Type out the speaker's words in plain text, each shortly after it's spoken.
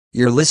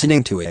You're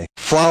listening to a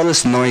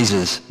Flawless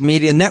Noises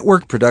Media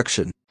Network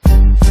production.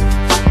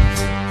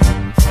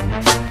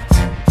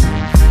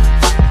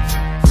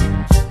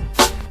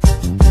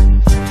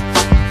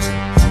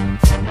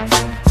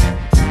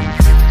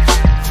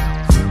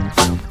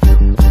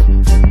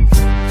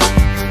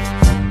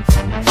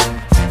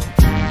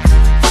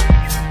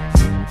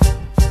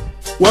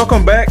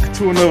 Welcome back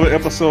to another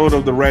episode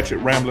of the Ratchet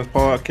Ramblers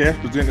podcast,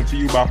 presented to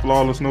you by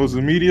Flawless Noises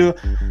Media.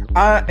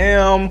 I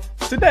am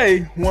today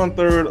one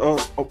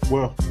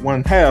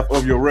half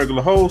of your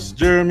regular host,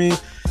 Jeremy,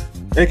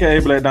 aka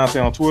Black Dante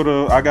on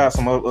Twitter. I got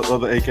some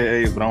other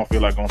AKAs, but I don't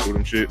feel like going through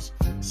them shits.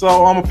 So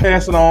I'm gonna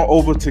pass it on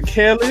over to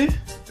Kelly,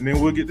 and then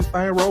we'll get this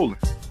thing rolling.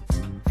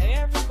 Hey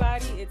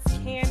everybody, it's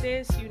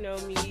Candace. You know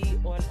me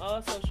on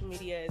all social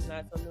media as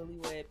Not So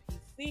Newlywed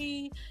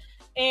PC.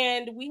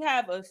 And we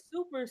have a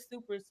super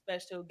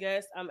special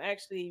guest. I'm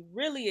actually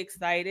really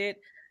excited.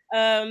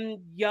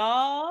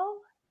 Y'all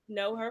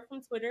know her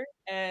from Twitter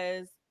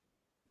as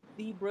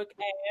the Brooke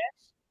Ash.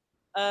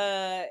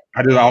 I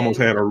just almost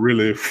had a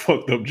really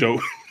fucked up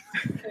joke.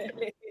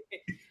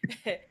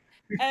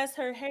 As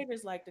her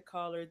haters like to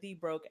call her, the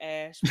Broke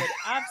Ash.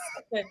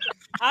 But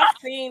I've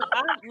seen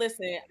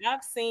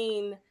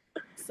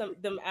some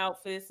them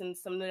outfits and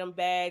some of them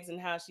bags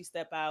and how she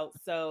step out.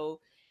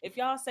 So if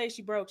y'all say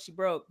she broke,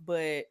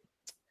 but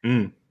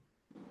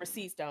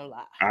receipts don't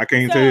lie. I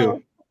can't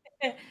tell.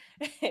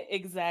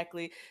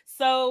 Exactly.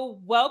 So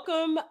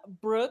welcome,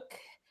 Brooke.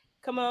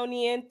 Come on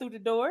in through the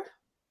door.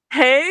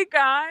 Hey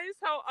guys,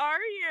 how are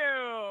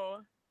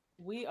you?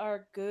 We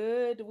are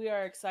good. We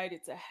are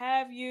excited to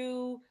have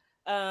you.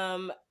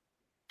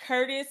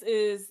 Curtis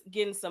is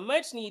getting some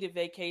much needed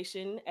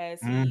vacation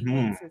as he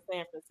went to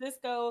San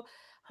Francisco,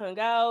 hung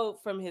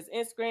out. From his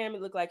Instagram,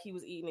 it looked like he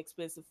was eating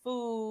expensive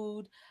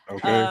food.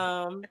 Okay.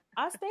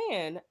 I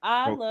stand.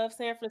 I love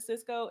San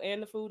Francisco,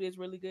 and the food is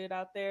really good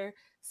out there.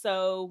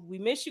 So we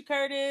miss you,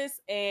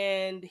 Curtis,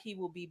 and he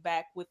will be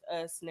back with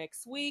us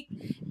next week.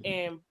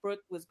 And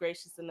Brooke was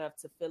gracious enough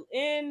to fill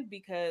in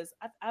because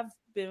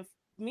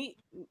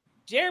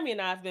Jeremy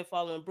and I have been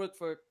following Brooke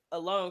for a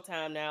long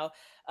time now.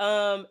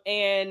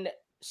 And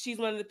she's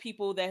one of the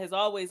people that has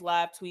always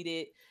live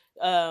tweeted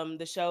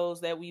the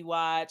shows that we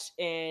watch,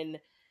 and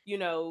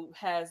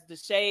has the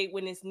shade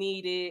when it's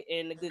needed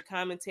and a good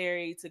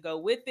commentary to go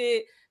with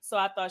it. So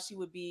I thought she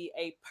would be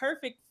a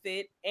perfect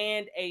fit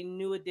and a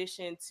new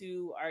addition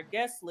to our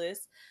guest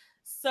list.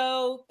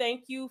 So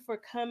thank you for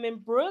coming,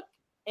 Brooke.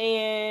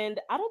 And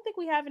I don't think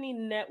we have any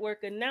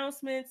network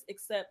announcements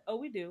except,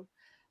 we do.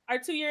 Our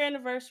 2-year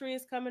anniversary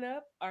is coming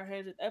up. Our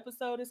 100th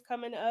episode is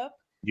coming up.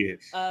 Yes.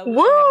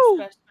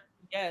 Woo!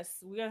 Yes,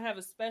 we're going to have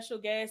a special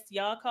guest.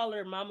 Y'all call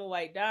her Mama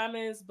White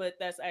Diamonds, but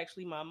that's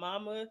actually my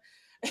mama.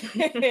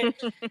 And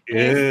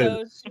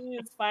so she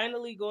is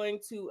finally going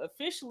to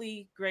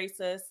officially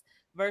grace us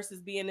versus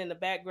being in the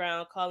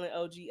background calling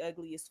OG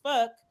ugly as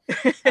fuck.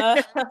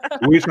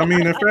 Which, I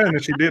mean, in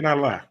fairness, she did not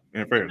lie.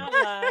 In fairness.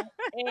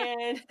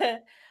 And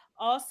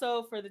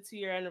also for the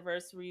 2-year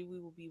anniversary, we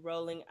will be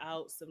rolling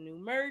out some new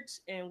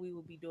merch and we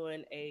will be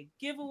doing a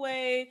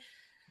giveaway.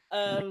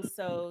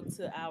 So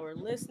to our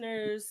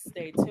listeners,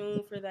 stay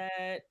tuned for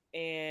that,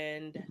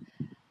 and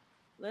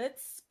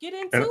let's get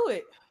into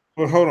it.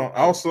 Well, hold on.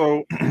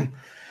 Also,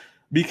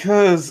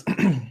 because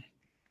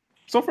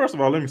so first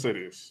of all, let me say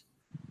this.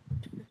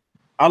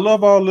 I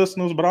love all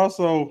listeners, but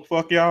also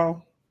fuck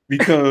y'all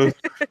because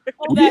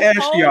we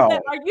asked y'all.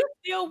 Are you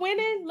still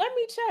winning? Let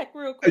me check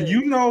real quick.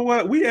 You know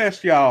what? We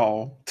asked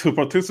y'all to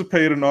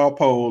participate in our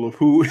poll of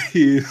who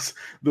is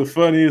the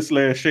funniest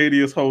 /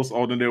 shadiest host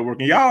on the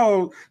network, and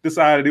y'all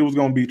decided it was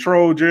gonna be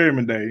Troll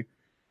Jeremy Day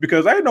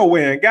because ain't no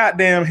way in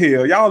goddamn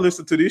hell y'all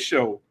listen to this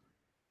show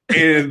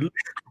and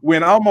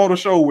when I'm on the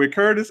show with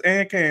Curtis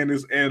and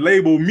Candace and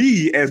label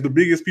me as the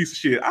biggest piece of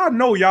shit, I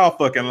know y'all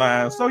fucking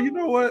lying. So you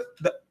know what?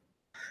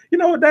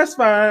 That's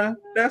fine.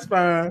 That's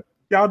fine.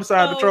 Y'all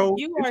decide to troll.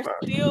 You are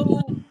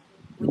still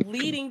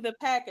leading the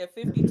pack at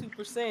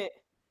 52%.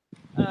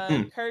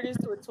 Curtis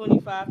with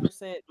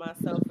 25%,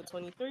 myself with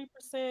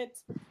 23%.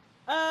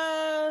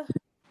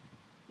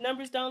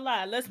 Numbers don't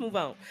lie. Let's move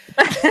on.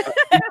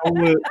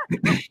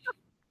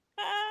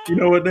 You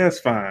know what? That's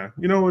fine.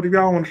 You know what? If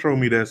y'all want to show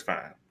me, that's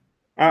fine.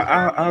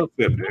 I'll accept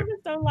that.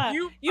 Numbers don't lie.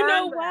 You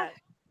know what?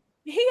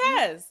 He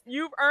has.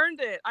 You've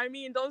earned it. I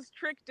mean, those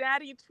Trick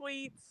Daddy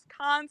tweets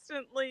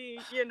constantly,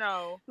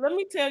 Let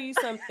me tell you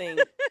something.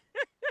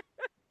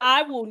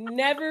 I will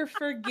never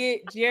forget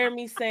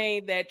Jeremy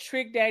saying that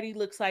Trick Daddy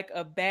looks like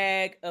a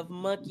bag of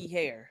monkey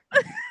hair.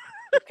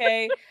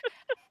 Okay?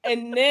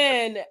 And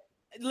then,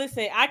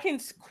 listen, I can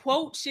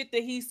quote shit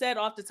that he said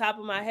off the top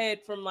of my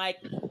head from like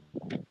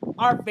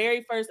our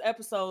very first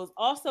episodes.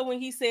 Also, when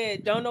he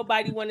said, "Don't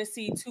nobody want to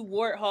see two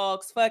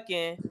warthogs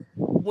fucking,"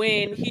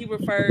 when he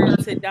referred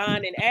to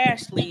Don and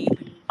Ashley.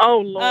 Oh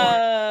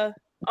Lord.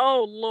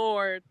 Oh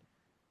Lord.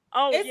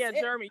 Oh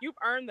Jeremy, you've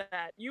earned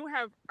that. You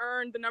have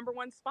earned the number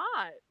one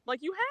spot.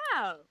 Like you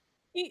have.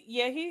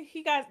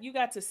 You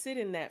got to sit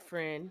in that,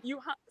 friend. You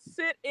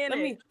sit in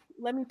it.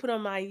 Let me put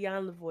on my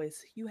Iyanla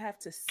voice. You have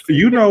to sit.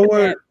 You know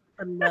what?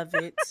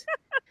 beloved.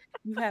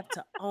 You have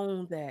to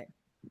own that.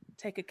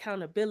 Take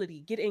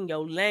accountability. Get in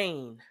your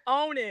lane.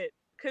 Own it,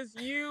 because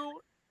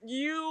you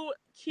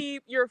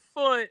keep your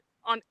foot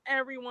on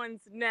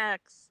everyone's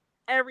necks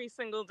every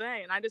single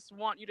day, and I just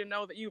want you to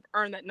know that you've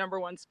earned that number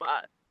one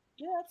spot.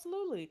 Yeah,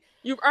 absolutely.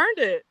 You've earned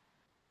it.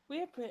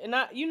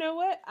 You know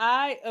what?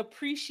 I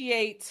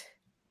appreciate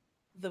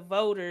the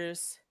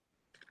voters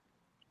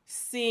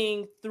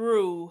seeing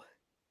through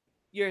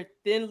your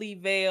thinly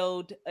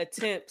veiled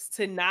attempts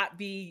to not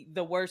be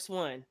the worst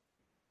one.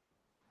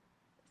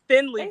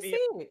 Thinly veiled.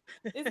 See it.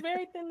 It's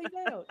very thinly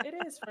veiled. It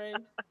is,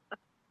 friend.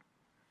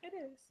 It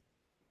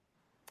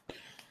is.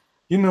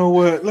 You know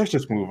what? Let's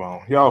just move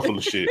on. Y'all full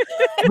of shit.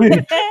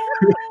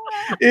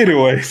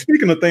 Anyway,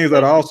 speaking of things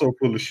that are also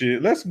full of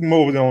shit, let's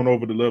move on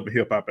over to Love and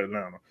Hip Hop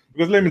Atlanta.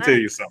 Because let me tell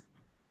you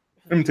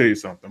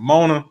something.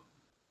 Mona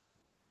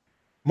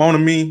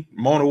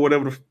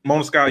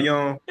Scott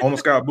Young, Mona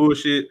Scott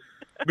bullshit.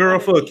 Girl,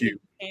 fuck you.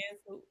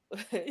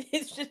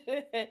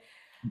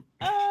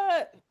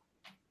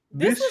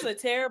 This was a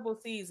terrible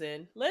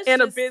season.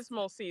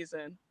 Abysmal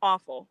season.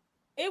 Awful.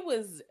 It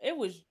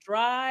was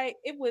dry.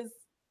 It was,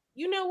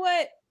 you know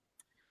what?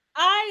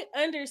 I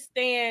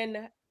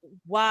understand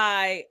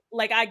why,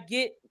 like, I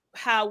get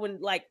how when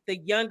like the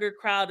younger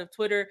crowd of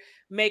Twitter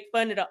make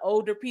fun of the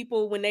older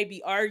people when they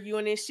be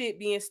arguing and shit,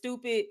 being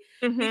stupid.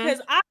 Mm-hmm.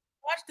 Because I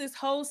watched this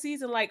whole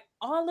season, like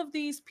all of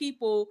these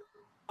people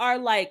are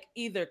like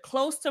either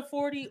close to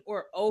 40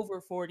 or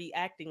over 40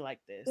 acting like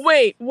this.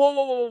 Wait,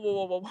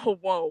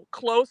 whoa.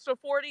 Close to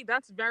 40?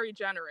 That's very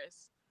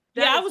generous.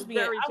 I was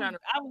being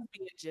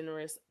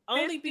generous.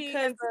 Only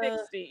because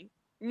 60.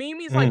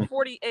 Mimi's like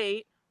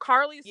 48.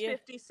 Carly's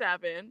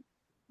 57.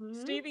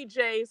 Mm-hmm. Stevie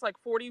J's like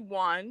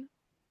 41.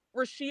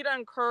 Rashida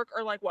and Kirk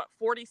are like what,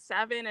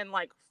 47 and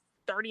like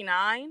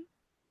 39?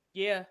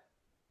 Yeah.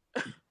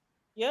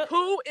 Yep.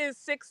 Pooh is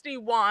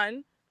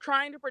 61,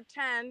 trying to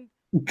pretend.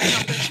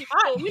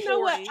 You know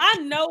what? I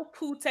know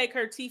Pooh take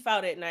her teeth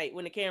out at night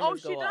when the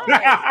cameras go off.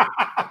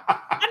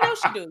 I know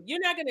she do. You're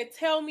not gonna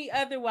tell me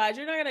otherwise.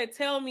 You're not gonna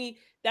tell me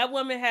that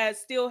woman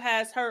still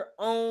has her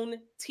own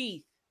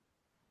teeth.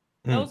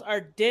 Those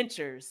are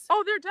dentures.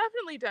 Oh, they're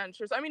definitely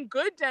dentures. I mean,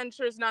 good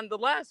dentures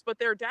nonetheless, but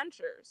they're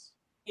dentures.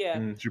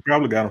 Yeah. She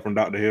probably got them from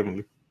Dr.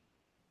 Heavenly.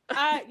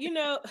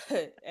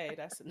 Hey,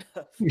 that's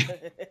enough.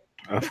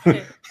 Shout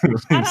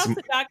out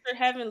to Dr.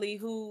 Heavenly,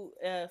 who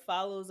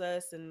follows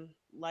us and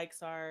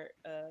likes our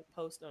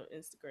post on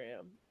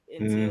Instagram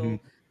until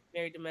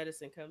Married to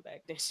Medicine come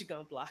back. Then she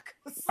gonna block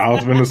us. I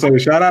was gonna say,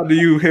 shout out to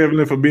you,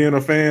 Heavenly, for being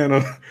a fan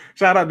of.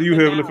 Shout out to you,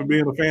 Heavenly, for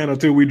being a fan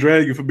until we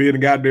drag you for being a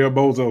goddamn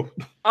bozo.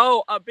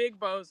 Oh, a big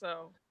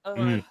bozo.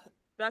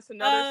 That's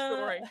another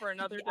story for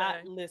another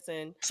day.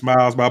 Listen.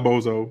 Smiles by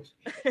bozos.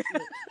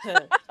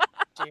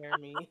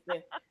 Jeremy.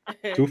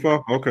 Too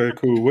far? Okay,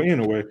 cool. Well,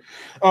 anyway,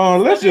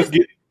 let's just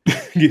get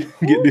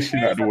this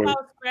shit out the way.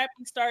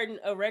 Scrappy starting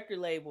a record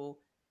label.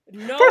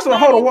 First of all,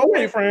 hold on.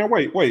 Wait, friend.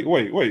 Wait.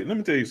 Let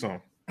me tell you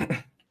something.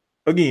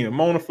 Again,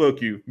 Mona, fuck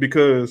you,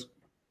 because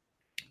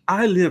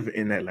I live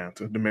in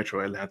Atlanta, the metro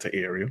Atlanta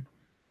area.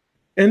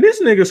 And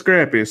this nigga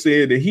Scrappy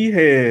said that he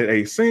had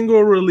a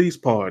single release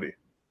party.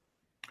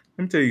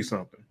 Let me tell you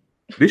something.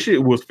 This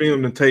shit was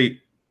filmed and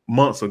taped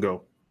months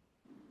ago.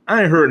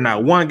 I ain't heard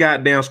not one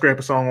goddamn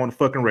Scrappy song on the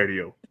fucking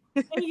radio.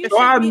 So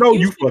I know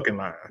you fucking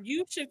lying.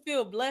 You should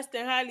feel blessed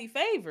and highly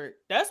favored.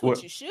 That's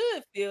what you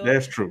should feel.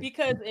 That's true.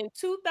 Because in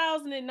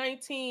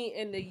 2019,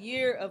 in the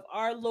year of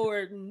our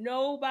Lord,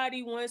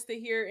 nobody wants to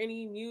hear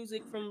any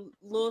music from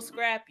Lil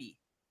Scrappy.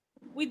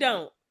 We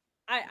don't.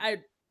 I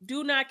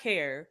do not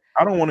care.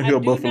 I don't want to hear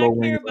Buffalo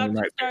Wings. I do not care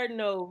about you starting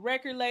a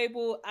record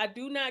label. I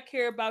do not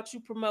care about you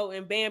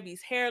promoting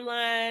Bambi's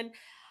hairline.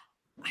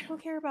 I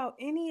don't care about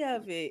any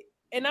of it.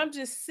 And I'm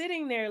just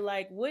sitting there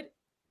like, what?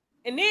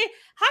 And then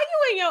how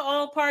you in your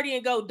own party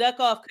and go duck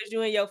off because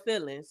you in your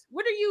feelings?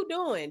 What are you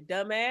doing,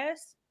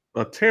 dumbass?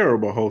 A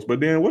terrible host.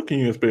 But then what can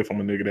you expect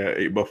from a nigga that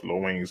ate Buffalo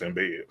Wings in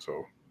bed?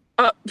 So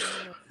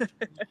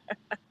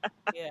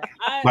yeah,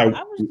 I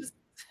was just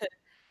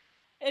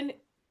and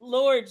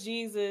Lord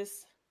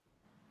Jesus.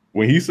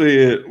 When he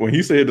said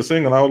the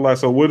single, I was like,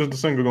 so what is the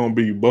single gonna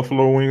be?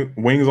 Buffalo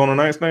Wings on a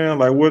nightstand?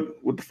 Like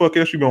what the fuck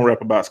else you gonna rap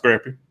about,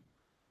 Scrappy?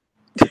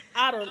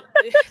 I don't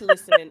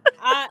listen.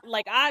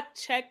 I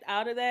checked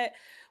out of that.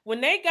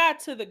 When they got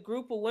to the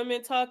group of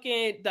women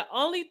talking, the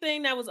only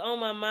thing that was on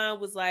my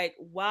mind was like,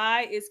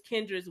 why is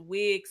Kendra's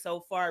wig so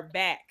far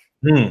back?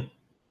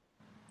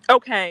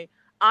 Okay.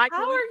 I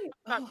can talk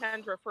about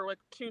Kendra for like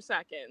 2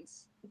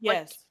 seconds. Yes.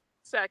 Like 2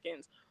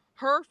 seconds.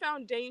 Her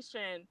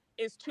foundation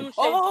is 2 shades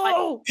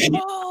light.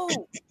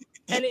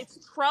 And it's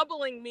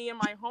troubling me and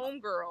my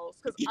homegirls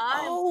because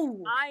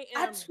I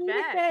am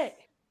bad.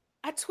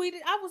 I tweeted,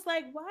 I was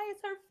like, why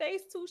is her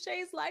face 2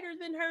 shades lighter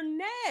than her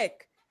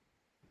neck?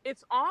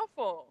 It's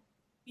awful.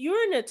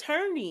 You're an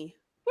attorney.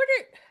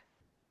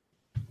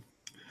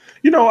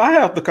 I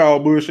have to call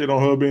bullshit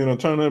on her being an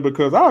attorney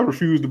because I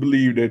refuse to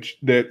believe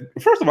that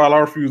first of all, I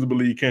refuse to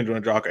believe Kendra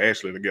and Jock are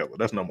actually together.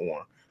 That's number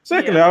one.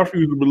 Secondly, I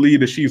refuse to believe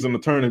that she's an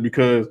attorney,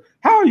 because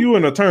how are you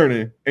an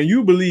attorney and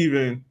you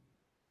believing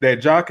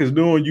that Jock is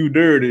doing you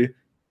dirty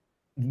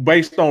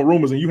based on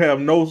rumors and you have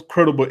no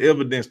credible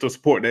evidence to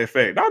support that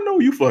fact? I know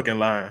you fucking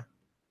lying.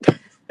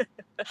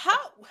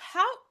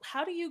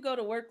 How do you go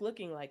to work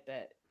looking like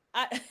that?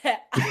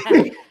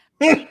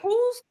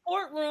 Whose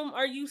courtroom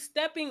are you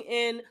stepping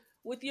in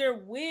with your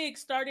wig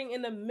starting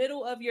in the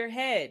middle of your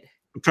head?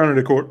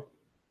 Attorney court.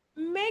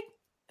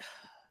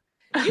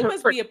 You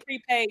must be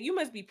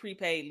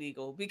prepaid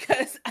legal,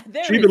 because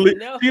she in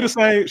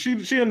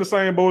the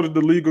same boat as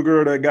the legal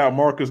girl that got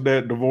Marcus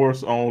that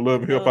divorce on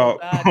Love and Hip Hop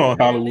on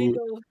Hollywood.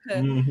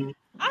 Mm-hmm.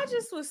 I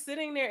just was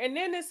sitting there, and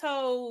then this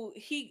whole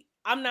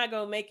I'm not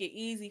gonna make it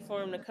easy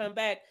for him to come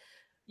back.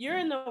 You're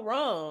in the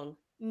wrong.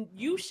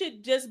 You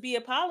should just be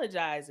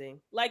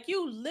apologizing. Like,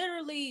 you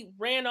literally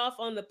ran off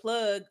on the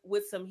plug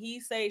with some he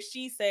say,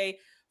 she say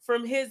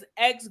from his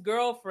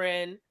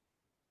ex-girlfriend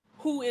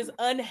who is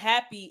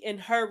unhappy in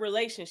her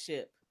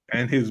relationship.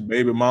 And his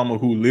baby mama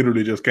who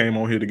literally just came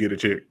on here to get a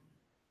check.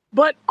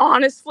 But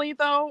honestly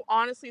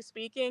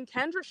speaking,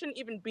 Kendra shouldn't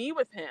even be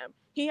with him.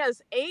 He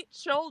has 8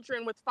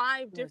 children with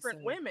 5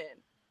 different women.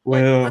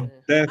 Well,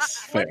 that's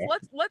fair.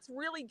 Let's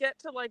really get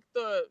to like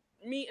the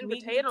meat and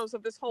potatoes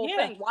of this whole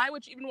thing. Why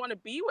would you even want to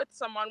be with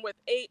someone with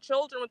 8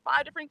 children with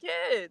 5 different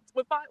kids?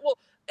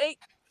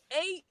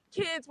 Eight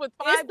kids with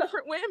 5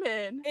 different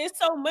women. It's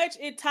so much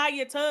it tie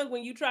your tongue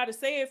when you try to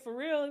say it for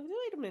real.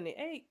 Wait a minute,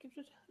 8.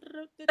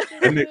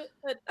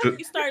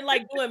 You start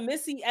like doing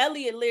Missy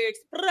Elliott lyrics.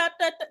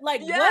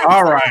 Like, yes, what?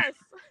 All right.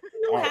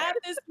 You have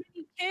this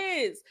many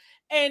kids,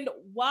 and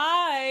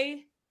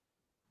why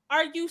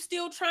are you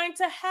still trying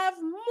to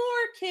have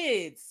more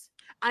kids?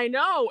 I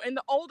know, and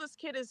the oldest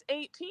kid is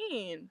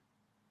 18.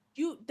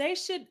 They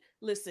should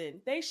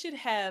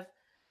have,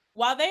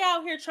 while they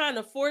out here trying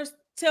to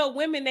tell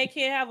women they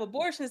can't have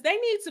abortions, they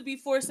need to be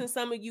forcing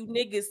some of you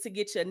niggas to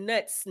get your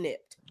nuts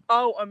snipped.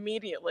 Oh,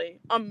 immediately.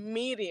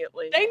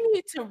 They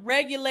need to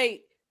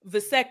regulate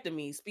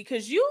vasectomies,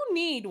 because you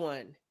need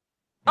one.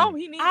 Oh,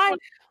 he needs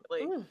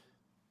one.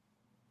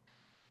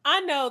 I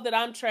know that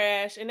I'm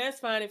trash, and that's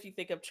fine if you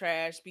think I'm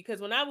trash,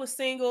 because when I was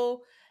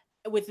single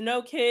with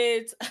no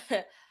kids,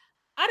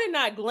 I did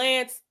not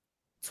glance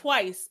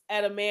twice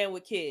at a man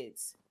with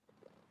kids.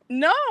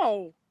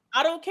 No.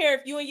 I don't care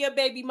if you and your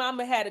baby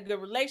mama had a good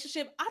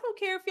relationship. I don't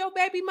care if your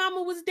baby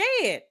mama was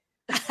dead.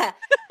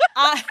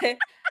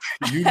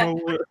 You know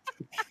what?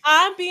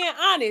 I'm being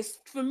honest.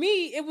 For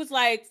me, it was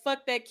like,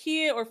 fuck that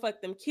kid or fuck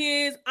them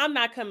kids. I'm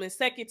not coming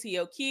second to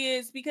your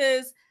kids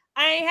because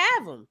I ain't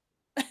have them.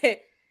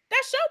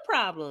 That's your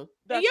problem.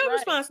 That's your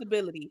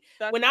responsibility.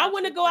 When I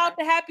want to go out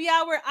to happy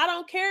hour, I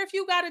don't care if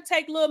you got to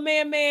take little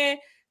man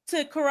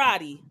to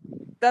karate.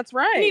 That's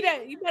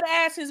right. You better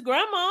ask his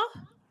grandma.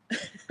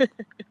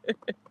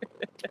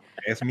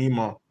 Ask me,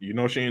 Mom. You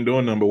know she ain't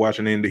doing nothing but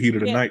watching In the Heat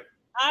of the Night.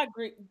 I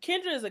agree.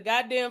 Kendra is a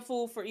goddamn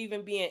fool for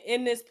even being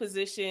in this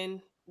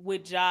position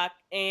with Jock.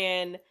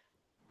 And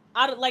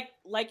I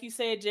like you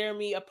said,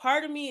 Jeremy, a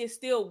part of me is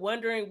still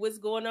wondering what's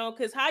going on.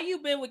 Because how you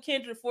been with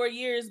Kendra 4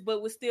 years,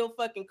 but was still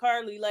fucking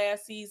Carly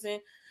last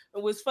season,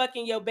 and was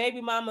fucking your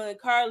baby mama and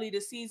Carly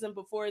the season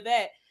before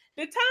that.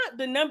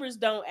 The numbers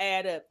don't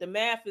add up. The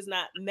math is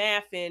not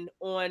mathing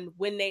on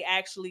when they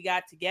actually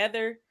got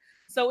together.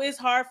 So it's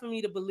hard for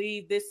me to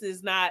believe this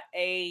is not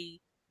a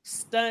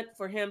stunt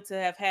for him to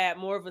have had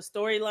more of a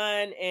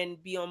storyline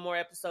and be on more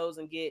episodes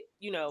and get,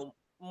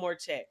 more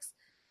checks.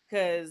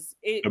 Because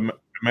the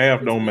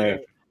math don't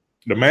math.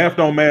 The math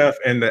don't math,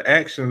 and the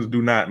actions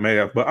do not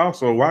math. But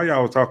also, while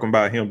y'all was talking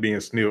about him being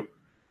snipped,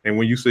 and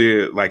when you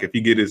said like if he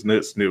get his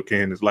nuts snipped,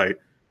 Candace, like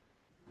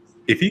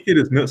if he get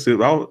his nuts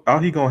snipped, all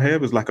he gonna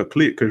have is like a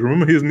click. Because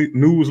remember his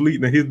news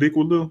leaked and his dick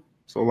was little.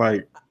 So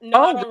like,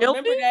 no, I don't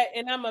remember that,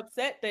 and I'm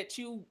upset that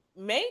you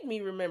made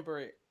me remember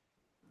it.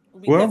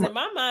 Because in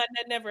my mind,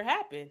 that never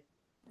happened.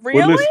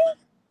 Really?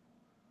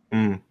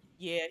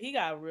 Yeah, he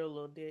got a real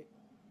little dick.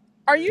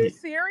 Are you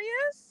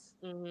serious?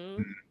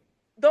 Mm-hmm.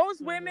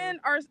 Those women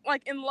are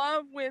like in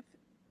love with.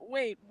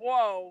 Wait,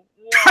 whoa.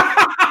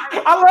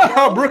 I love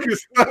how Brooke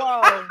is.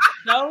 Whoa,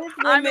 those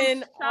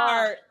women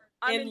are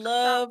in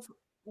love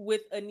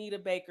with Anita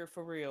Baker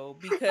for real,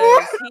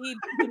 because he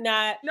did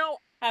not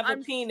have a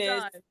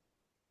penis.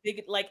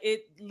 Big, like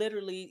it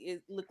literally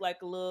looked like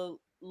a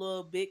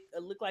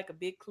looked like a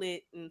big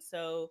clit, and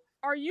so.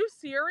 Are you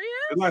serious?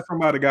 It's like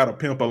somebody got a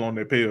pimple on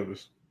their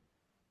pelvis.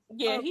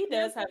 Yeah, he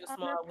does have a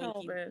small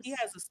winky. He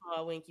has a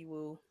small winky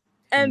woo.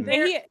 And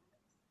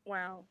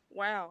wow.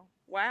 Wow,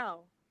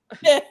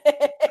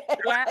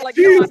 like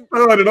she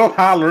started on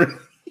hollering.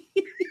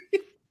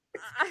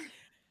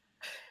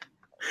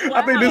 Wow.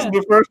 I think this is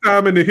the first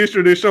time in the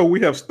history of this show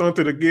we have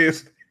stunted a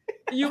guest.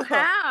 You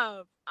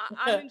have.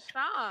 I'm in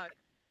shock.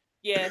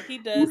 Yeah, he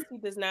does. He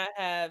does not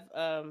have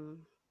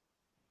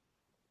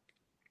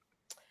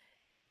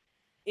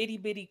itty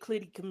bitty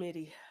clitty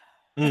committee.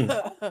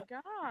 God.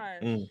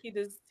 He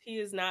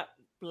is not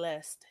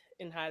blessed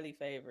and highly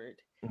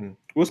favored.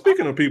 Well,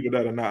 speaking of people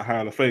that are not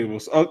highly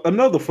favored,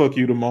 another fuck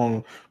you to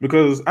Mona,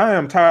 because I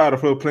am tired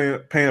of her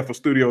paying for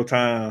studio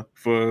time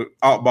for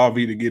Outball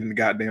V to get in the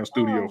goddamn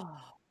studio. Oh.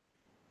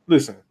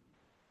 Listen,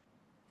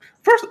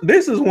 first,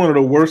 this is one of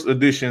the worst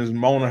additions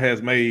Mona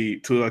has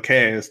made to a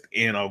cast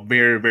in a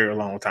very, very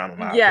long time. In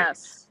my opinion.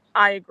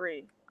 I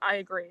agree.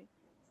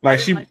 Like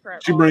she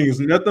brings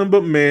nothing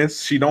but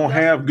mess. She don't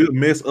have good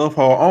mess of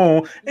her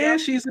own, and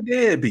she's a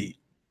deadbeat.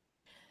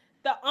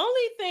 The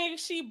only thing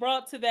she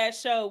brought to that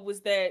show was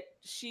that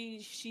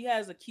she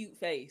has a cute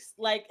face.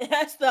 Like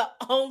that's the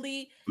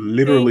only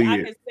literally thing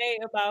I could say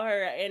about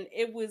her. And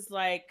it was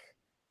like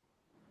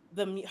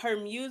her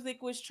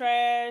music was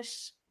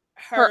trash.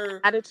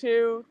 Her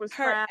attitude was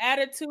trash.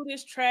 Attitude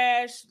is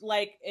trash.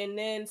 Like, and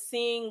then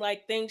seeing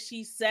like things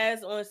she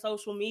says on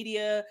social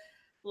media,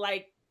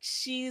 like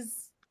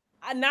she's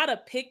not a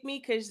pick me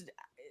because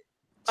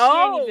she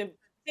ain't even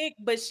pick,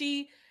 but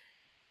she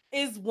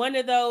is one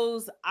of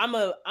those I'm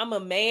a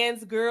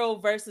man's girl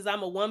versus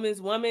I'm a woman's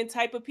woman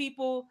type of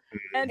people,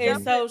 and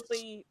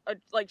definitely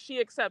like she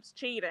accepts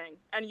cheating,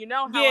 and you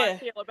know how I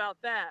feel about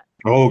that.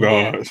 Oh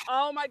god!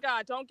 Oh my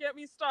god! Don't get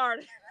me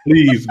started.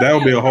 Please, that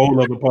would be a whole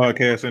other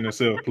podcast in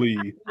itself.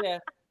 Please. Yeah.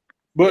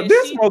 But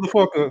this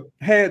motherfucker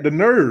had the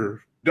nerve,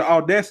 the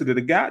audacity,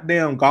 the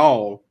goddamn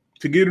gall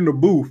to get in the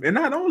booth, and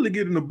not only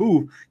get in the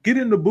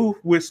booth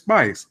with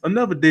Spice,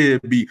 another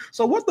deadbeat.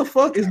 So what the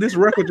fuck is this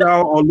record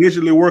y'all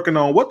allegedly working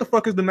on? What the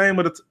fuck is the name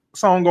of the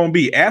song gonna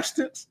be?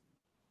 Abstinence?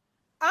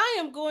 I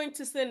am going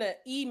to send an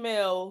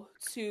email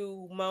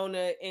to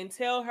Mona and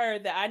tell her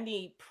that I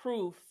need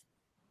proof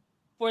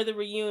for the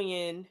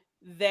reunion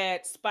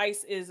that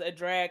Spice is a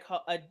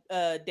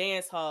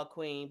dance hall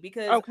queen,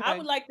 because I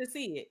would like to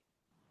see it.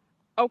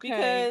 Okay.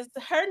 Because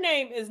her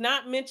name is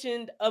not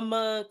mentioned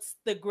amongst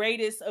the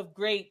greatest of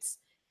greats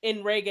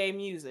in reggae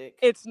music.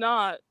 It's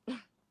not. She's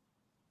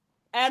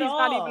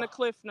not even a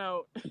cliff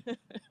note.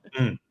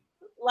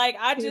 Like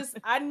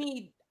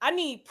I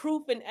need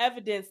proof and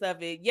evidence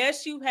of it.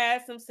 Yes, you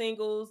had some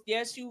singles.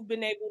 Yes, you've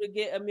been able to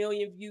get 1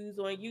 million views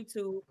on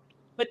YouTube.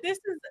 But this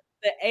is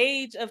the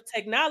age of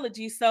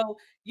technology. So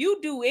you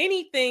do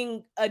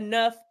anything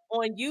enough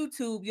on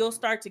YouTube, you'll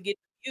start to get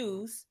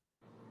views.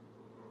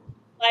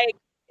 Like,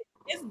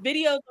 it's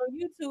videos on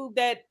YouTube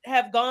that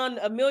have gone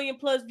 1 million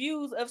plus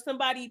views of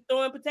somebody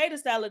throwing potato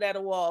salad at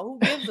a wall. Who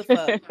gives a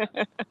fuck?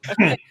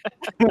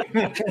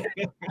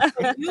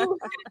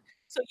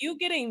 So you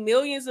getting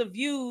millions of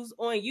views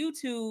on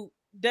YouTube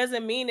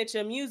doesn't mean that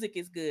your music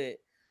is good.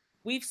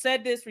 We've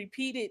said this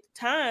repeated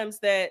times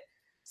that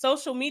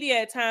social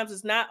media at times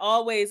is not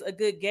always a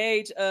good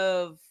gauge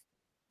of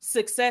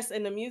success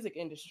in the music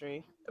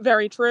industry.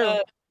 Very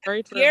true.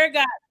 Very true. Pierre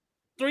got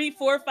 3,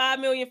 4, 5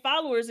 million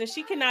followers, and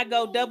she cannot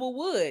go double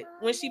wood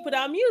when she put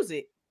out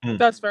music.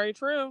 That's very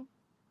true.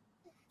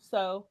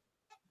 So,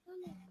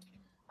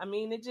 I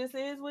mean, it just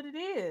is what it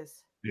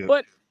is. Yeah.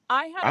 But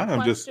I had a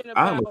question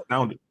about. I'm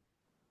astounded.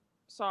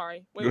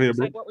 Sorry. Go ahead,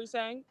 bro. What were you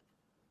saying?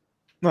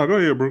 No, go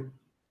ahead, bro.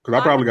 Because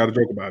I probably got a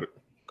joke about it.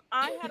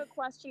 I had a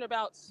question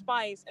about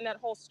Spice and that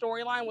whole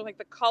storyline with like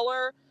the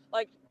color,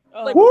 like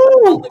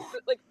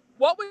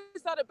what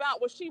was that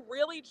about? Was she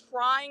really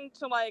trying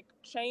to like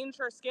change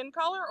her skin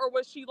color, or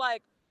was she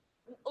like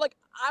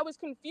I was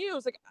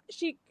confused. Like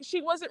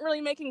she wasn't really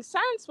making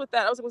sense with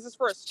that. I was like, was this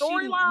for a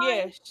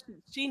storyline?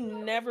 She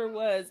never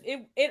was.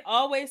 It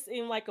always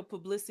seemed like a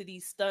publicity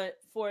stunt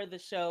for the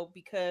show,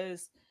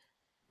 because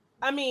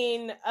I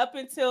mean, up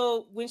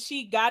until when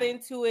she got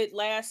into it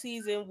last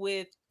season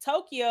with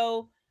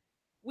Tokyo,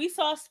 we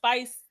saw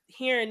Spice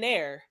here and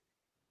there.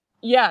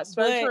 Yes,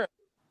 very true.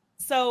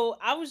 So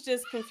I was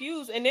just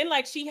confused. And then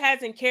like she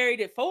hasn't carried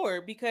it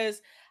forward,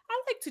 because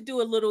I like to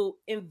do a little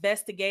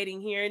investigating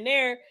here and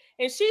there.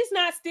 And she's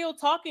not still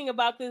talking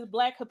about this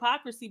black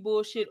hypocrisy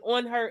bullshit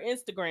on her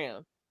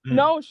Instagram.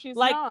 No, she's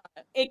like, not.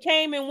 It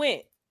came and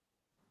went.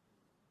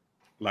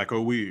 Like her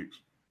wigs.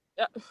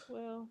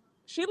 Well,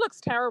 she looks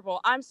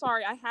terrible. I'm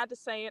sorry. I had to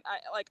say it.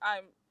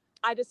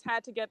 I just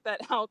had to get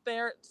that out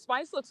there.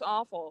 Spice looks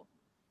awful.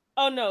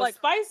 Oh no, like,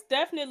 Spice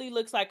definitely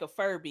looks like a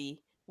Furby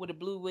with a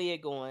blue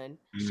wig on.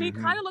 She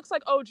kind of looks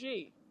like OG.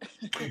 She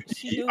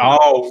do.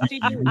 Oh, she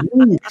do.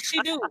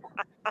 She do.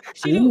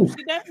 She do.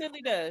 She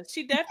definitely does.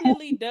 She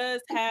definitely does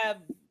have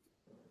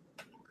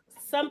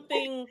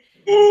something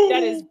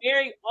that is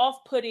very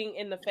off-putting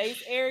in the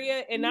face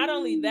area. And not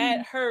only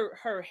that,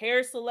 her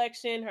hair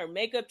selection, her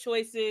makeup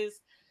choices,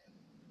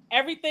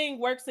 everything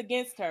works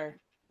against her.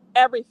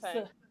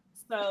 Everything.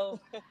 So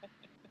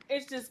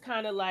it's just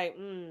kind of like,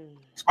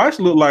 Spice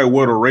look like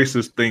what a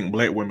racist think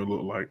black women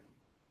look like.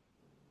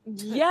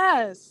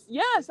 Yes,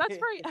 that's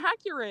very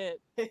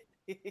accurate.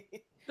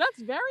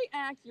 That's very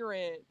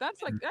accurate.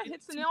 That's like, that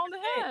hits the nail on the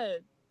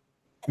head.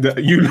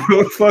 You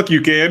know, fuck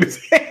you, Candace.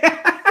 You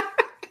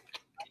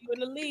in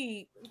the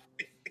lead.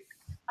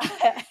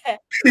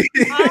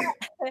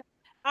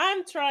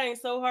 I'm trying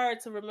so hard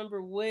to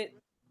remember what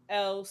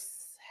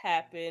else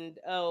happened.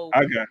 Oh,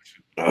 I got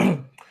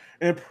you.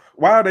 And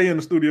while they in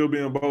the studio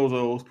being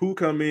bozos, Pooh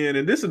come in,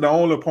 and this is the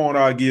only point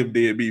I give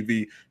Deadbeat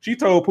V. She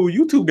told Pooh,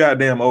 "You too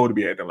goddamn old to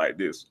be acting like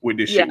this with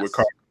this shit with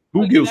Carly.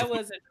 Who gives that a fuck?"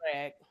 was a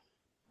drag.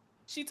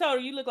 She told her,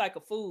 "You look like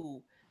a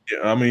fool."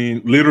 Yeah, I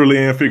mean, literally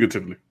and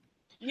figuratively.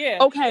 Yeah.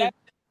 Okay.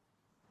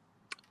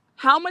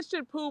 How much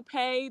did Pooh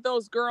pay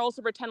those girls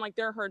to pretend like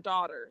they're her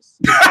daughters?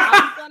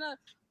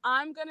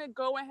 I'm gonna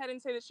go ahead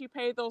and say that she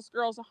paid those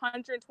girls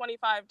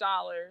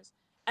 $125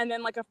 and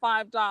then like a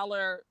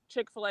 $5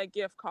 Chick-fil-A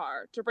gift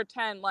card to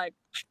pretend like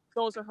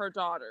those are her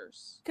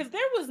daughters. Because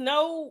there was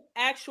no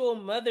actual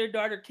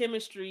mother-daughter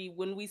chemistry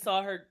when we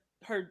saw her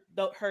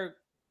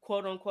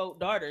quote-unquote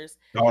daughters.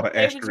 Daughter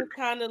They were just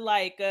kind of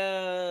like,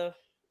 okay,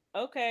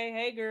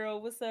 hey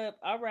girl, what's up?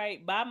 All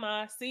right, bye,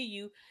 ma, see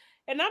you.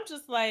 And I'm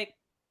just like,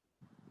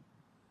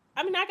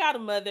 I mean, I got a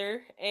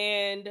mother,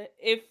 and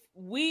if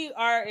we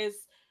are as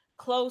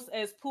close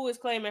as Pooh is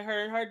claiming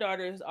her and her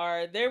daughters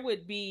are, there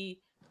would be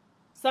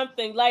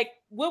something like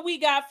what we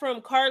got from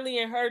Carly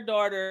and her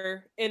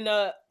daughter in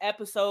the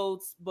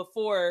episodes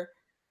before,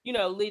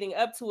 leading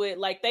up to it.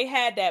 Like, they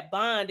had that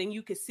bond and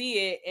you could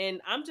see it. And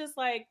I'm just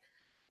like,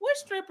 what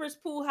strippers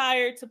Pooh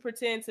hired to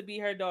pretend to be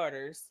her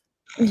daughters?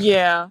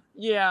 Yeah.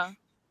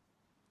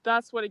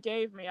 That's what it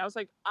gave me. I was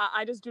like,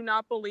 I just do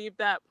not believe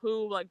that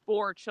Pooh like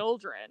bore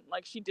children.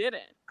 Like, she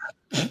didn't.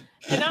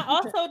 And I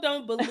also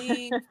don't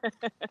believe,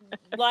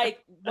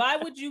 like, why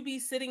would you be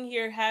sitting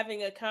here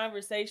having a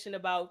conversation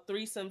about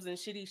threesomes and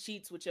shitty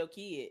sheets with your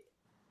kid?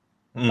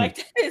 Like,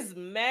 that is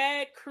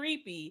mad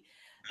creepy.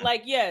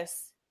 Like,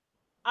 yes,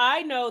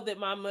 I know that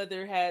my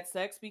mother had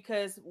sex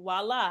because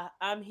voila,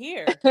 I'm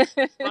here.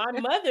 My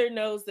mother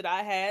knows that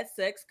I had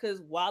sex because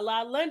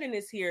voila, London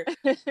is here.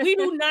 We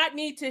do not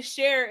need to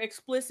share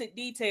explicit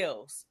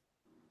details.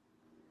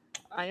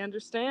 I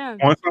understand.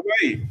 Points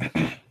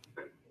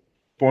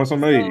are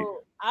made.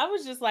 So I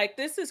was just like,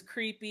 this is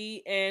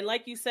creepy. And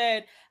like you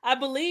said, I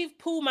believe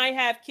Pooh might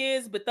have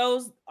kids, but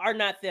those are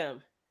not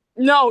them.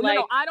 No,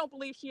 I don't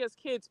believe she has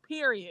kids,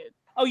 period.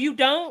 Oh, you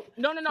don't?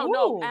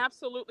 No,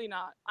 absolutely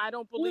not. I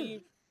don't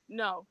believe.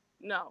 No.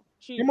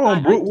 Come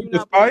on, Brooke, with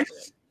the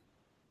spice.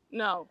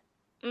 No.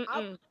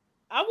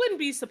 I wouldn't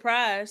be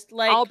surprised.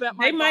 Like, I'll bet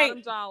my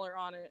bottom dollar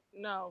on it.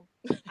 No.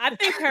 I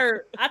think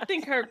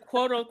her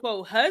quote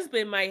unquote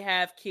husband might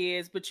have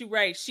kids, but you're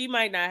right, she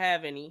might not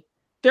have any.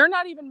 They're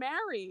not even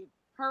married.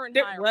 Her and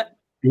Hiram. What?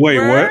 Wait,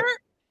 what?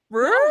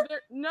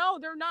 No,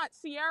 they're not.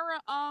 Sierra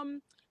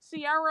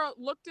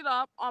looked it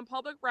up on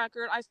public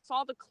record. I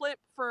saw the clip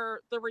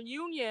for the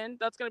reunion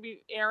that's going to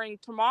be airing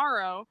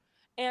tomorrow.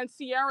 And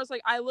Sierra's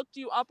like, I looked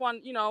you up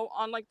on,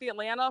 on like the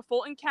Atlanta,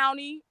 Fulton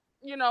County,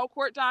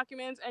 court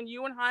documents, and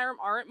you and Hiram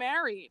aren't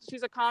married.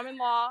 She's a common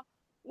law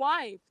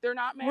wife. They're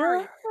not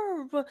married.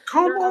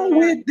 Come on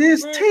with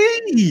this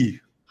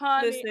tea.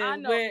 Honey, listen, I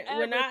know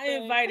when I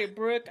invited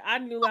Brooke, I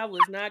knew I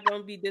was not going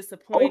to be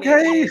disappointed.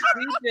 Okay.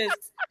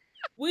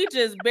 We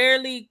just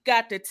barely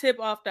got the tip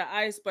off the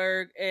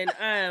iceberg, and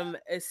I'm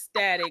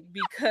ecstatic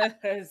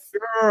because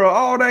girl,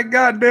 all that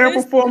goddamn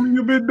performing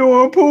you've been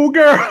doing, Pooh,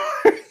 girl.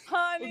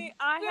 Honey,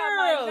 I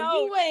have my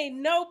notes. You ain't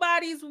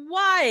nobody's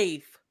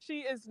wife.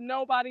 She is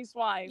nobody's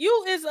wife.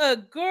 You is a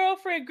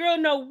girlfriend, girl.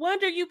 No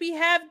wonder you be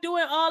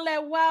doing all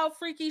that wild,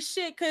 freaky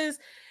shit, because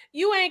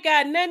you ain't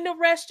got nothing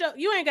to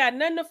you ain't got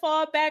nothing to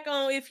fall back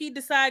on if he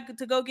decide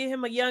to go get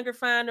him a younger,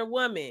 finer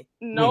woman.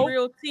 No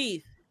real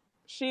teeth.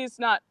 She's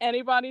not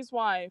anybody's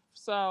wife,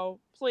 so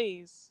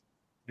please.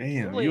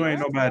 Damn, you ain't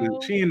nobody.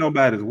 She ain't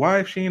nobody's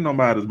wife. She ain't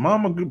nobody's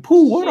mama.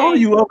 Pooh, what are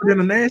you other than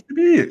a nasty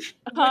bitch?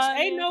 Which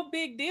ain't no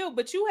big deal,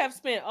 but you have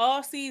spent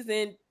all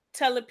season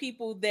telling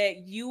people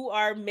that you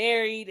are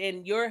married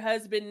and your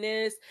husband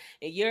this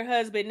and your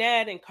husband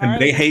that, and Carly,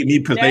 they hate me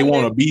because they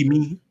want to be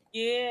me.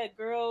 Yeah,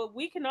 girl,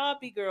 we can all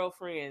be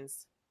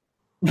girlfriends.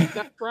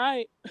 That's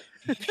right.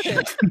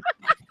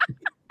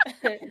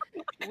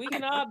 We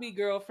can all be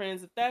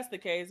girlfriends. If that's the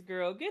case,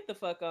 girl, get the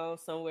fuck on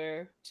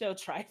somewhere. Chill,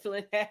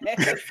 trifling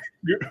ass.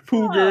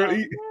 Pooh girl,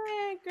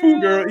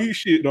 eat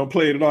shit. Don't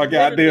play it in our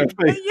goddamn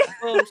face.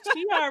 Well,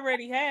 she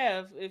already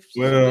have. If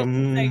she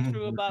say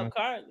true about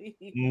Carly.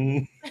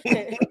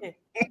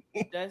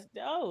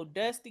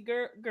 Dusty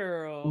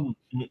girl.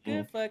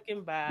 Good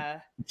fucking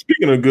bye.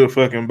 Speaking of good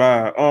fucking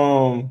bye,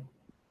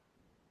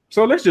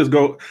 so let's just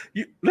go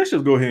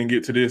ahead and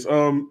get to this.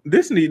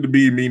 This need to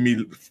be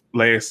Mimi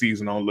last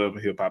season on Love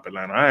and Hip Hop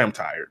Atlanta. I am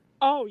tired.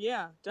 Oh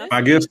yeah, definitely.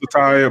 My guests are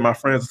tired. My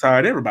friends are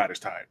tired. Everybody's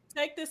tired.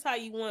 Take this how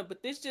you want,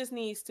 but this just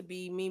needs to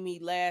be Mimi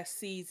last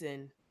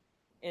season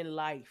in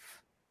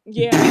life.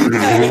 Yeah,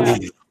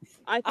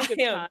 I think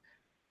it's time.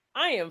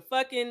 I am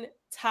fucking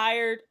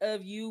tired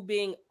of you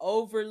being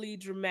overly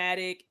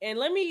dramatic. And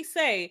let me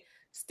say,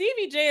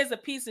 Stevie J is a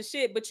piece of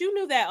shit, but you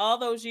knew that all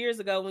those years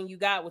ago when you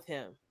got with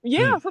him.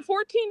 Yeah, for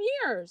 14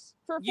 years.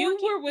 You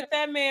were with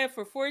that man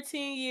for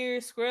 14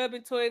 years,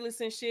 scrubbing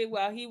toilets and shit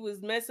while he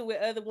was messing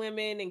with other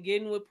women and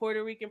getting with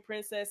Puerto Rican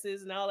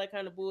princesses and all that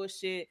kind of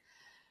bullshit.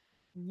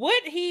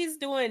 What he's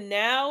doing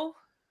now,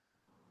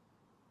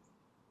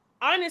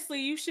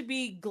 honestly, you should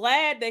be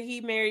glad that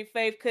he married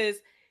Faith, because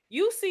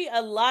You see a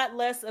lot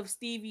less of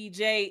Stevie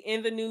J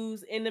in the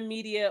news, in the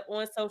media,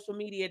 on social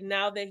media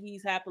now that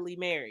he's happily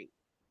married.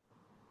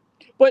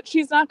 But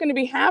she's not going to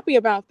be happy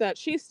about that.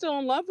 She's still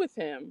in love with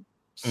him.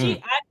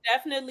 I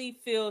definitely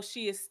feel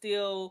she is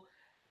still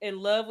in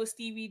love with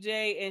Stevie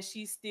J, and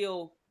she's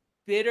still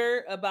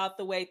bitter about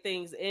the way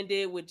things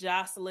ended with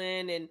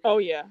Jocelyn. And oh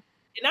yeah,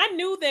 and I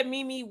knew that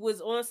Mimi was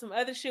on some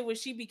other shit when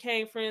she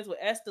became friends with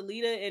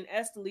Estelita, and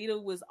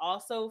Estelita was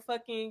also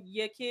fucking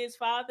your kid's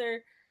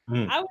father.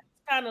 I was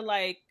kind of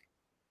like,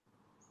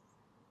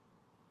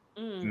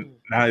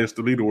 now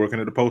Estelita working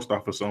at the post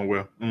office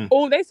somewhere.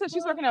 Oh, they said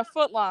she's working at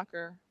Foot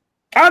Locker.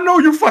 I know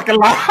you fucking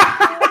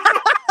lie.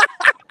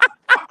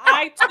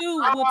 I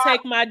too will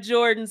take my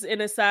Jordans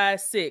in a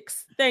size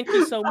 6. Thank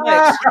you so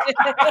much.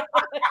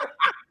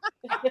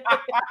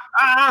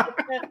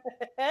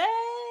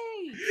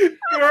 Hey,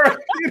 girl,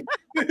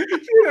 she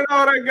did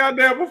all that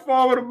goddamn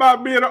performing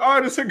about being an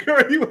artist, and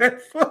girl, you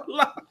at Foot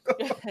Locker.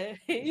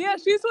 Yeah,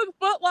 she's with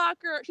Foot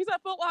Locker. She's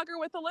at Foot Locker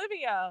with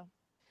Olivia.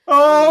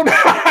 Oh no!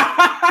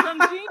 From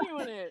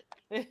G-Unit.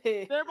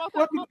 They're both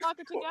at Foot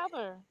Locker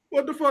together.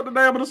 What the fuck the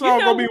name of the song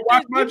gonna be?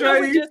 Watch My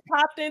J. What just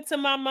popped into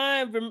my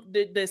mind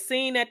the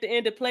scene at the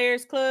end of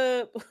Players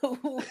Club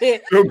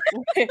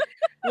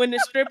when the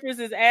strippers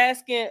is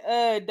asking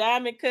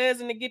Diamond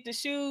Cousin to get the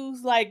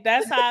shoes. Like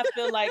that's how I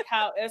feel like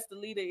how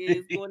Estelita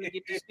is going to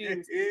get the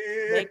shoes.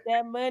 Make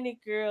that money,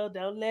 girl.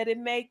 Don't let it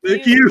make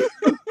you.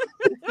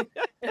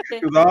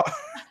 Because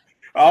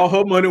all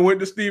her money went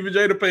to Stevie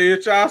J to pay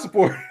his child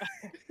support.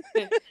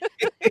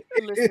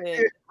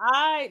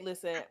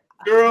 Listen.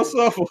 Girl,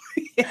 suffer.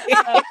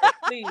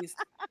 Please.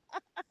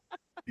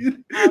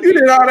 You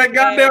did all that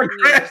goddamn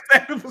crash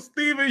standing for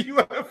Stevie. You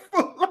at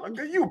Foot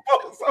Locker. You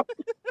both.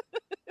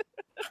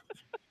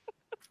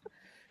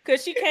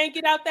 Because she can't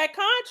get out that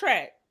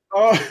contract.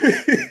 Oh,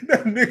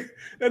 that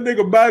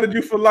nigga bided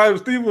you for life.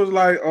 Steve was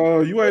like,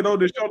 you ain't on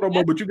this show no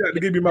more, but you got to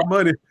give me my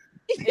money.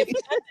 If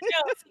nothing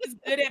else, he's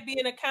good at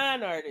being a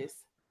con artist.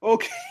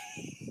 Okay.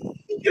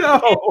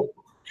 Yo.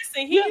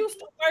 Listen, he used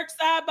to work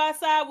side by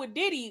side with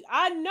Diddy.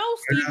 I know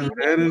Stevie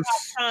would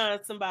con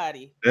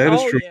somebody. That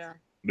is true. Yeah.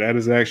 That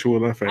is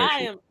actual and factual.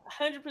 I am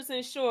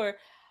 100% sure.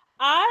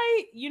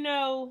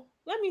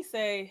 Let me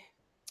say,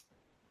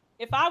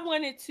 if I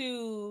wanted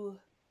to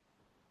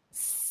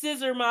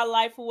scissor my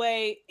life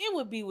away, it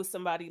would be with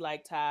somebody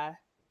like Ty.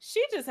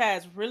 She just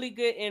has really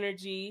good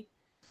energy.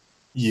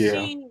 Yeah.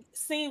 She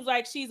seems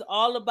like she's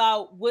all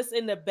about what's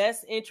in the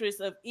best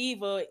interest of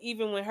Eva,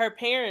 even when her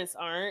parents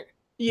aren't.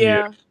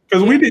 Yeah.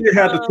 Because we did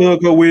have to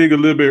tug her wig a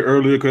little bit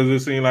earlier because it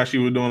seemed like she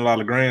was doing a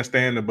lot of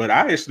grandstanding, but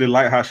I actually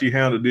like how she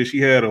handled this. She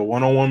had a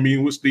one-on-one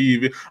meeting with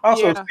Stevie.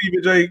 Also,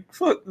 Stevie J,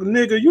 fuck,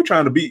 nigga, you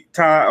trying to beat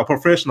Ty, a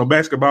professional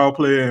basketball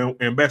player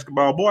and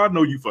basketball boy. I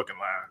know you fucking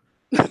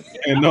lying.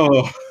 And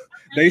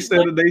they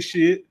said they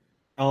shit.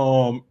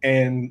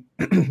 And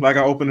like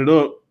I opened it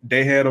up,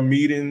 they had a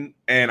meeting,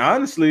 and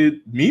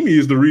honestly, Mimi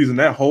is the reason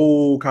that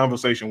whole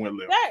conversation went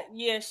left.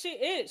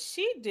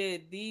 She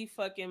did the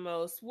fucking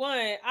most.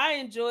 One, I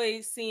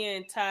enjoyed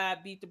seeing Ty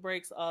beat the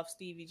brakes off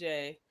Stevie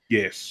J.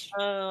 Yes.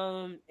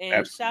 And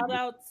absolutely. Shout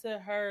out to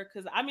her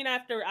because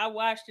after I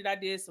watched it, I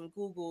did some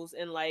Googles,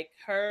 and like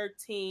her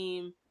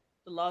team,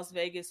 the Las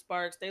Vegas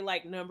Sparks, they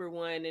like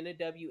 #1 in the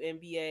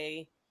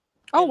WNBA.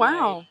 Oh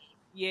wow.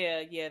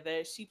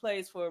 That she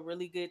plays for a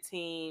really good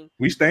team.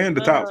 We stay in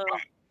the top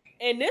spot.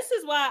 And this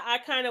is why I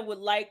kind of would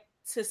like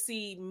to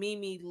see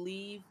Mimi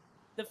leave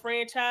the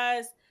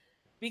franchise,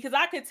 because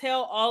I could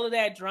tell all of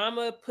that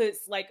drama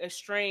puts like a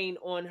strain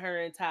on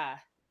her and Ty.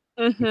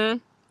 Mm-hmm.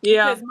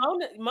 Yeah. Because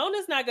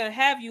Mona's not going to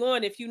have you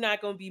on if you're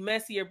not going to be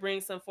messy or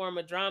bring some form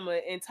of drama.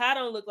 And Ty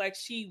don't look like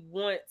she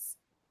wants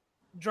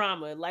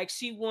drama. Like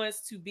she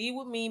wants to be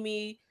with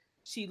Mimi.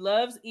 She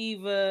loves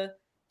Eva.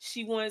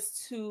 She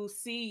wants to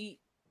see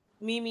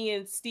Mimi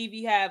and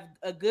Stevie have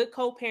a good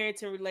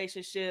co-parenting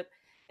relationship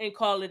and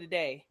call it a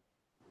day.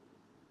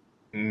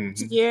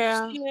 Mm-hmm.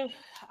 Yeah.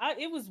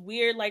 It was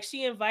weird. Like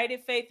she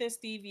invited Faith and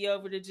Stevie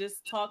over to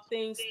just talk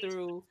things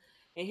through.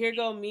 And here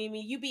go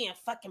Mimi. You being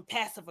fucking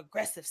passive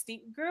aggressive, Steve.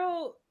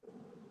 Girl.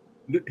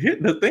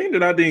 The thing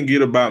that I didn't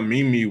get about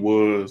Mimi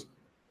was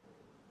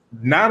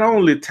not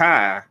only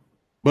Ty,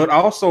 but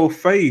also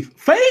Faith.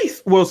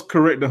 Faith was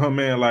correcting her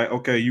man, like,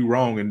 okay, you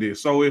wrong in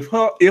this. So if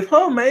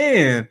her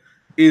man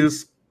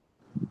is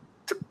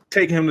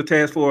taking him to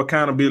task for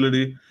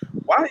accountability,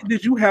 why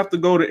did you have to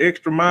go the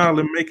extra mile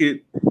and make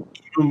it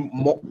even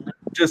more?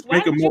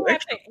 Make it more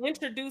extra. To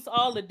introduce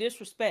all the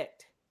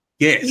disrespect.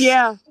 Yes.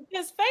 Yeah.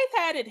 Because Faith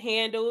had it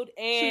handled,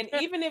 and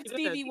even if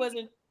Stevie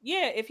wasn't,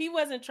 if he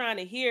wasn't trying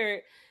to hear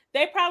it,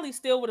 they probably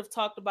still would have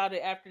talked about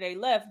it after they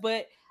left.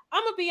 But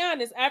I'm gonna be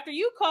honest, after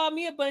you called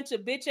me a bunch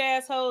of bitch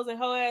assholes and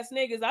hoe ass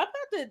niggas, I'm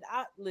about to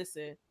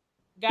listen.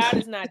 God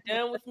is not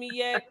done with me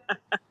yet.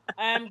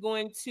 I'm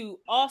going to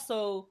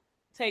also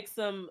take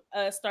some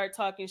start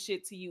talking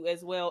shit to you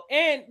as well.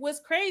 And what's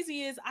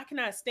crazy is I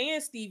cannot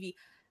stand Stevie.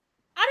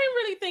 I didn't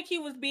really think he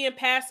was being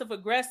passive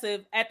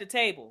aggressive at the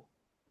table.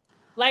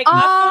 Like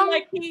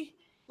I feel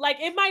like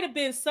it might have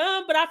been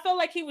some, but I felt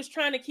like he was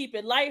trying to keep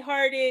it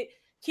lighthearted,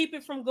 keep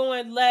it from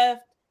going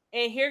left.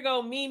 And here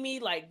go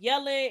Mimi like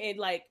yelling, and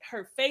like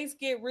her face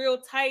get real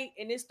tight,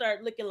 and it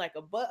start looking like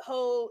a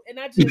butthole. And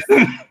I just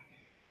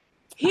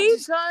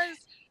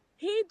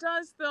he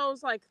does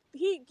those, like,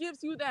 he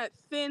gives you that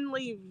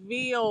thinly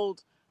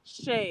veiled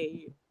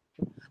shade.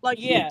 Like,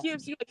 he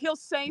gives you, like, he'll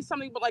say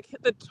something, but like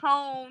the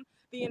tone,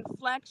 the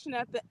inflection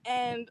at the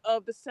end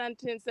of the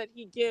sentence that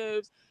he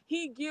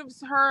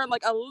gives her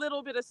like a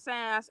little bit of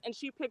sass, and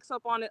she picks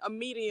up on it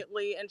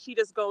immediately, and she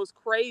just goes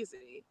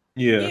crazy.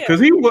 Yeah,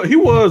 because he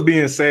was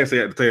being sassy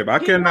at the table.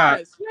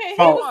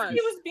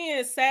 He was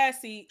being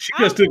sassy. She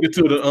just took it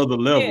to the other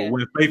level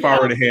when Faith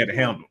already had it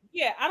handled.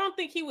 Yeah, I don't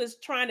think he was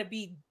trying to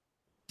be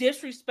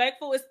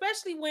disrespectful,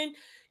 especially when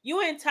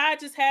you and Ty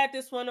just had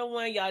this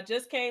one-on-one. Y'all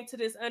just came to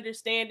this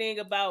understanding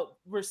about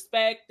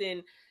respect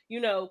and, you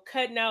know,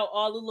 cutting out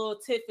all the little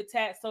tit for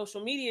tat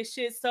social media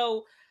shit.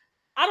 So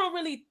I don't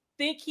really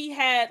think he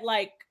had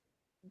like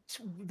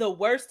the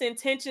worst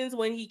intentions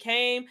when he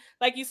came.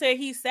 Like you said,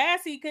 he's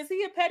sassy because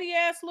he a petty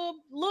ass little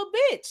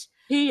bitch.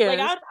 He is.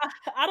 Like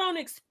I don't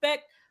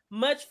expect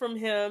much from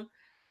him.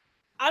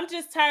 I'm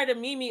just tired of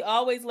Mimi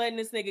always letting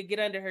this nigga get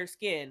under her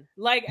skin.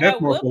 Like, that's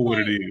at what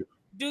point it is.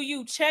 Do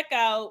you check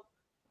out,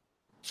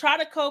 try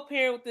to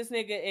co-parent with this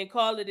nigga and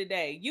call it a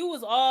day? You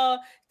was all,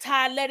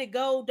 Ty, let it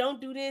go. Don't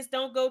do this.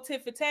 Don't go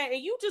tit for tat.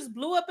 And you just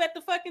blew up at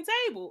the fucking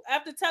table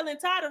after telling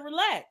Ty to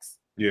relax.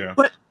 Yeah.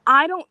 But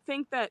I don't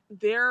think that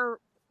they'll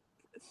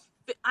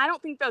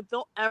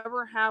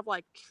ever have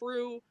like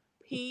true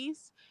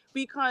peace,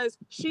 because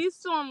she's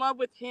still in love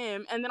with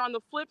him. And then on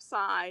the flip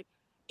side,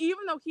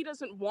 even though he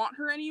doesn't want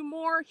her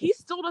anymore, he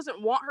still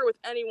doesn't want her with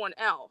anyone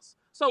else.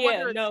 So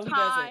whether it's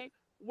Ty,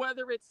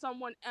 whether it's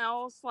someone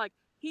else, like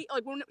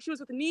when she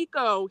was with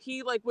Nico,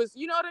 he like was,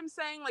 you know what I'm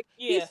saying? Like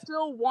he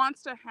still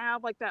wants to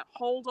have like that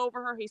hold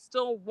over her. He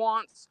still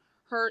wants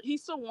her. He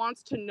still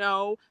wants to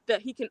know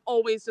that he can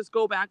always just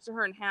go back to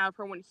her and have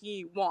her when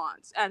he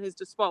wants at his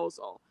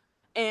disposal.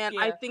 And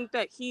I think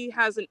that he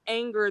has an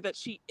anger that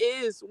she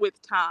is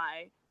with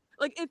Ty.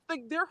 Like, it's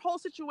like their whole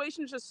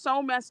situation is just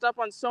so messed up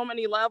on so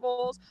many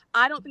levels.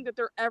 I don't think that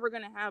they're ever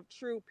going to have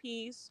true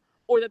peace,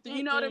 or that,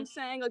 you know what I'm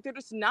saying? Like, they're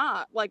just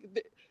not. Like,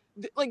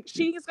 like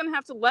she is going to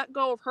have to let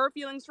go of her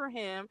feelings for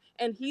him,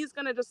 and he's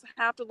going to just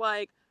have to,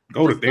 like,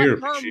 go to therapy.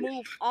 Let her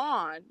move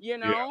on, you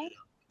know?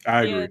 Yeah,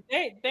 I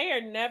agree. They are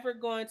never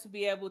going to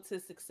be able to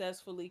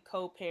successfully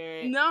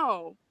co-parent.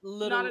 No,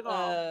 not at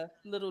all.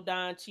 Little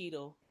Don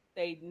Cheadle.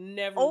 They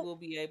never will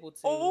be able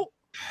to.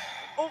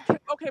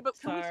 Okay, but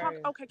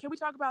can we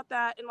talk about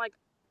that? And like,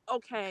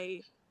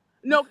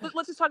 no,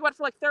 let's just talk about it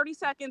for like 30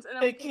 seconds, and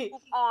then we can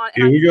move on.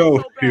 Here we go,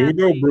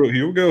 bro.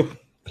 Here we go.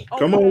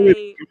 Come on with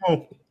it.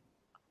 Come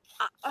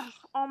on.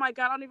 Oh my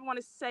God, I don't even want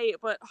to say it,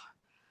 but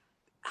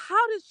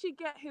how did she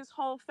get his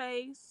whole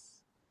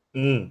face?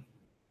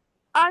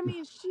 I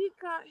mean, she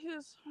got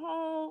his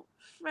whole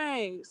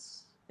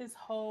face. His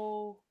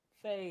whole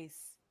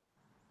face.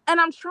 And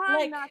I'm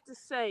trying not to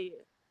say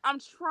it. I'm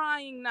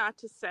trying not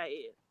to say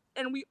it.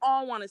 And we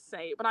all want to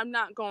say it, but I'm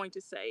not going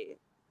to say it.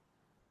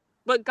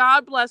 But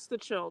God bless the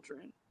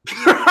children.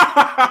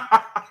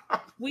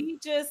 We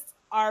just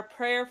are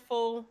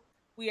prayerful.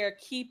 We are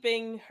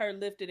keeping her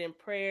lifted in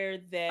prayer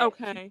that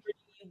he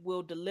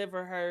will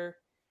deliver her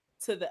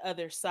to the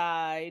other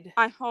side.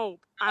 I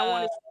hope. I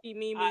want to see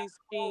Mimi's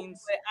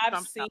genes. I've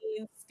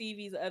seen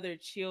Stevie's other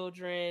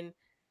children,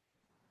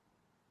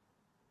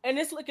 and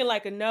it's looking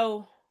like a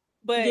no.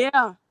 But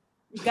yeah,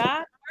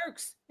 God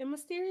works in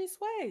mysterious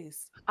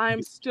ways. I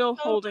am still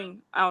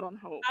holding out on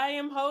hope. I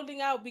am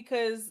holding out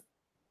because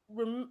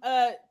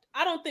I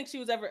don't think she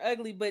was ever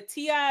ugly, but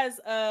T.I.'s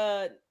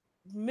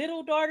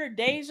middle daughter,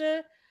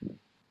 Deja,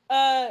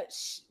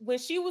 when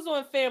she was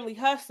on Family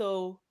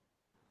Hustle,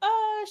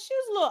 she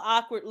was a little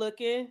awkward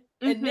looking.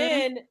 And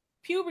then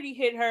puberty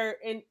hit her,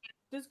 and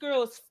this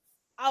girl is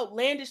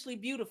outlandishly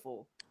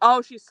beautiful.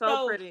 Oh, she's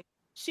so pretty.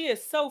 She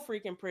is so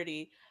freaking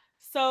pretty.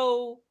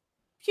 So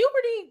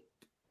puberty,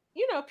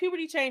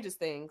 puberty changes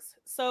things.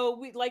 So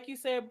we, like you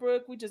said,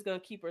 Brooke, we just gonna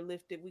keep her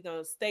lifted. We're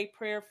gonna stay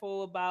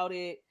prayerful about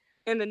it.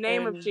 In the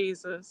name of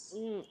Jesus.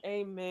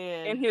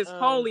 Amen. In his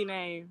holy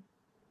name.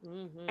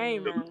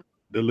 Amen.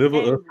 Deliver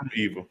us from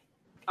evil.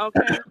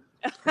 Okay.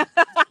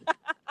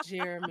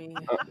 Jeremy.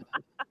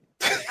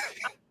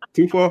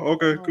 Too far?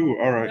 Okay, cool.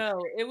 All right.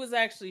 No, it was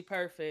actually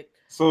perfect.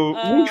 So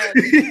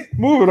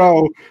moving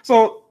on.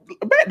 So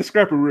back to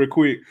Scrappy real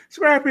quick.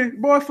 Scrappy,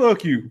 boy,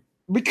 fuck you.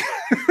 Because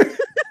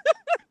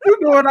you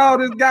doing all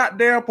this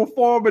goddamn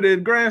performing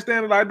and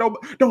grandstanding like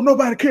don't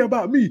nobody care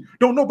about me.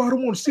 Don't nobody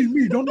want to see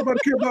me. Don't nobody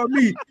care about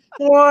me.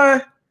 Boy,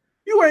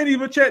 you ain't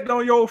even checked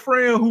on your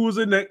friend who was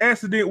in the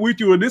accident with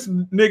you, and this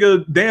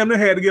nigga damn near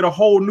had to get a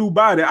whole new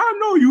body. I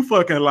know you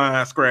fucking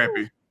lying,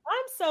 Scrappy.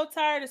 I'm so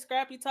tired of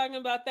Scrappy talking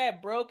about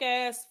that broke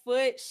ass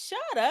foot.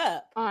 Shut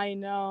up. I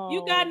know.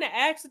 You got in an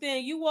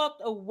accident. You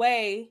walked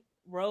away,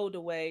 rolled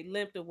away,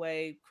 limped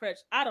away, crutch.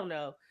 I don't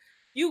know.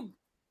 You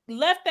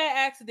left that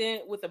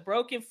accident with a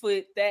broken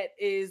foot that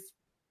is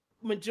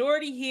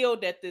majority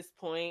healed at this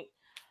point.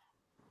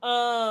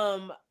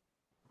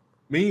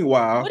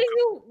 Meanwhile,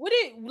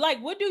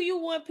 what do you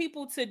want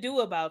people to do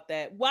about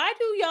that? Why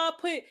do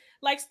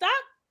y'all stop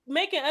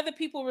making other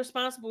people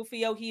responsible for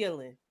your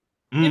healing?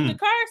 If the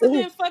car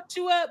accident fucked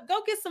you up,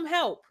 go get some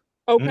help.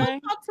 Okay. Go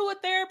talk to a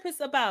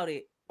therapist about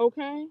it.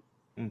 Okay.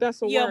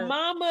 That's your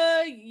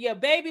mama, your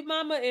baby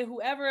mama, and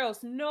whoever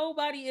else.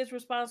 Nobody is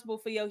responsible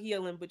for your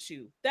healing but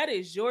you. That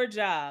is your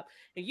job.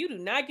 And you do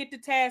not get to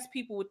task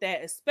people with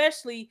that,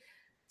 especially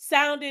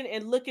sounding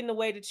and looking the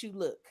way that you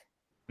look.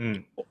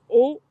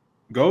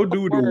 Go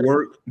do the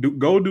work.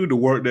 Go do the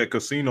work that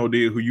Casino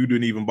did, who you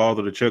didn't even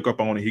bother to check up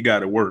on, and he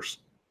got it worse.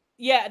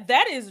 Yeah,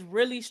 that is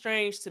really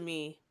strange to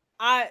me.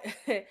 I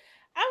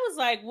was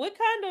like, what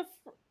kind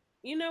of,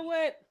 you know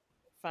what?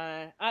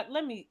 Fine.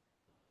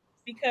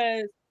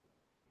 Because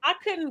I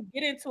couldn't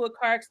get into a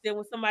car accident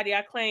with somebody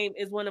I claim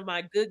is one of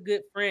my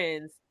good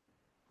friends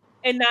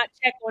and not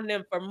check on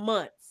them for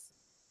months.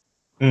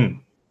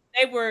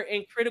 They were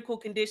in critical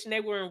condition.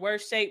 They were in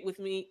worse shape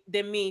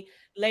than me,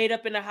 laid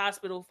up in the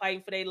hospital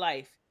fighting for their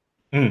life.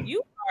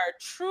 You are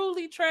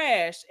truly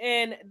trash.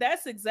 And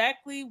that's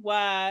exactly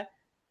why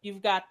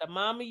you've got the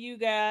mama you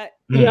got.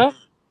 Yep.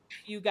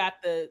 You got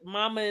the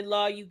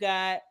mama-in-law you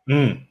got.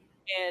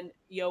 And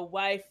your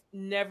wife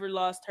never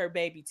lost her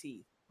baby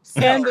teeth. So,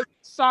 and the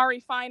sorry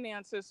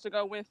finances to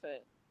go with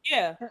it.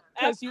 Yeah.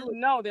 Because you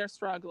know they're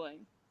struggling.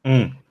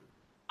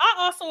 I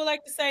also would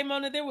like to say,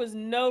 Mona, there was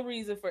no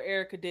reason for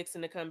Erica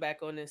Dixon to come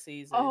back on this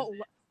season. Oh,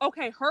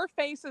 okay. Her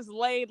face is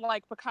laid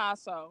like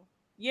Picasso.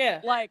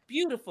 Yeah. Like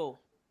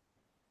beautiful.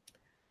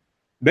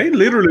 They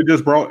literally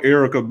just brought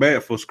Erica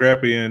back for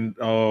Scrappy and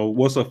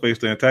what's her face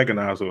to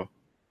antagonize her.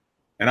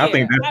 And I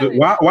think that's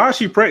why is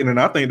she pregnant?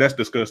 I think that's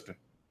disgusting.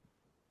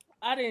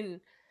 I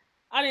didn't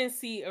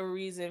see a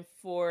reason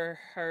for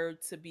her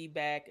to be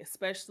back,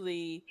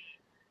 especially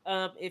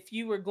if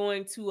you were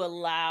going to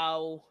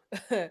allow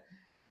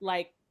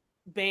like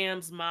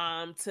Bam's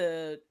mom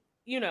to,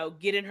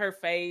 get in her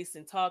face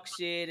and talk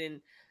shit.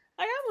 And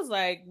I was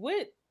like,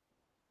 what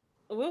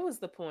was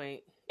the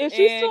point? Is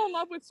she still in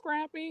love with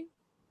Scrappy?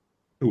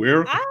 Who,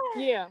 Erica?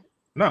 Yeah.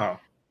 No.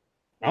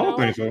 I don't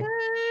think so.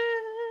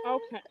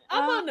 Okay.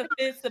 I'm on the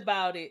fence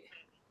about it.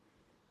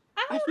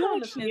 I feel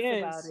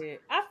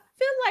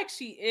like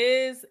she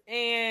is,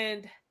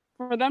 and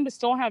for them to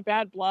still have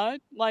bad blood,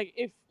 like,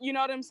 if you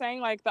know what I'm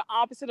saying, like the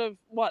opposite of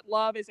what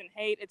love isn't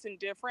hate, it's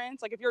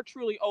indifference. Like if you're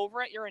truly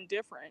over it, you're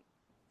indifferent.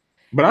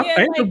 But I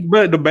think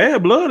the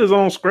bad blood is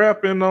on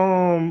Scrap and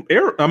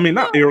Erica. I mean,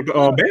 not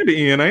Erica,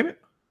 Bambi in, ain't it?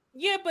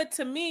 Yeah, but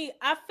to me,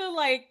 I feel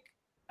like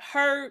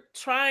her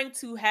trying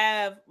to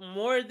have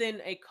more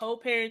than a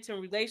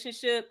co-parenting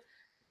relationship,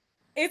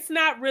 it's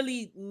not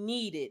really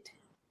needed.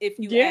 If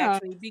you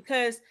ask me,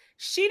 because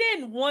she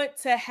didn't want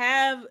to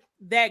have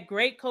that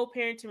great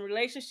co-parenting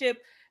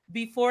relationship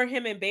before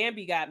him and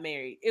Bambi got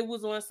married. It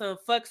was on some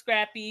fuck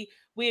Scrappy.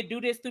 We'll do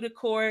this through the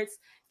courts.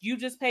 You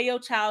just pay your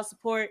child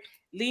support.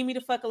 Leave me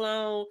the fuck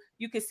alone.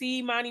 You can see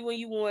Imani when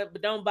you want,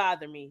 but don't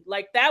bother me.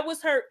 Like that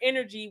was her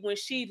energy when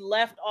she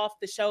left off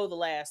the show the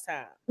last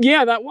time.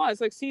 Yeah, that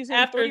was like season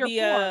after 3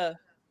 or 4.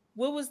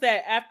 What was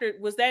that?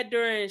 Was that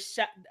during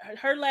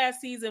her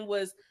last season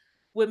was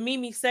with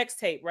Mimi sex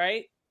tape,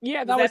 right?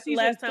 Yeah, that was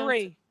season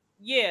 3.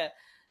 Yeah.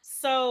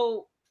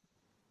 So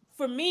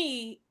for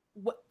me,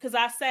 because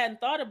I sat and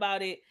thought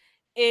about it,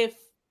 if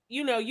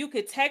you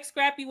could text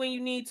Scrappy when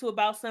you need to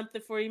about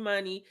something for your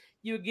money,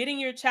 you're getting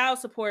your child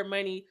support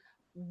money,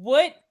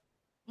 what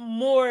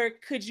more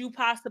could you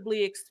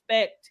possibly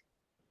expect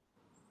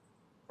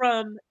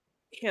from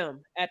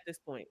him at this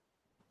point?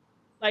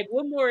 Like,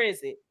 what more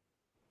is it?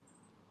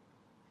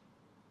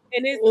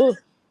 And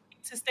it's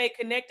to stay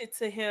connected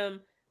to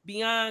him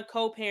beyond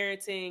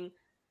co-parenting.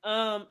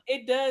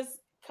 It does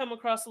come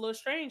across a little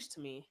strange to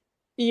me.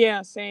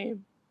 Yeah,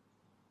 same.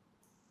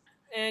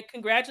 And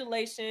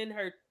congratulations,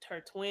 her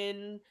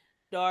twin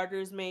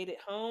daughters made it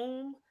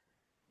home.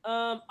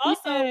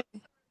 Also,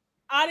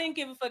 I didn't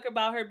give a fuck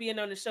about her being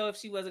on the show if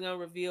she wasn't gonna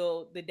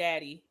reveal the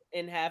daddy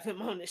and have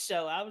him on the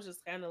show. I was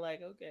just kind of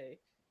like, okay,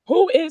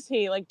 who is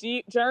he? Like,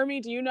 Jeremy,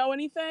 do you know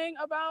anything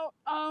about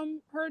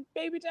her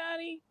baby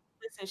daddy?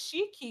 Listen,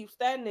 she keeps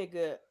that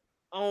nigga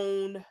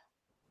on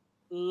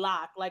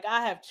lock. Like,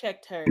 I have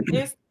checked her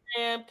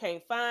Instagram,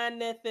 can't find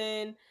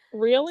nothing.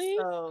 Really?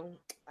 So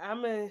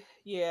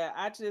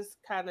I just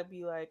kind of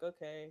be like,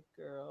 okay,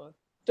 girl.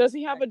 Does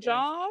he have a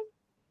job?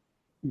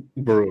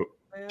 Bro.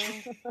 Well,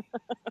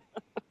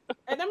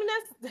 and I mean,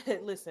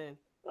 listen,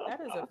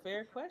 that is a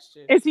fair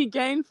question. Is he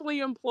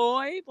gainfully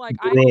employed? Like,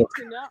 I need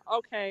to know.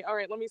 Okay, all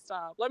right, let me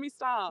stop. No,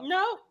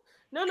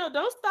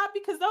 don't stop,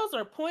 because those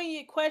are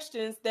poignant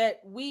questions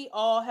that we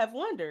all have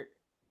wondered.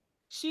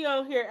 She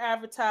on here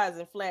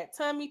advertising flat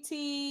tummy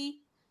tea.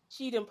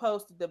 She done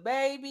posted the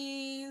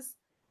babies.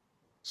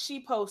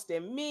 She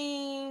posted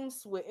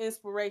memes with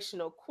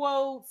inspirational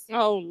quotes.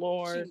 Oh,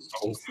 Lord.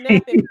 She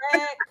snapping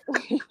back.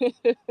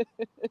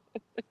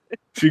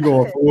 She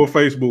going full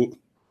Facebook.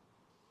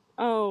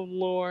 Oh,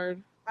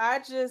 Lord. I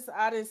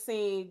done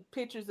seen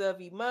pictures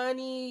of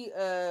Imani,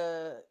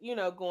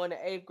 going to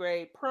 8th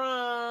grade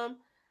prom.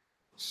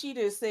 she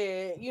just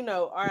said, you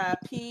know,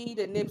 R.I.P.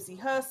 to Nipsey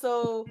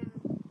Hussle.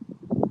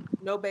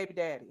 No baby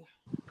daddy.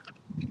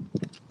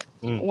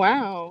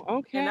 Wow.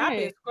 Okay. And I've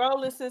been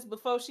scrolling since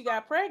before she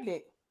got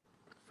pregnant.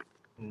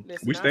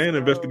 Listen, We stay in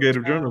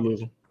investigative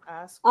journalism.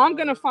 I'm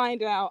gonna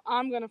find out.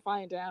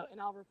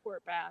 And I'll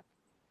report back.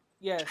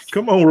 Yes.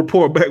 Come on,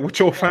 report back with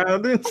your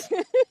findings.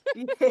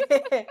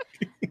 Yeah.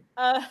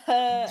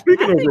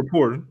 Speaking of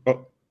reporting,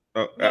 no,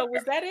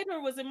 was that it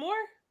or was it more?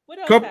 What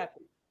else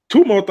happened?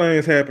 Two more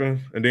things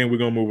happened, and then we're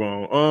gonna move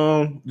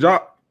on.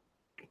 Jock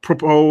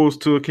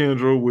proposed to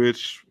Kendra,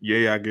 which,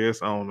 I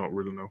guess I don't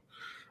really know.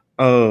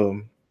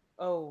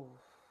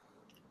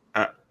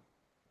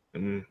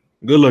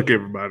 Good luck,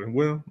 everybody.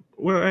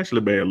 Well, actually,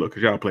 bad luck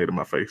because y'all played in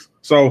my face.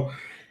 So,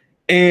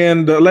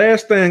 and the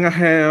last thing I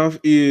have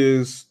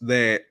is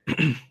that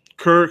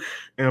Kirk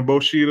and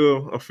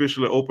Boshida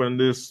officially opened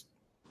this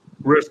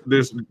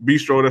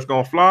bistro that's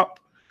gonna flop.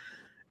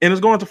 And it's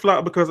going to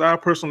flop because I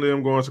personally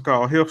am going to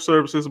call health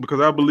services,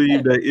 because I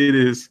believe that it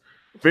is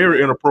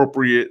very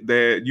inappropriate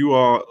that you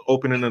are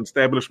opening an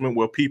establishment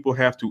where people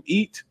have to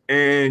eat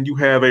and you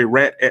have a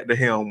rat at the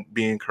helm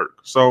being Kirk.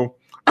 So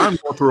I'm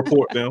going to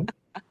report them,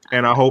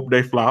 and I hope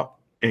they flop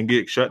and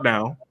get shut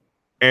down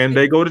and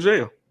they go to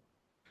jail.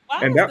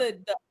 Why was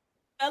the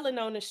felon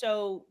on the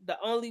show the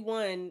only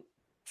one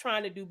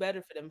trying to do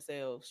better for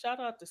themselves?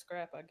 Shout out to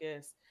Scrap, I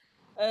guess.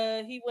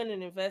 He went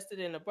and invested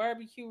in a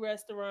barbecue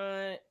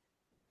restaurant.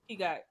 He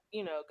got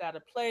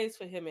a place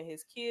for him and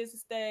his kids to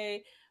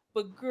stay.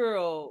 But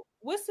girl,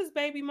 what's his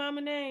baby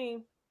mama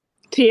name?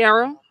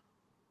 Tiara.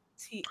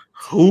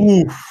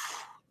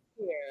 Oof.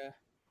 Yeah.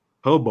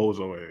 Her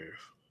bozo ass.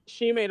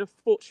 She made a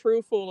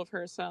true fool of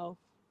herself.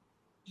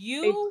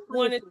 You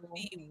wanted to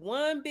be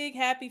one big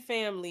happy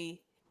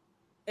family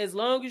as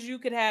long as you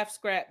could have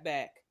Scrap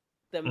back.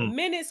 The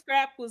minute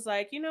Scrap was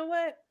like, you know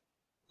what?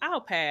 I'll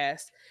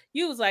pass.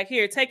 You was like,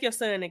 here, take your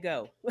son and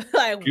go.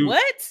 Like,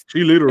 what?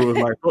 She literally was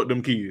like, fuck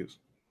them kids.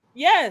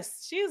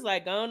 Yes. She was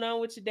like, going on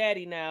with your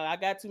daddy now. I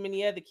got too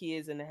many other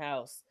kids in the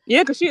house.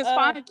 Yeah, because she has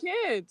 5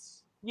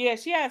 kids. Yeah,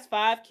 she has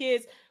 5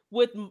 kids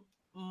with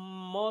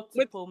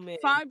multiple men.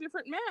 5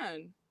 different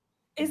men.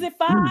 Is it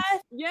 5?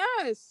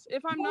 Yes,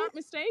 if I'm not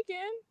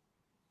mistaken.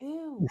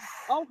 Ew.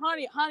 Oh,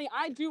 honey,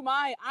 I do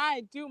my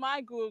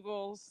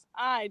Googles.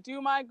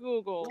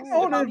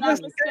 Oh, I'm not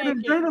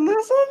mistaken.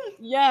 Journalism?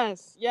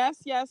 Yes.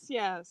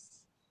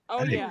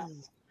 Oh, yeah.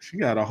 She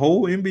got a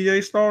whole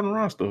NBA starting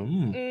roster.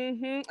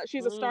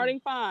 She's a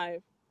starting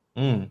 5.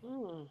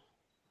 Well.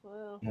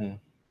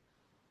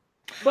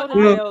 But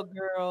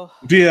girl.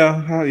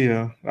 Yeah.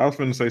 I was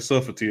finna say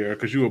suffer, Tiara,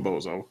 because you a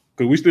bozo.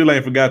 Because we still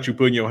ain't forgot you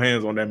putting your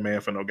hands on that man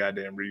for no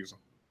goddamn reason.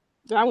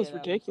 That was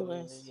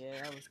ridiculous.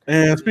 That was crazy.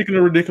 And speaking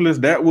of ridiculous,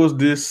 that was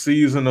this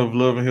season of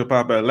Love and Hip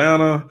Hop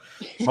Atlanta.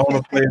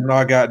 Mona played in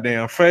our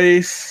goddamn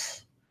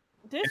face.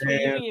 This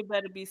reunion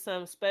better be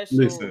something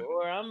special,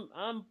 or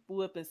I'm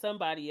whipping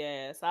somebody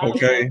ass. I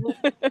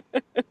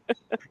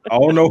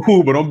don't know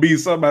who, but I'm beating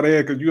somebody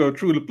ass because you have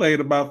truly played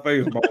in my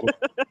face, Mona.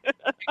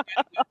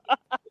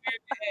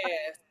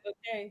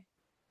 Okay.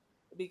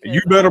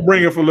 You better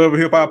bring it for Love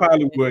and Hip Hop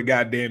Hollywood,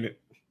 goddamn it.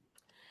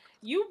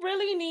 You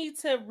really need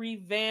to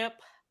revamp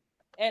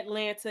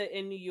Atlanta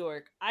and New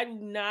York. I do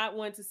not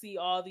want to see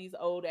all these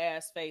old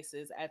ass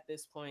faces at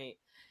this point.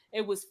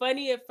 It was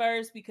funny at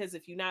first because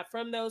if you're not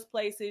from those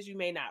places, you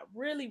may not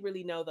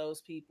really know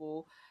those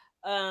people.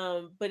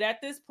 But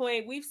at this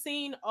point, we've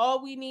seen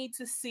all we need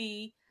to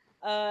see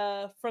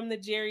from the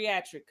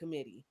geriatric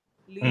committee.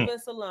 Leave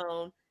us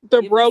alone.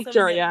 The broke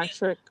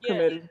geriatric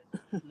committee.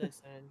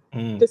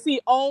 Listen. To see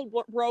old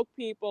broke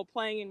people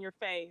playing in your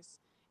face,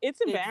 it's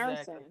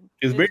embarrassing.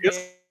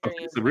 Exactly.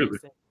 It's really.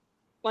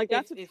 Like,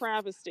 that's a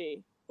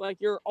travesty. Like,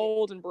 you're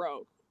old and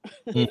broke.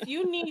 If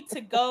you need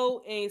to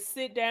go and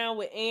sit down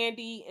with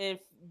Andy and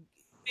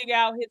figure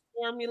out his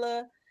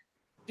formula,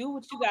 do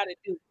what you got to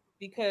do.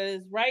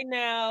 Because right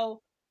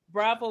now,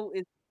 Bravo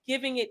is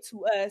giving it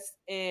to us,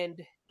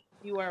 and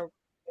you are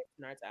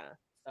wasting our time.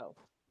 So,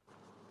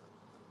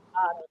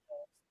 I don't know.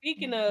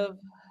 Speaking of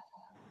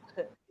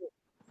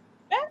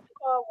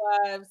Basketball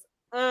Wives,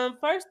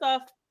 first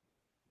off,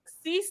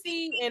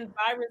 Cece and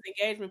Byron's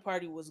engagement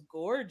party was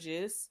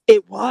gorgeous.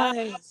 It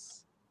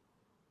was.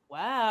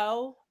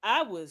 Wow.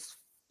 I was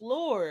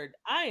floored.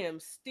 I am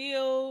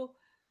still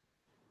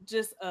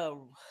just a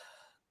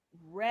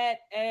rat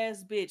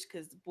ass bitch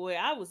because, boy,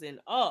 I was in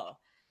awe.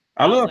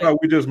 I love how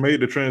we just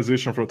made the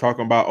transition from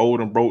talking about old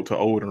and broke to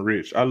old and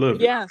rich. I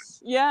love it.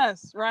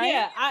 Yes, right?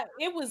 Yeah,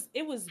 it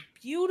was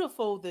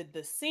beautiful.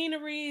 The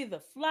scenery, the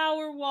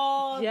flower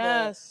wall,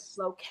 the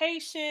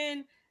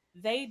location.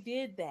 They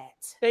did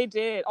that. They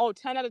did. Oh,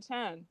 10 out of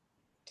 10.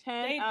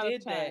 10 they out did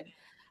of 10. That.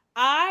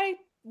 I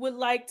would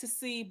like to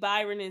see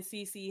Byron and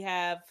Cece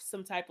have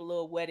some type of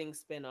little wedding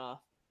spinoff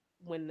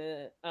when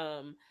the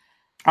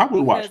I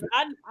would watch it.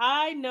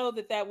 I know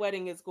that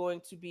wedding is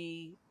going to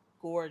be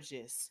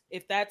gorgeous.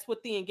 If that's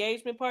what the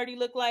engagement party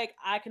looked like,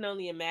 I can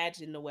only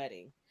imagine the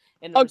wedding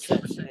and the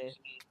reception.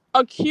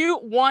 A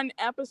cute one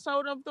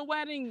episode of the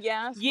wedding,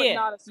 yes, but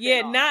not a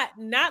spinoff.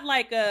 Not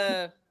like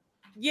a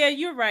Yeah,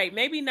 you're right.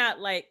 Maybe not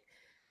like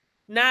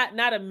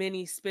not a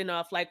mini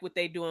spinoff like what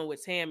they doing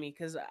with Tammy,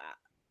 because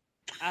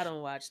I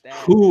don't watch that.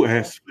 Who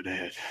asked for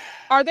that?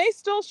 Are they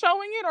still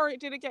showing it, or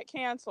did it get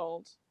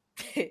canceled?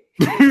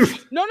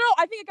 No,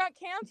 I think it got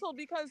canceled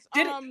because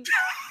Did it?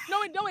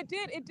 No, it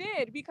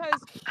did because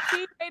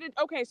she dated.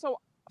 Okay, so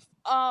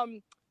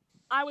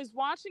I was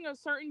watching a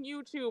certain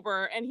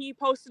YouTuber and he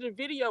posted a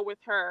video with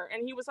her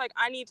and he was like,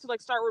 I need to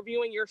like start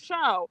reviewing your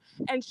show.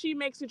 And she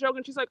makes a joke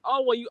and she's like,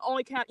 oh, well, you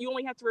only have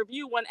to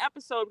review one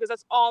episode because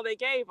that's all they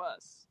gave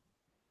us.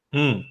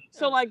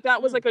 So like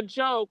that was like a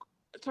joke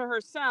to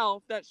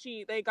herself that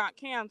they got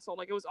canceled.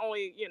 Like it was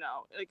only,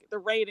 like the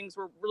ratings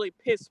were really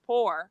piss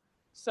poor.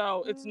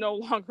 So it's no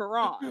longer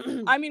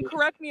on. I mean,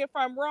 correct me if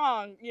I'm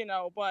wrong,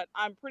 but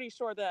I'm pretty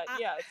sure that,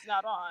 it's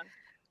not on.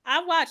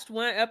 I watched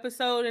one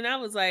episode and I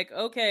was like,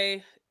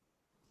 okay,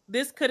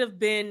 this could have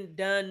been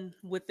done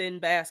within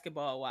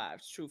Basketball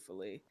Wives,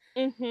 truthfully.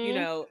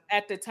 Mm-hmm.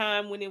 At the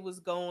time when it was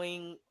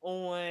going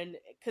on,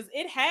 because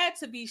it had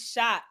to be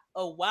shot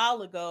a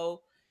while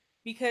ago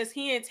because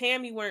he and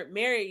Tammy weren't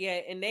married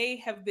yet, and they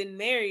have been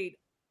married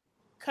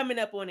coming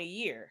up on a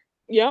year.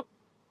 Yep.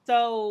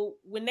 So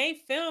when they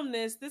filmed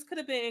this could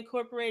have been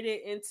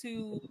incorporated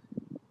into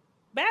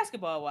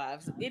Basketball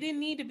Wives. It didn't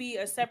need to be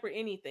a separate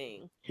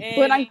anything.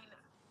 But I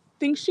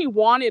think she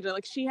wanted it.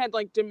 Like she had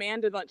like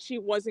demanded that she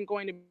wasn't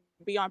going to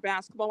be on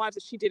Basketball Wives,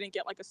 that she didn't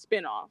get like a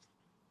spinoff.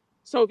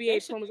 So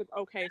VH1 was like,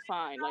 okay,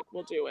 fine, like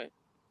we'll do it.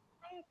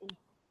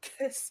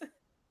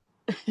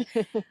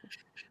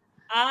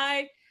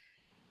 I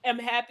am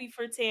happy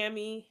for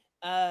Tammy,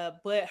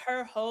 but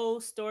her whole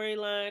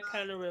storyline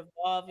kind of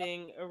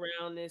revolving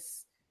around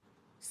this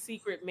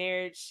secret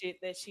marriage shit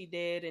that she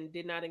did and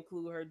did not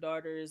include her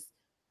daughters.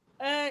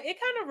 It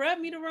kind of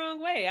rubbed me the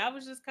wrong way. I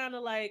was just kind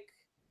of like,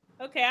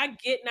 okay, I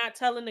get not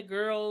telling the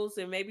girls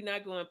and maybe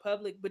not going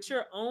public, but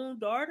your own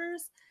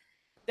daughters,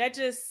 that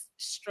just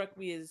struck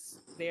me as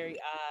very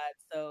odd.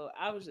 So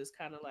I was just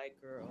kind of like,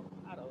 girl,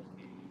 I don't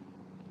care.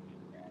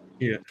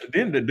 Yeah,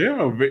 then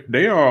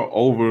they are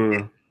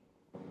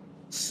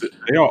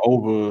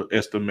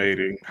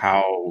overestimating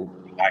how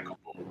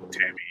likable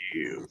Tammy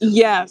is.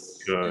 Yes.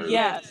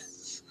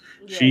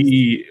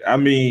 She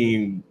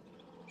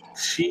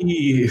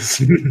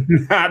is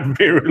not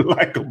very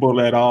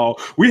likable at all.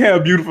 We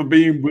have beautiful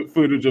beam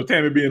footage of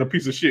Tammy being a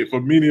piece of shit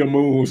for many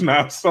moons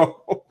now.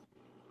 So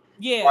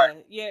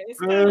it's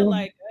kind of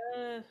like,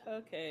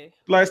 okay.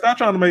 Like, stop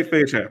trying to make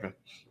fetch happen.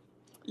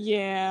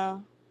 Yeah.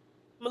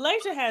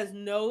 Malaysia has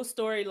no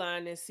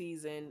storyline this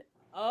season.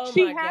 Oh,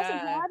 she hasn't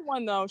had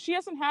one though. She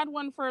hasn't had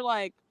one for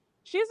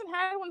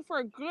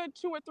a good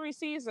 2 or 3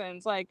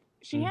 seasons. Like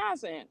she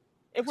hasn't.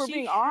 If we're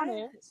being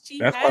honest,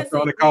 that's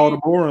why they called her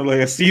boring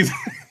last season.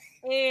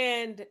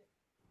 And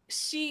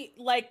she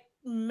like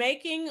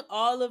making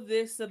all of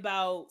this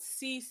about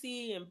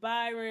Cece and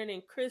Byron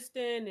and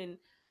Kristen and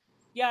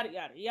yada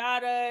yada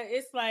yada.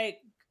 It's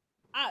like,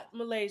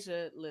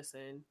 Malaysia,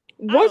 listen.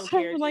 What's her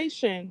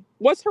relation?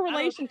 What's her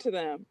relation to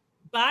them?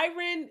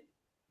 Byron,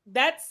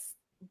 that's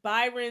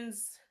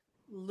Byron's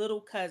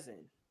little cousin.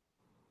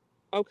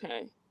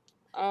 Okay.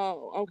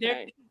 Oh,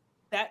 okay.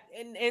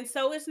 And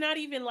so it's not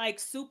even like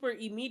super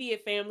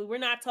immediate family. We're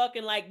not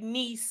talking like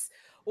niece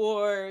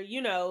or,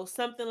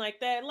 something like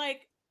that.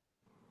 Like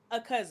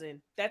a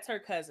cousin. That's her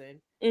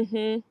cousin.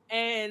 Mm-hmm.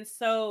 And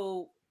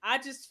so I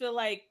just feel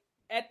like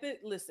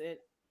listen,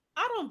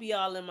 I don't be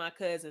all in my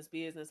cousin's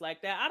business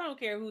like that. I don't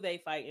care who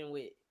they fighting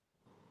with.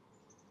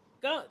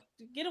 Go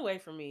get away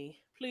from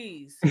me,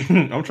 please.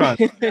 I'm trying.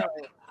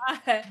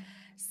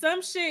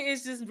 Some shit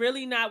is just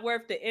really not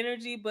worth the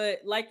energy. But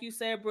like you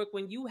said, Brooke,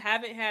 when you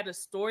haven't had a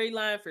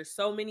storyline for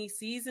so many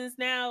seasons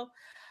now,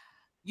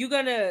 you're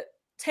gonna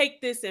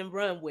take this and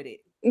run with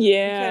it.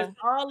 Yeah. Because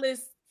all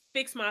this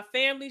fix my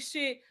family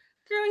shit,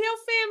 girl, your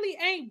family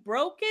ain't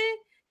broken.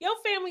 Your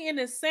family in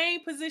the same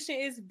position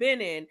it's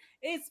been in.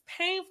 It's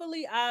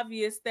painfully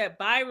obvious that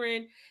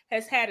Byron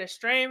has had a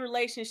strained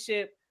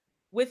relationship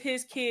with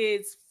his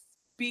kids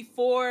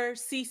before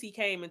Cece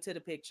came into the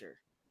picture.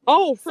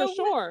 Oh, for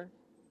sure.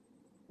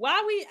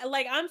 Why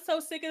I'm so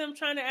sick of them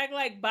trying to act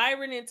like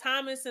Byron and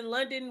Thomas in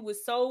London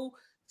was so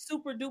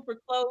super duper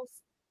close.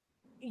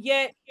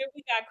 Yet here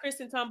we got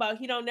Kristen talking about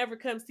he don't never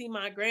come see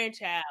my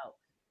grandchild.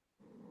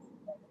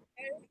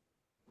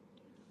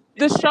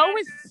 The show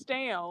is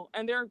stale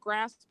and they're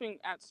grasping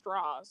at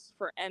straws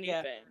for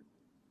anything.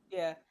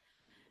 Yeah.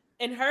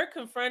 And her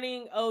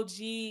confronting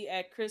OG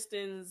at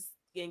Kristen's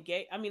at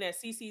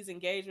Cece's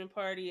engagement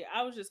party,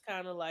 I was just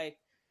kind of like,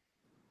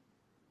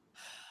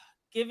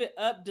 give it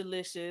up,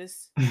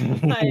 Delicious.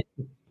 Like,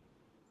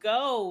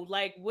 go.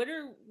 Like, what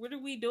are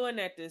we doing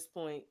at this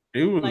point?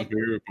 It was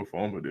very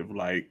performative.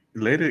 Like,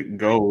 let it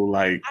go.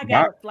 Like, I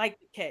got a flight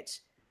to catch,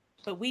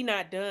 but we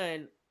not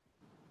done.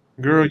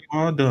 Girl, you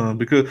are done,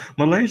 because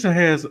Malaysia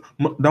has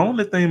the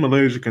only thing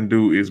Malaysia can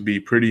do is be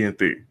pretty and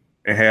thick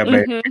and have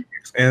bad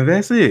kicks, and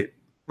that's it.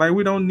 Like,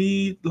 we don't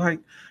need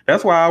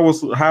that's why I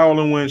was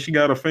howling when she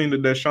got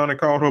offended that Shawnee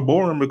called her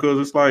boring, because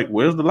it's like,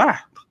 where's the lie?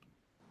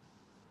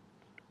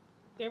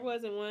 There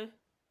wasn't one.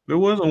 There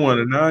wasn't one,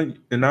 and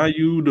now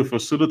you, the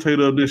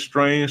facilitator of this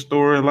strange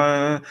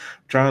storyline,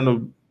 trying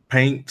to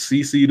paint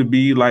Cece to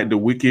be like the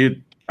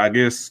wicked, I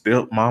guess,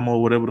 stepmama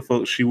or whatever the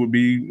fuck she would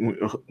be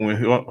when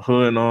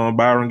her and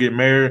Byron get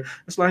married.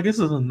 It's like, this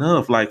is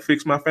enough. Like,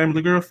 fix my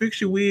family, girl.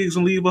 Fix your wigs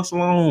and leave us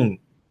alone.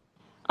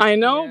 I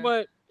know,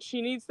 but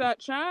she needs that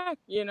check.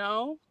 You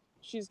know,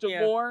 she's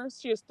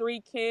divorced. She has 3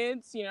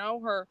 kids. You know,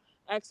 her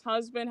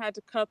ex-husband had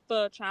to cut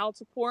the child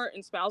support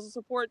and spousal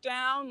support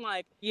down.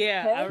 Like,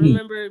 yeah, hey, I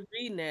remember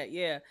reading that.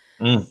 Yeah,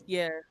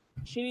 yeah.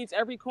 She needs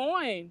every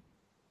coin.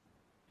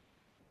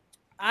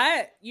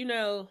 I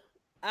don't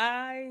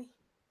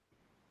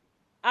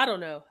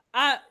know.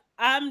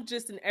 I'm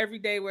just an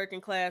everyday working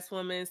class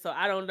woman, so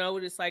I don't know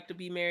what it's like to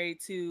be married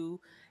to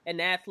an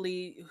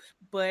athlete.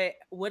 But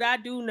what I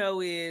do know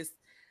is,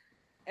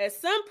 at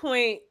some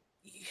point,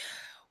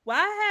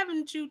 why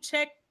haven't you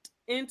checked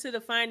into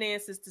the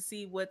finances to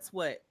see what's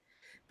what?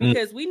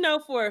 Because we know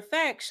for a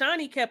fact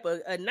Shawnee kept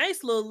a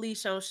nice little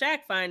leash on Shaq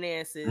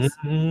finances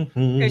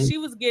because she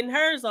was getting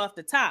hers off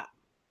the top.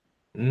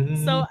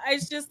 So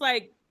it's just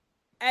like,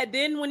 and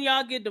then when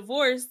y'all get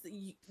divorced,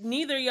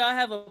 neither y'all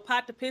have a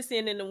pot to piss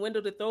in and a window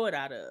to throw it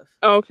out of.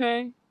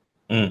 Okay.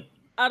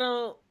 I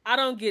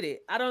don't get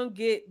it. I don't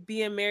get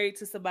being married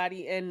to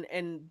somebody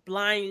and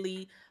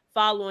blindly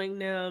following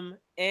them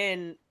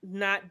and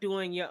not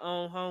doing your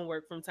own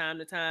homework from time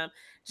to time,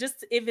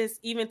 just if it's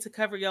even to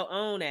cover your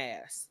own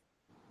ass.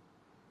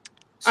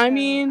 I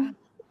mean,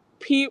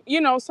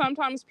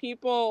 sometimes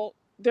people,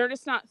 they're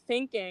just not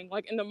thinking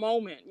like in the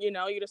moment. You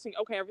know, you just think,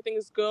 okay, everything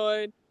is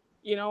good.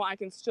 You know, I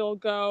can still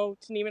go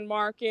to Neiman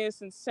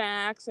Marcus and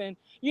Saks, and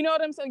you know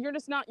what I'm saying. You're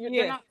just not.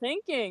 They're not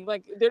thinking.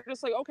 Like, they're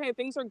just like, okay,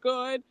 things are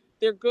good.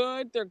 They're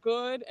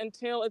good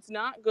until it's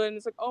not good, and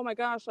it's like, oh my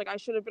gosh, like I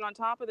should have been on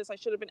top of this. I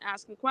should have been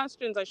asking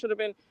questions. I should have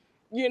been,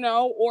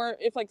 or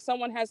if like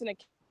someone has an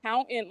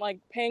accountant like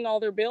paying all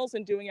their bills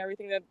and doing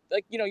everything that,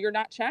 like, you're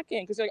not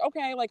checking because you're like,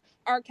 okay, like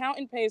our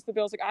accountant pays the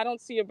bills. Like, I don't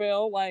see a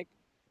bill. Like,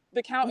 the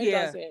accountant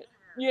does it.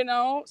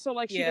 So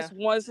like she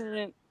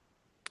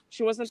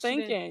wasn't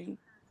thinking.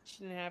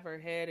 She didn't have her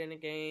head in the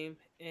game,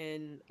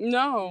 and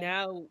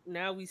no.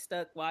 Now we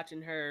stuck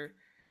watching her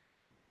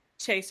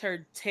chase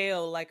her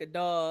tail like a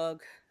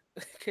dog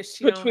because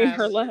she between don't have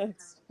her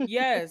legs.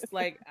 Yes,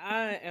 like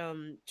I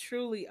am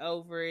truly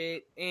over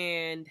it.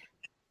 And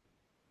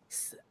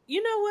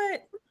you know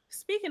what?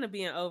 Speaking of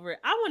being over it,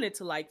 I wanted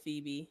to like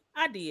Phoebe.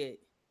 I did.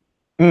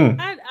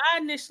 I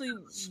initially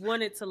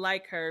wanted to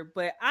like her,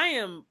 but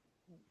I'm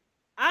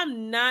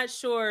not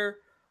sure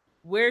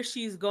where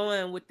she's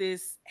going with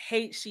this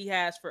hate she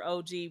has for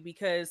OG,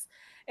 because,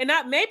 and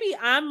maybe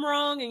I'm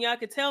wrong and y'all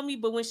could tell me,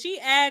 but when she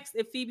asked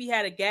if Phoebe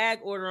had a gag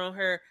order on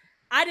her,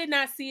 I did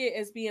not see it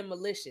as being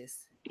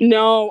malicious.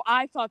 No,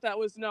 I thought that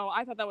was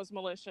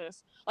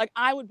malicious. Like,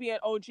 I would be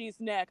at OG's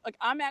neck. Like,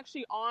 I'm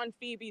actually on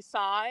Phoebe's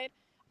side.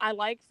 I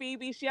like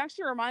Phoebe. She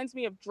actually reminds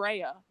me of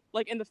Drea,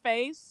 like in the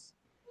face.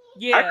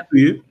 Yeah, I can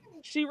see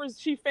it.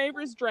 She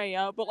favors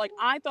Drea, but like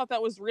I thought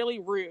that was really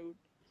rude.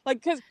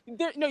 Like, because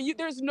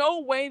there's no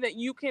way that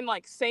you can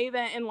like say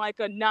that in like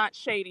a not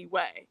shady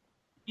way.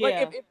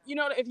 Yeah. Like,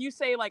 if you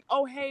say like,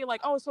 oh hey, like,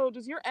 oh, so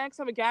does your ex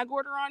have a gag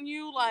order on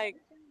you? Like,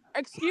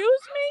 excuse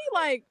me,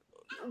 like,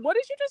 what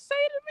did you just say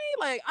to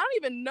me? Like, I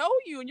don't even know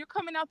you, and you're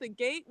coming out the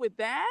gate with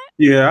that?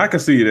 Yeah, I can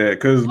see that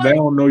because they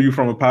don't know you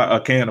from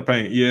a can of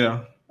paint.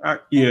 Yeah,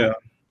 yeah.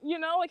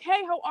 Like,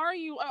 hey, how are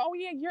you? Oh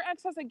yeah, your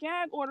ex has a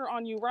gag order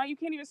on you, right? You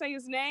can't even say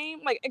his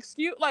name. Like,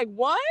 excuse, like,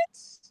 what?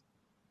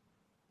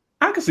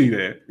 I can see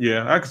that.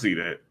 Yeah, I can see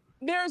that.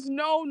 There's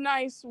no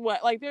nice way.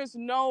 Like, there's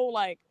no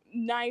like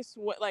nice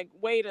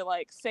way to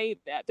like say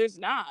that. There's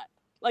not.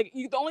 Like,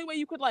 the only way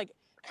you could like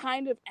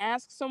kind of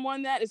ask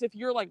someone that is if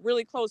you're like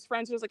really close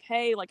friends. Who's like,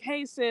 hey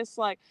sis,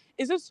 like,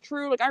 is this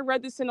true? Like, I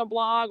read this in a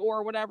blog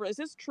or whatever. Is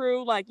this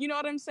true? Like, you know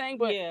what I'm saying?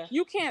 But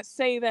you can't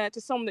say that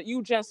to someone that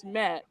you just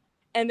met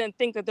and then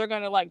think that they're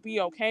gonna like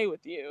be okay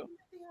with you.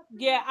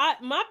 Yeah,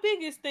 my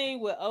biggest thing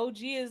with OG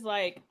is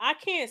like, I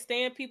can't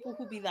stand people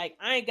who be like,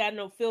 I ain't got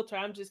no filter,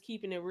 I'm just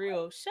keeping it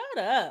real. Shut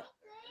up.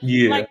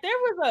 Yeah. Like, there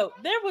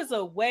was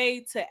a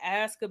way to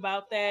ask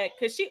about that,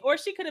 because she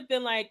could have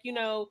been like, I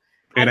know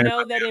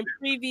that in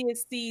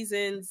previous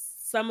seasons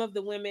some of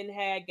the women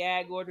had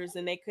gag orders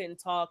and they couldn't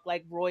talk,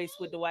 like Royce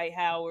with Dwight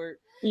Howard,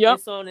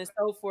 and so on and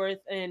so forth.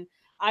 And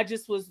I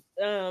just was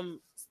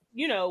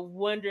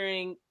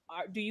wondering,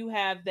 do you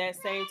have that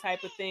same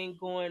type of thing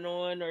going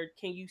on, or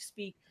can you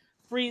speak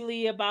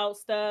freely about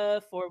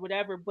stuff or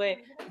whatever? But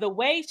the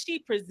way she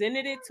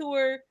presented it to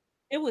her,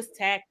 it was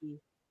tacky.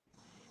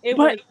 It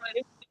was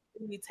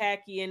really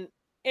tacky,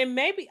 and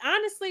maybe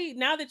honestly,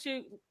 now that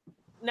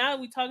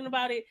we're talking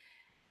about it,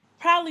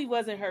 probably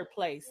wasn't her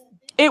place.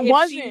 It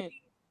wasn't.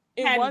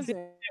 It wasn't.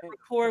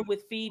 Record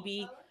with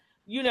Phoebe,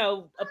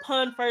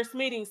 upon first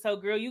meeting. So,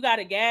 girl, you got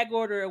a gag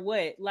order or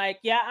what? Like,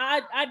 yeah,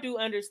 I do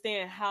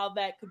understand how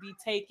that could be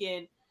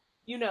taken,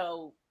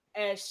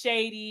 as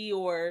shady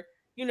or,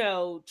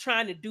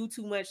 trying to do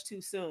too much too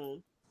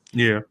soon.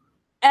 Yeah.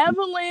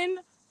 Evelyn,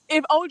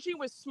 if OG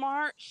was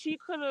smart, she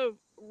could have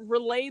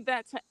relayed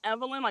that to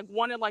Evelyn, like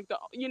wanted like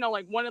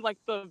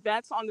the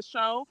vets on the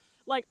show.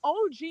 Like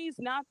OG's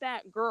not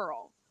that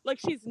girl. Like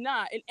she's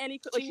not in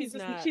any. Like she's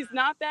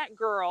not that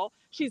girl.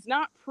 She's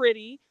not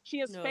pretty. She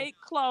has fake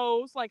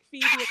clothes, like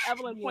Phoebe and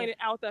Evelyn pointed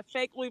out, that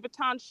fake Louis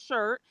Vuitton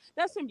shirt.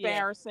 That's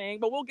embarrassing.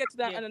 But we'll get to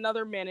that in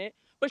another minute.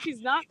 But she's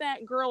not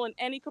that girl in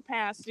any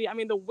capacity. I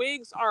mean, the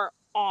wigs are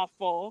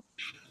awful.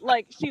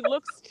 Like she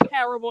looks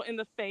terrible in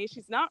the face.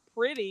 She's not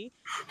pretty.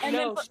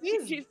 And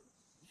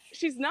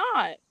she's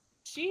not.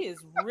 She is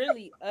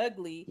really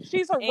ugly.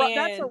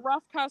 That's a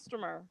rough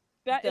customer.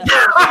 That is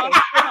a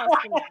rough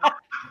customer.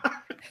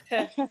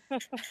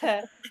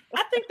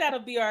 I think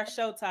that'll be our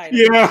show title.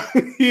 Yeah.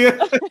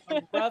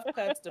 A rough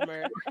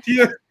customer.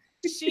 Yeah.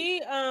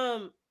 She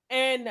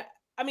and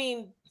I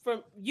mean,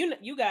 from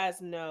you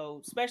guys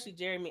know, especially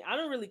Jeremy, I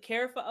don't really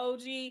care for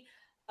OG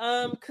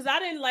because I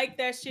didn't like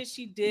that shit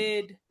she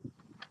did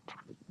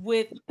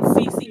with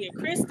Cece and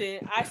Kristen.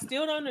 I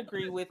still don't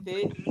agree with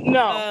it.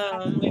 No,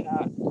 absolutely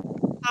not.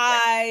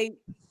 I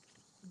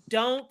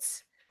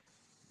don't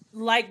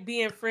like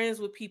being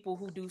friends with people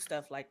who do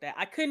stuff like that.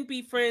 I couldn't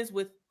be friends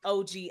with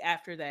OG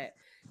after that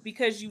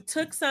because you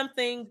took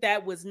something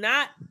that was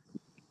not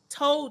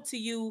told to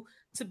you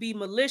to be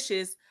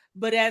malicious,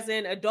 but as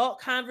an adult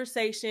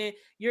conversation,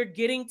 you're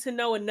getting to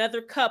know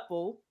another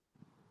couple.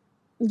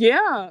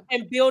 Yeah.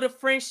 And build a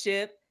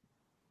friendship.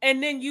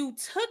 And then you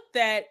took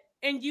that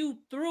and you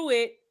threw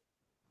it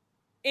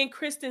in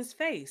Kristen's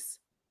face.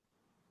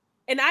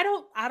 And I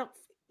don't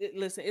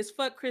listen, it's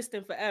fuck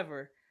Kristen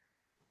forever.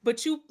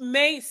 But you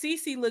made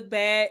Cece look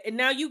bad, and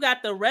now you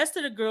got the rest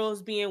of the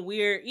girls being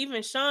weird.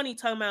 Even Shawnee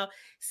talking about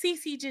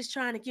Cece just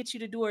trying to get you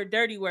to do her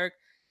dirty work.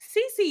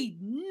 Cece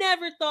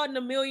never thought in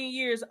a million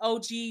years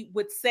OG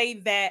would say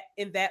that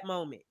in that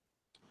moment.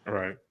 All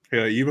right.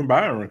 Yeah, even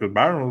Byron, because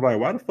Byron was like,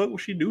 why the fuck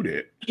would she do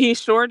that? He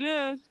sure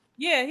did.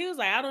 Yeah, he was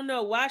like, I don't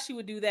know why she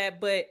would do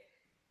that, but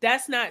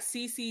that's not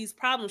Cece's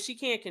problem. She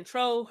can't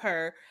control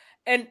her.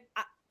 And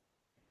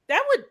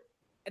that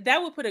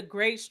would put a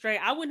great strain.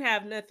 I wouldn't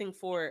have nothing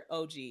for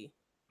OG.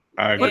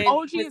 But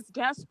OG is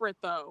desperate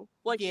though.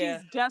 Like she's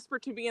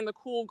desperate to be in the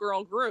cool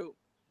girl group.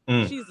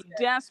 She's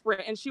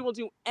desperate and she will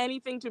do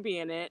anything to be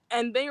in it.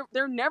 And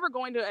they're never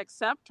going to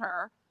accept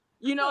her.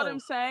 You know what I'm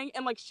saying?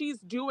 And like she's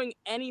doing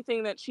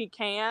anything that she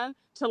can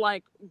to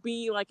like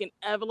be like in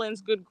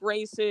Evelyn's good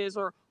graces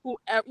or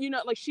whoever, you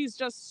know, like she's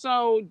just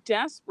so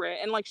desperate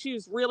and like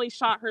she's really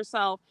shot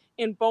herself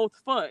in both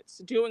foots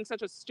doing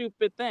such a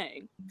stupid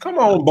thing. Come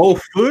on,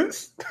 both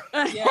foots.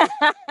 Yeah.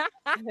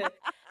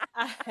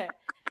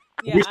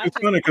 Which is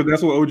funny because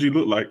that's what OG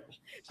looked like.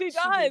 She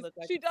does.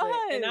 She does.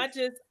 And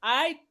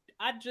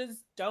I just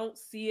don't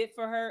see it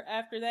for her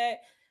after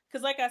that.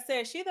 Because like I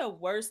said, she's the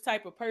worst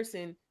type of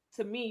person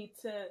to me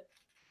to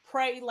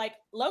prey. Like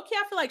low-key,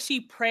 I feel like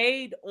she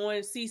preyed on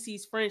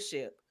Cece's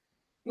friendship.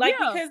 Like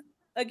because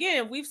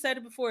again, we've said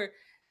it before.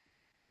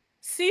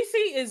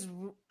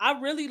 I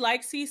really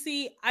like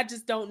Cece. I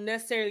just don't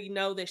necessarily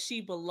know that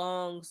she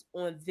belongs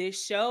on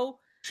this show.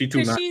 She's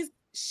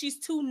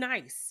too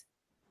nice.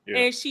 Yeah.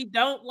 And she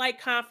don't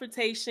like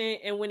confrontation.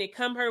 And when it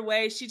come her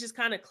way, she just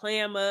kind of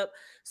clam up.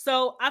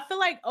 So I feel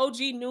like OG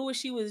knew what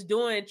she was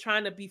doing,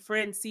 trying to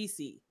befriend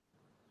Cece.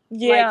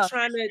 Yeah,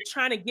 like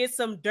trying to get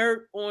some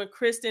dirt on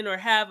Kristen or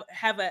have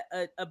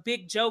a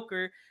big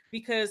joker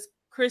because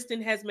Kristen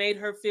has made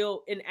her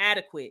feel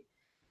inadequate.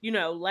 You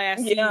know,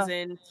 last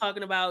season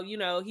talking about, you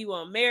know, he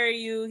won't marry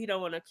you, he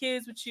don't want no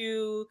kids with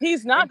you.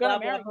 He's not gonna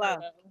marry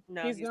her.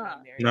 No, he's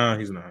not married. No,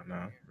 he's not.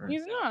 No,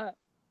 he's not.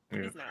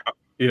 Yeah. He's not.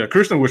 Yeah,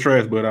 Kristen was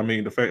trash, but I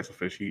mean, the facts of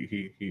it,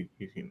 he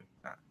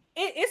not.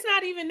 It's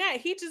not even that.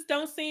 He just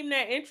don't seem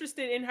that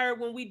interested in her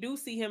when we do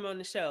see him on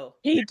the show.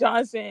 He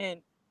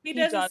doesn't. He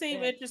doesn't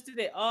seem interested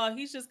at all.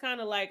 He's just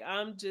kind of like,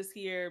 I'm just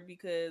here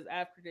because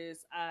after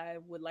this, I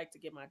would like to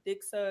get my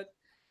dick sucked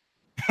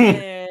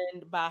and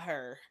by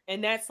her.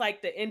 And that's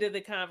like the end of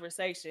the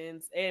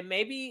conversations. And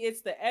maybe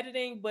it's the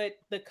editing, but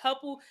the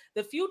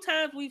few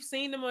times we've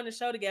seen them on the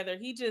show together,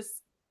 he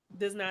just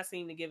does not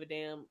seem to give a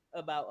damn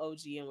about OG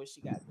and what she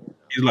got going on.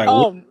 He's like,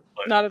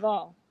 what? Not at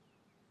all.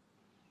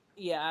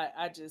 Yeah,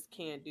 I just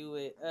can't do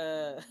it.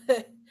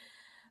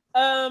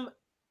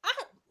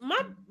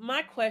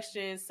 My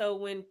question. So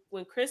when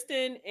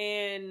Kristen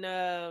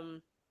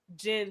and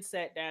Jen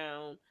sat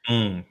down,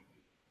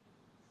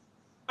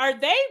 are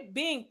they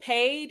being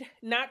paid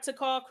not to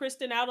call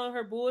Kristen out on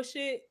her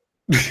bullshit?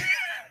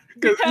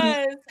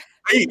 Because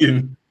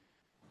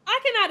I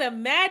cannot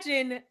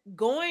imagine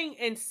going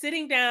and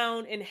sitting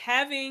down and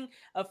having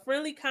a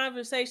friendly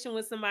conversation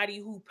with somebody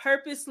who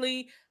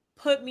purposely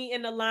put me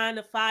in the line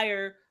of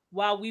fire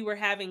while we were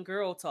having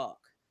girl talk.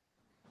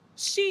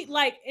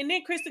 And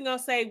then Kristen gonna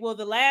say, well,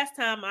 the last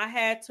time I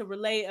had to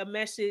relay a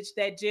message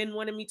that Jen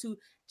wanted me to,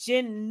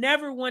 Jen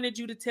never wanted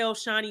you to tell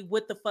Shawnee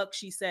what the fuck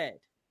she said.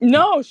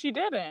 No, she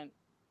didn't.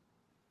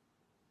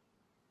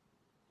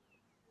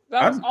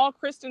 That was all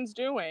Kristen's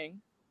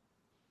doing.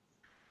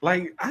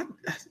 Like, I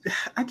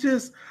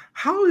just,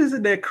 how is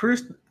it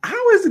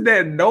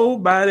that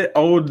nobody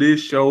on this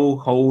show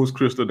holds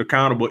Kristen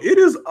accountable? It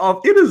is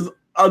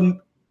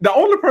The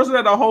only person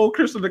that the whole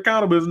Kristen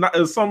accountable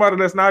is somebody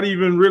that's not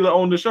even really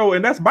on the show,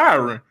 and that's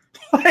Byron.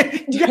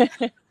 Yeah,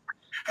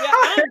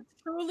 I'm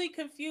truly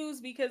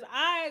confused because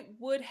I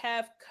would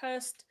have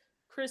cussed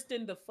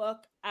Kristen the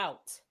fuck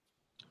out.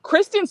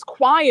 Kristen's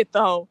quiet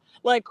though.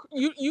 Like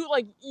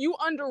you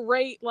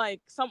underrate like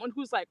someone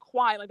who's like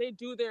quiet. Like they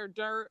do their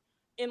dirt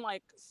and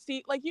like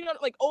see like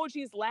like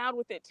OG's loud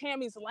with it.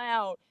 Tammy's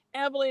loud.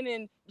 Evelyn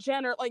and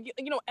Jenner, like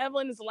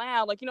Evelyn is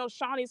loud. Like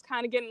Shawnee's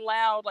kind of getting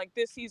loud like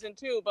this season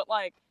too. But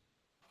like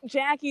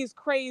Jackie's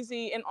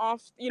crazy and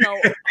off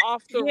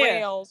off the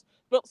rails.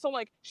 But so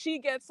like she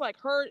gets like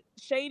her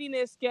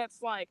shadiness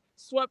gets like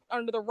swept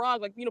under the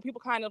rug. Like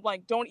people kind of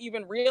like don't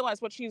even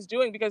realize what she's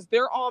doing because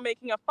they're all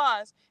making a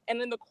fuss,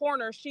 and in the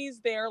corner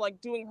she's there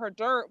like doing her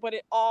dirt. But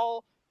it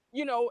all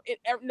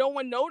no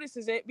one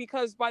notices it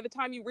because by the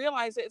time you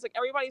realize it, it's like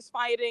everybody's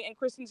fighting and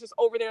Kristen's just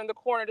over there in the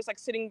corner just like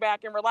sitting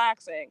back and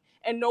relaxing,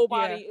 and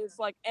nobody is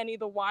like any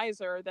the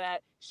wiser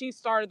that she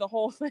started the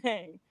whole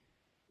thing.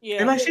 Yeah,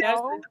 and like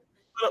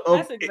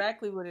that's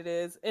exactly what it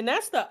is. And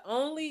that's the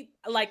only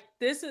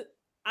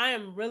I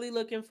am really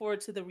looking forward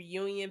to the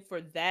reunion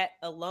for that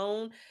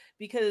alone,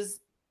 because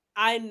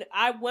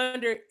I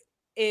wonder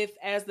if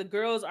as the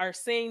girls are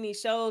seeing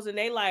these shows and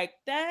they like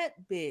that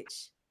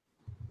bitch.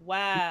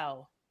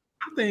 Wow.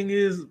 My thing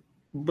is,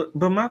 but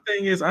my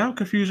thing is, I'm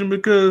confused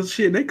because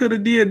shit, they could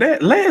have did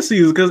that last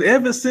season because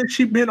ever since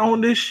she been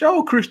on this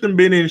show, Kristen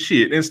been in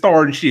shit and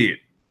starting shit.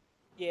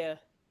 Yeah.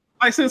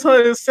 Like since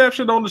her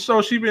inception on the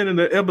show, she been in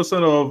the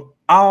episode of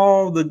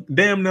all the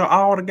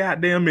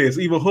goddamn mess,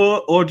 either her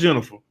or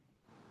Jennifer,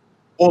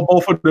 or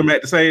both of them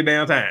at the same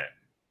damn time.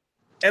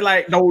 And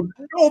like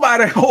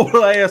nobody hold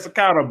her ass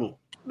accountable.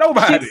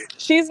 Nobody.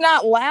 She's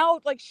not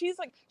loud. Like she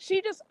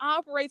just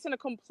operates in a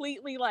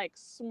completely like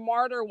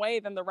smarter way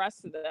than the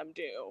rest of them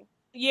do.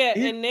 Yeah,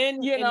 and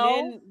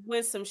then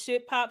when some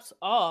shit pops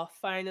off,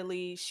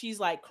 finally she's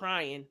like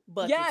crying.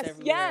 Yes.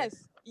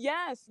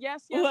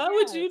 Why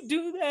would you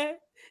do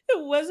that?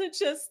 It wasn't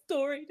just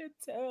story to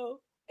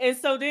tell. And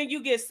so then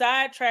you get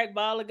sidetracked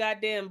by all the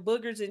goddamn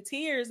boogers and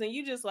tears, and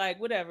you just like,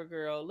 whatever,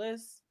 girl.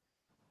 Let's.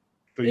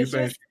 So you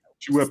saying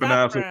she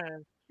weaponized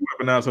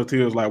her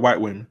tears like white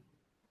women?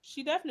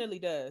 She definitely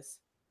does.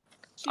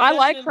 I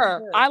like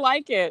her. I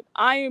like it.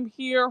 I am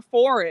here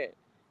for it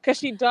because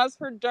she does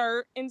her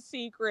dirt in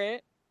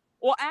secret.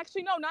 Well,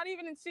 actually, no, not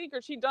even in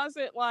secret. She does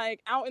it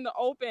like out in the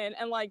open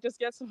and like just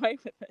gets away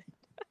with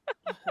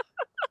it.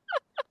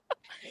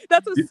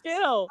 That's a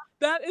skill.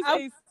 That is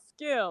a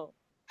skill.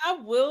 I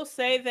will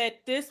say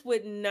that this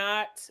would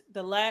not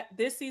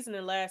this season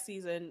and last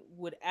season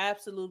would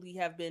absolutely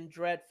have been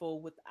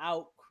dreadful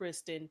without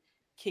Kristen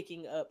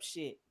kicking up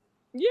shit.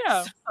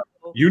 Yeah.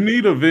 So, you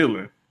need a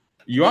villain.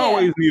 You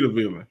always need a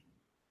villain.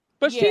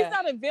 But she's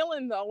not a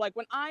villain though. Like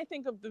when I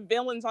think of the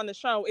villains on the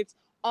show, it's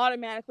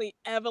automatically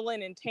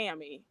Evelyn and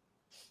Tammy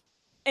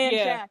and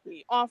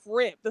Jackie off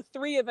rip. The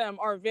three of them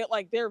are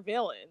they're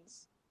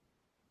villains.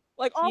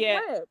 Like off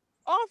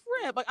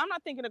rip. Like I'm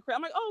not thinking of Kristen.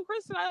 I'm like, oh,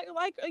 Kristen, I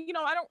like, I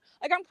don't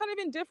like. I'm kind of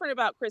indifferent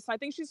about Kristen. I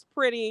think she's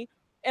pretty,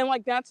 and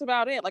like that's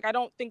about it. Like I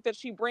don't think that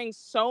she brings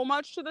so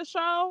much to the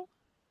show.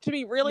 To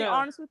be really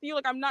honest with you,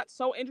 like I'm not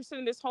so interested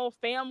in this whole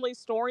family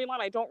storyline.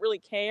 I don't really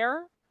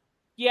care.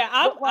 Yeah,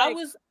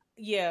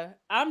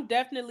 I'm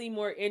definitely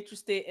more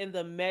interested in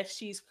the mess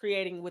she's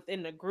creating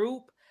within the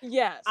group.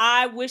 Yes.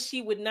 I wish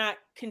she would not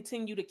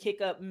continue to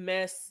kick up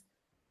mess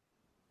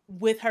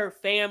with her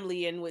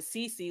family and with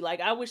Cece.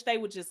 Like, I wish they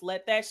would just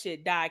let that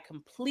shit die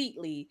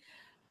completely.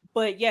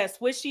 But yes,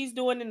 what she's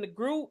doing in the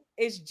group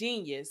is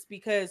genius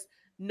because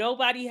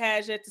nobody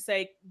has yet to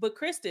say, but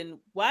Kristen,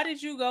 why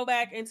did you go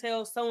back and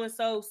tell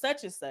so-and-so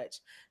such and such?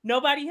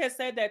 Nobody has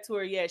said that to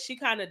her yet. She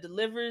kind of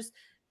delivers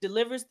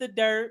the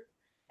dirt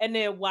and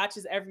then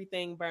watches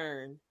everything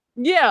burn.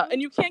 Yeah,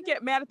 and you can't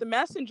get mad at the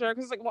messenger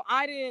because it's like, well,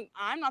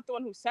 I'm not the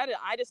one who said it.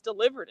 I just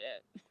delivered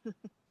it.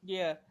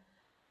 Yeah.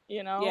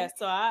 Yeah,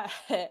 so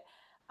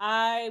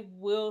I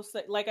will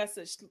say, like I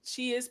said,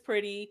 she is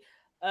pretty.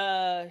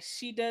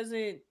 She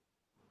doesn't,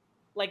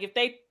 like, if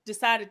they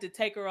decided to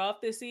take her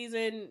off this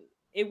season,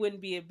 it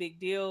wouldn't be a big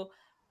deal.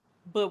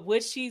 But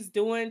what she's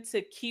doing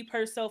to keep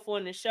herself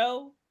on the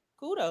show,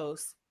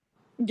 kudos.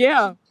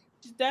 Yeah.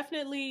 She's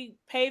definitely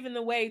paving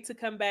the way to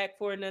come back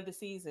for another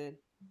season.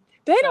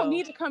 They don't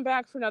need to come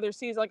back for another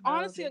season. Like,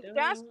 honestly,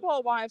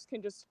 Basketball Wives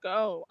can just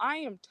go. I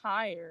am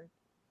tired.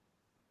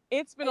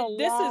 It's been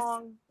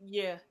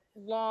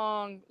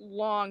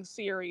long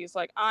series.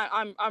 Like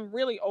I'm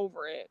really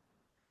over it.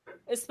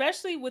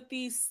 Especially with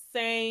these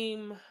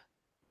same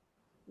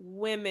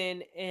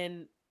women,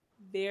 and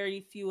very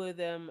few of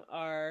them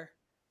are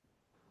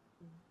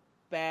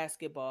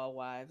basketball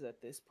wives at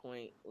this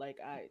point. Like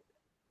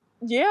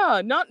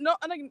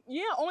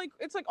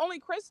only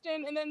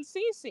Kristen and then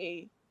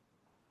Cece.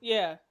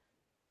 Yeah.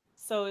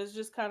 So it's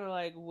just kind of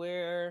like,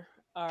 where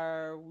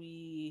are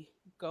we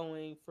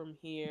going from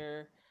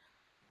here?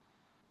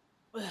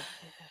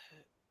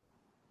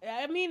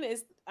 I mean,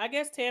 I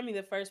guess Tammy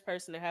the first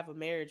person to have a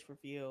marriage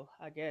reveal,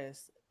 I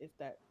guess, if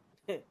that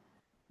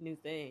new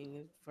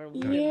thing. From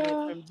Yeah.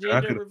 from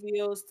gender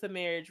reveals to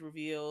marriage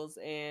reveals,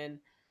 and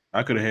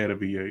I could have had a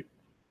V8.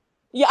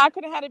 Yeah, I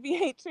could have had a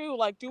V8 too.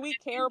 Like, do we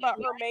care about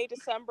her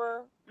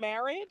May-December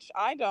marriage?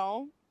 I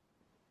don't.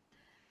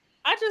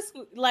 I just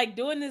like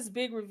doing this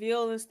big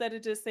reveal instead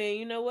of just saying,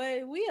 you know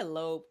what, we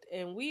eloped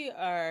and we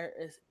are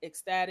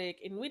ecstatic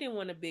and we didn't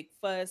want a big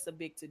fuss, a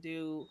big to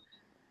do.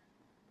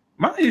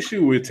 My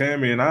issue with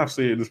Tammy, and I've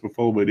said this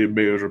before, but it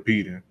bears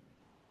repeating.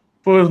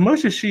 For as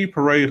much as she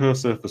parade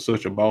herself as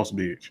such a boss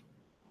bitch,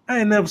 I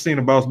ain't never seen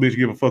a boss bitch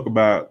give a fuck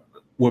about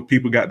what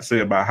people got to say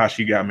about how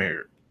she got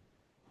married.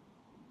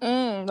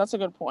 That's a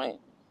good point.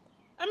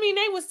 I mean,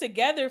 they was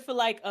together for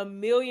like a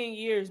million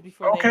years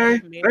before they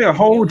got married. They a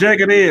whole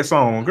Jagged Edge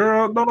song,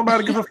 girl. Don't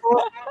nobody give a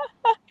fuck.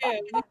 Yeah,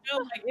 you know,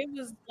 like it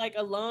was like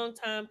a long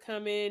time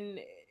coming.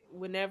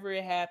 Whenever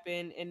it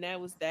happened, and that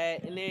was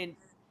that. And then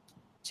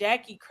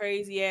Jackie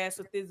crazy ass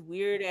with this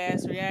weird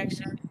ass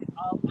reaction.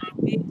 Oh,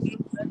 bitch,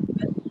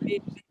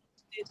 bitch.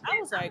 I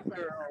was like,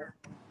 girl.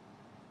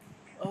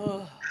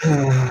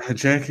 Oh,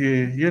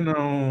 Jackie, you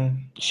know,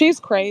 she's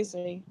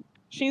crazy.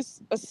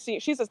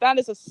 That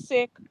is a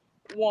sick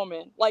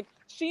woman. Like,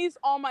 she's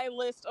on my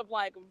list of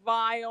like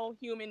vile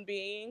human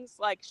beings.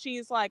 Like,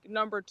 she's like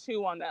number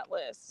 2 on that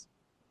list.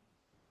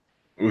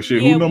 Well,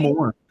 shit, who number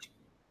 1?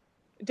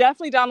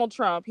 Definitely Donald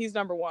Trump. He's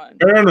number 1.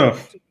 Fair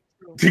enough.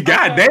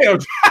 Goddamn.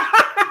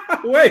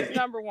 Wait. He's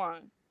number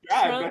 1.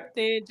 Trump,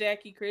 then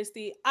Jackie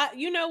Christie.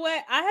 You know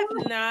what? I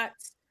have not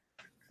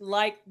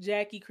liked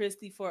Jackie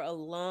Christie for a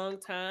long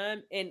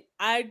time, and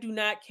I do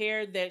not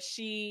care that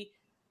she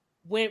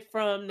went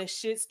from the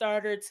shit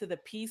starter to the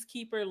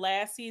peacekeeper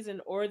last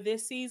season or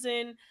this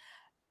season.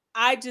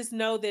 I just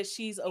know that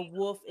she's a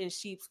wolf in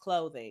sheep's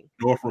clothing.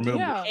 North remember.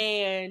 Yeah.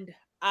 And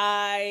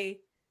I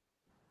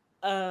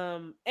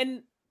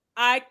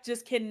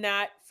just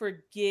cannot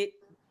forget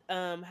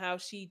how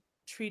she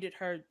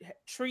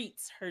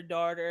treats her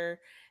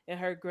daughter and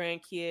her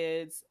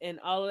grandkids and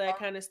all of that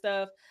kind of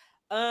stuff.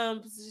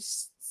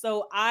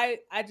 So I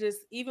just,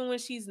 even when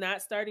she's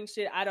not starting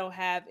shit, I don't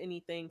have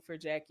anything for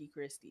Jackie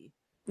Christie.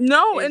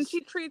 No, and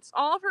she treats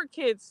all of her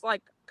kids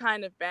like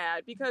kind of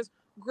bad, because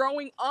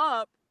growing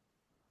up,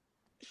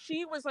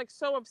 she was like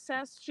so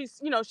obsessed.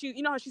 How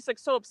she's like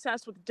so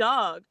obsessed with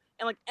Doug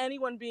and like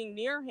anyone being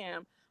near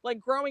him. Like,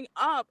 growing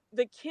up,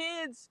 the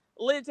kids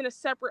lived in a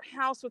separate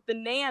house with the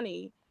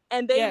nanny,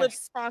 and they lived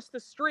across the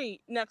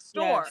street next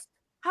door. Yes.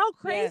 How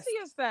crazy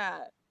is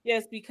that?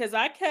 Yes, because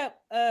I kept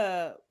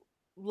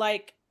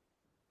like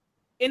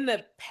in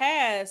the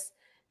past,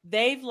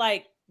 they've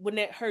like when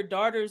her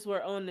daughters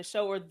were on the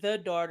show, or the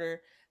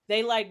daughter,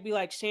 they like be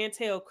like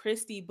Chantel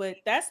Christie, but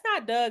that's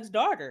not Doug's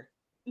daughter.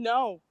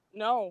 No.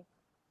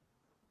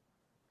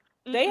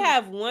 They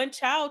have one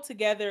child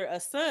together, a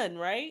son,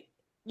 right?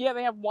 Yeah,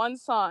 they have one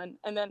son,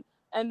 and then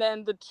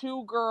the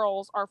 2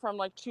 girls are from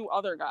like 2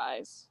 other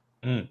guys.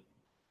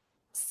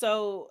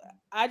 So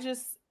I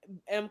just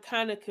am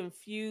kind of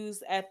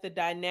confused at the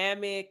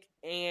dynamic,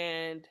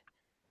 and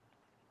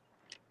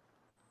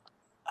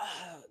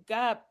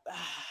God,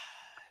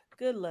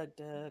 good luck,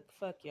 Doug.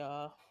 Fuck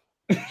y'all.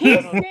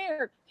 He's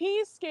scared.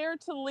 He's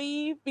scared to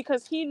leave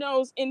because he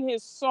knows in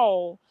his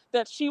soul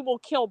that she will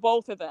kill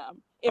both of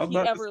them if he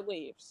ever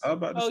leaves. I was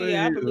about to say,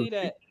 yeah, I believe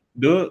that.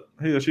 Doug,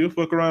 she'll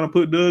fuck around and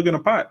put Doug in a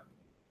pot.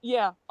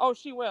 Yeah. Oh,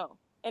 she will.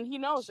 And he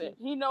knows it.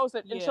 He knows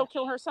it. And she'll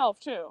kill herself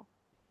too.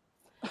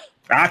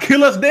 I'll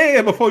kill us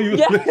dead before you.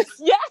 Yes.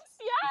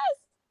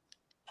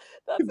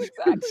 That's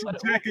exactly what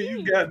it Jackie,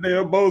 you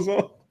goddamn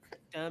bozo.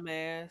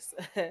 Dumbass.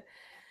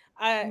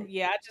 I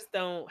just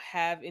don't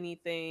have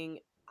anything.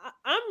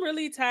 I'm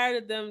really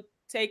tired of them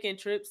taking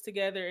trips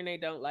together and they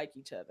don't like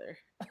each other.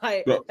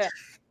 Like,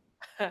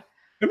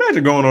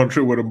 imagine going on a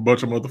trip with a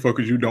bunch of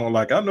motherfuckers you don't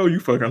like. I know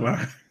you fucking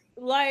lie.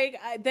 Like,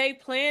 they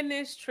planned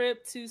this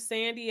trip to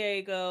San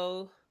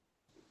Diego.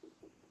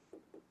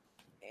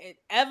 And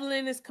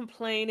Evelyn is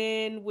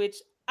complaining, which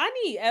I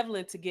need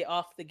Evelyn to get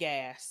off the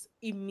gas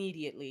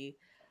immediately.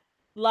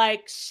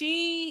 Like,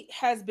 she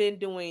has been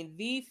doing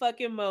the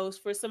fucking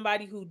most for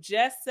somebody who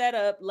just set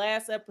up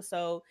last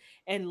episode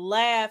and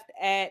laughed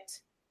at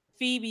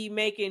Phoebe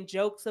making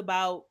jokes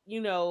about,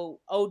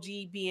 OG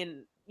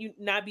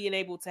not being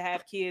able to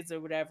have kids or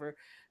whatever.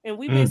 And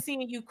we've been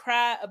seeing you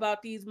cry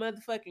about these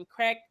motherfucking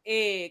cracked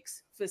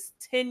eggs for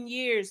 10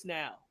 years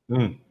now.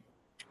 I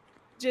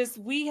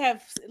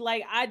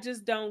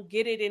just don't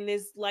get it in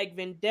this like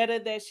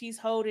vendetta that she's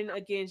holding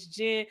against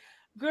Jen.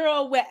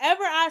 Girl,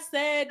 whatever I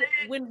said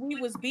when we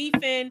was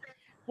beefing,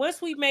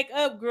 once we make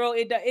up, girl,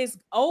 it's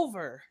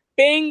over.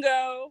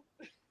 Bingo.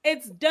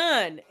 It's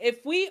done.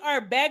 If we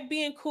are back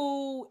being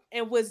cool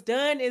and what's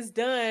done is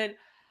done,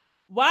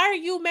 why are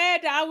you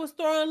mad that I was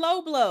throwing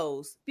low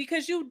blows?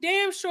 Because you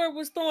damn sure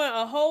was throwing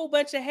a whole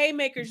bunch of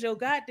haymakers your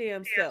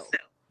goddamn self.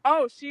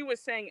 Oh, she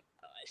was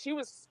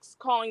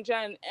calling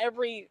Jen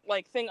every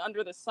thing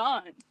under the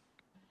sun.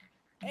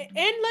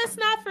 And let's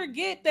not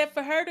forget that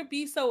for her to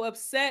be so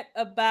upset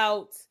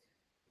about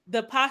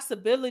the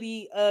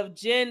possibility of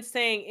Jen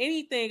saying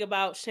anything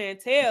about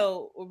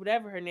Chantel or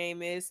whatever her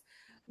name is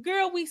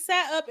girl, we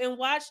sat up and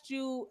watched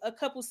you a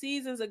couple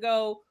seasons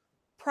ago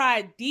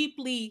pry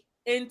deeply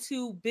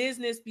into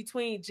business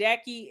between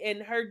Jackie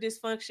and her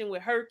dysfunction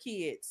with her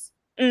kids.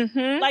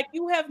 Mm-hmm. Like,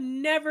 you have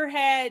never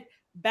had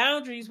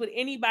boundaries with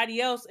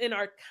anybody else and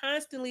are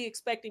constantly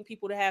expecting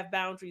people to have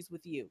boundaries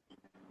with you.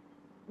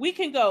 We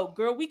could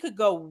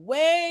go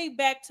way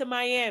back to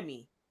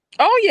Miami.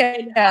 Oh yeah.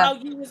 And how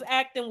you was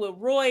acting with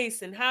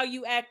Royce and how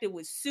you acted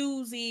with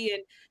Susie,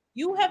 and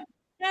you have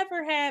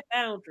never had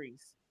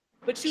boundaries.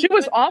 But she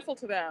was awful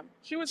to them.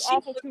 She was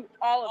awful to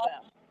all of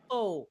them.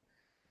 Oh,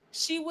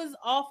 she was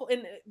awful.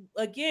 And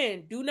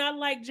again, do not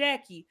like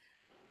Jackie,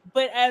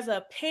 but as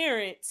a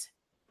parent,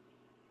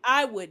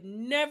 I would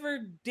never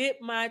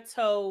dip my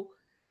toe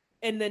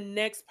in the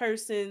next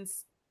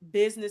person's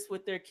business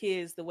with their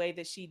kids the way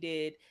that she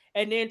did,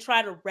 and then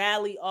try to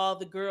rally all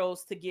the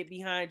girls to get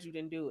behind you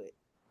and do it.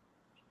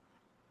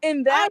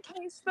 In that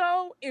case,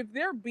 though, if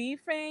they're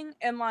beefing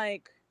and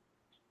like,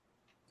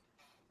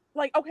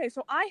 okay,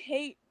 so I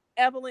hate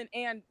Evelyn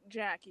and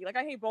Jackie. Like,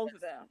 I hate both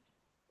of them.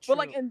 True. But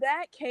like in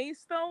that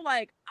case, though,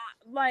 I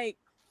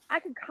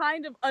could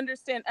kind of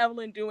understand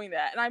Evelyn doing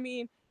that. And I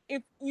mean,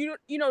 if you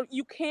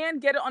can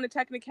get it on a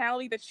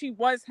technicality that she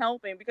was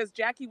helping because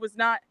Jackie was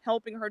not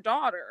helping her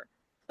daughter.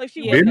 Like,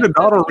 she didn't the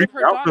daughter reach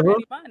out to her?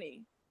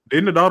 Money.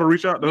 Didn't the daughter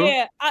reach out to her?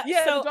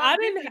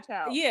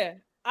 Yeah,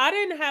 I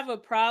didn't have a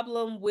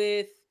problem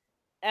with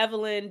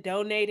Evelyn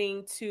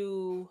donating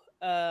to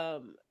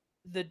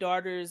the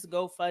daughter's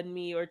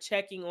GoFundMe or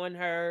checking on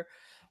her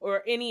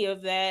or any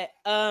of that.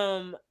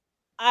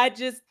 I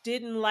just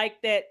didn't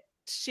like that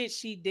shit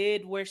she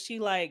did where she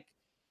like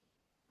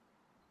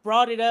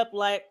brought it up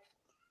like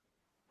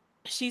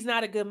she's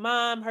not a good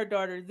mom, her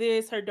daughter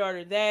this, her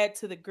daughter that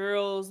to the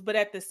girls, but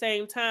at the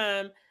same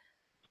time,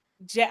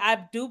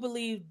 I do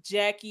believe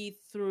Jackie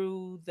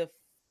threw the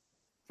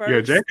first.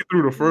 Yeah, Jackie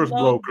threw the first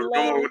blow because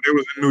when they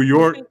was in New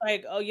York,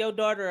 like, oh, your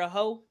daughter a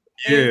hoe.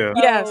 Yeah.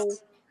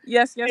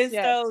 Yes.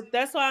 So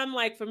that's why I'm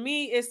like, for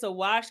me, it's a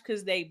wash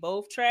because they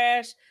both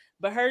trash.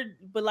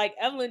 But like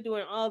Evelyn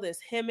doing all this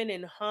hemming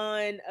and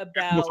hawing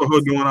about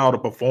her doing all the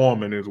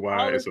performing is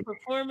why it's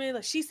performing.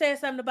 Like, she said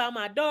something about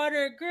my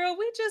daughter. Girl,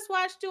 we just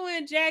watched you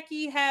and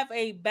Jackie have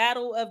a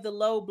battle of the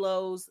low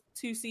blows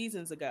 2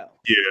 seasons ago.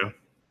 Yeah.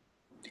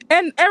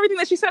 And everything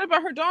that she said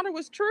about her daughter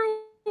was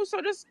true.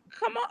 So just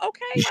come on,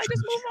 okay? Like,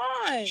 just move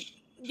on.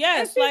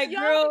 Yes, like,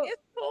 young, girl,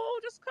 it's cool.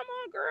 Just come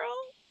on, girl.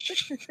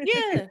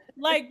 Yeah,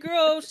 like,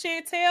 girl,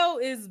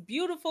 Chantel is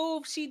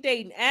beautiful. She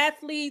dating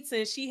athletes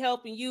and she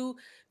helping you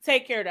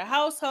take care of the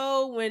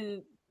household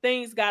when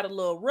things got a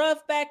little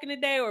rough back in the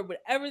day or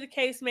whatever the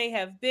case may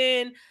have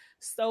been.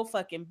 So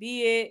fucking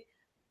be it.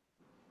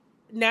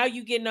 Now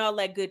you getting all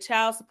that good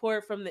child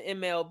support from the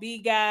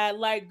MLB guy.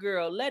 Like,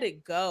 girl, let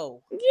it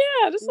go.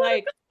 Yeah, just let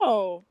it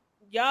go.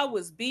 Y'all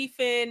was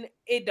beefing.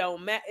 It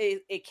don't matter.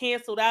 It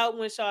canceled out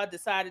when y'all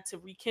decided to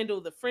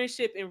rekindle the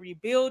friendship and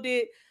rebuild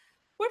it.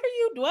 What are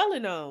you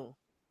dwelling on?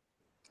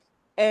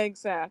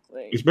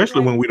 Exactly.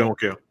 Especially when we don't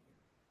care.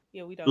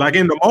 Yeah, we don't. Like,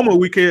 in the moment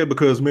we cared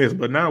because Miss,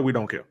 but now we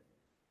don't care.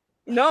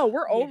 No,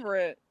 we're over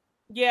it.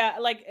 Yeah,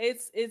 like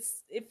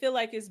it feel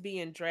like it's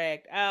being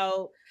dragged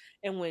out.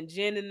 And when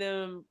Jen and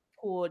them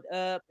pulled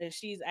up and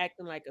she's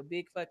acting like a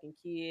big fucking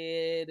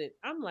kid, and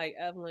I'm like,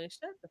 Evelyn,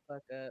 shut the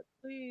fuck up,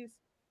 please.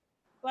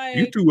 Like,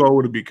 you too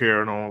old to be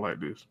carrying on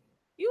like this.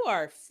 You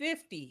are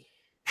 50.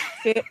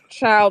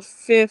 Child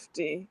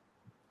 50.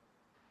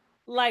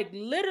 Like,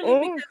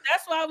 literally, because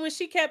that's why when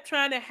she kept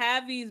trying to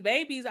have these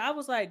babies, I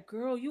was like,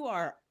 girl, you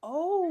are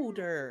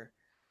older.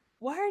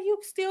 Why are you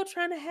still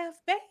trying to have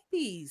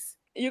babies?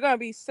 You're going to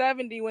be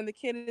 70 when the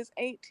kid is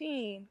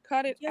 18.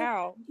 Cut it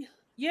out.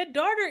 Your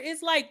daughter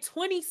is like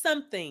 20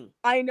 something.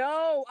 I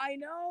know.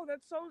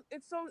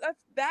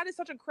 That is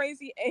such a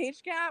crazy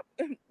age gap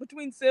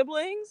between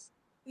siblings.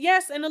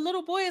 Yes, and the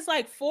little boy is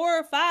like 4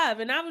 or 5,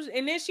 and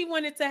then she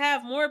wanted to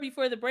have more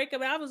before the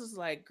breakup. And I was just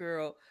like,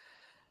 girl,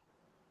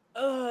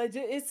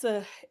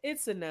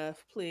 it's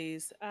enough,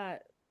 please.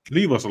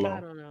 Leave us alone. I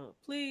don't know,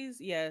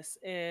 please. Yes,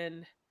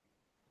 and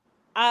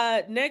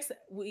next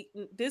week,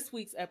 this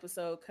week's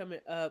episode coming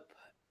up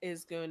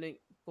is going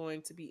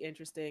to be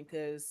interesting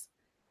because,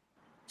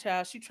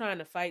 child, she trying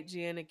to fight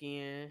Jen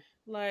again.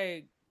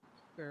 Like,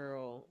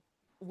 girl,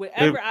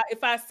 whatever.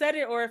 If I said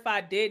it or if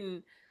I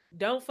didn't,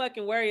 don't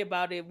fucking worry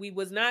about it. We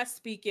was not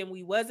speaking.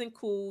 We wasn't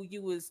cool.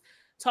 You was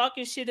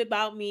talking shit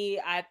about me.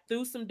 I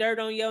threw some dirt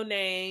on your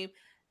name.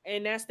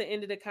 And that's the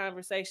end of the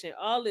conversation.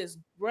 All this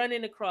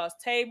running across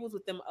tables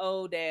with them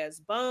old ass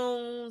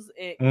bones.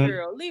 And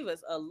girl, leave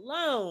us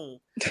alone.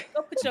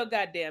 Go put your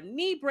goddamn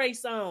knee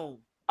brace on.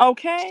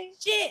 Okay.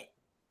 Shit.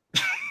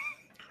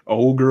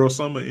 Old girl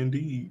summer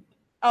indeed.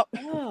 Oh.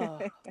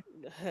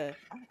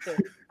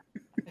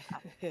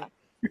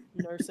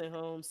 Nursing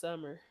home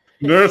summer.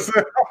 Nursing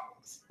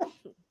homes.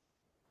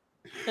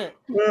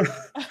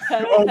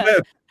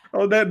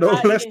 On that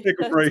note, let's take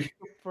a break.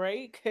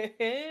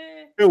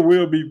 It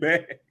will be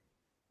back.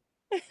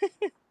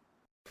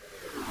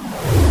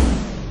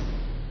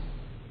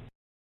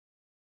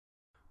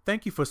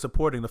 Thank you for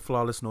supporting the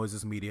Flawless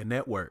Noises Media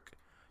Network.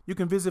 You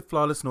can visit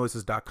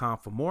flawlessnoises.com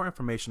for more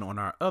information on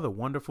our other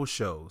wonderful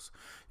shows.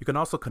 You can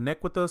also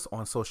connect with us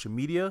on social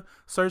media.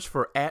 Search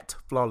for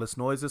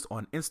 @flawlessnoises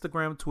on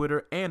Instagram,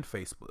 Twitter, and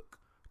Facebook.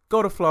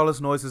 Go to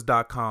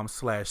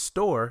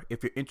flawlessnoises.com/store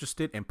if you're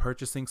interested in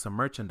purchasing some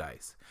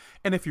merchandise.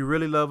 And if you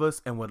really love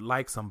us and would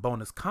like some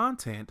bonus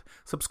content,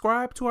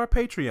 subscribe to our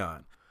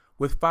Patreon.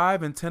 With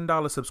 $5 and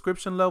 $10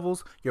 subscription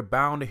levels, you're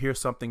bound to hear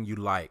something you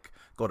like.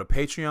 Go to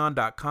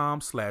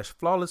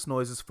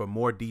patreon.com/flawlessnoises for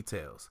more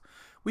details.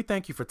 We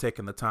thank you for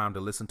taking the time to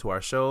listen to our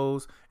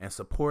shows and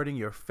supporting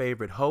your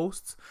favorite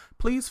hosts.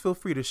 Please feel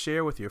free to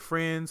share with your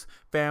friends,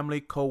 family,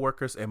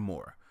 coworkers, and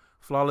more.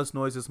 Flawless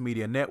Noises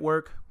Media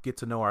Network, get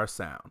to know our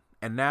sound.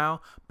 And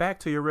now, back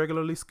to your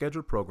regularly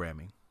scheduled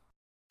programming.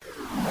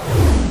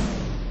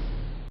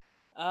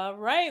 All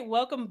right,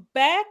 welcome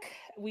back.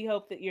 We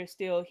hope that you're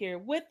still here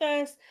with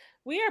us.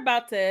 We are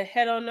about to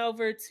head on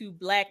over to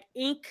Black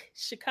Ink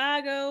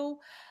Chicago.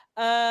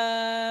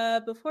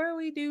 Before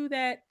we do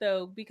that,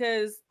 though,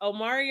 because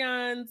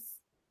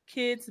Omarion's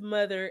kid's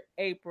mother,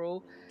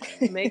 April,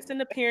 makes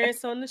an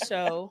appearance on the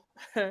show.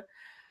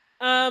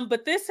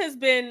 But this has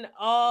been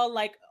all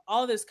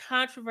this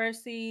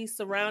controversy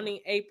surrounding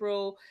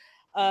April,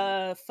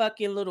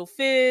 fucking Little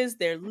Fizz.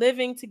 They're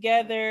living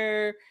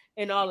together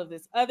and all of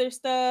this other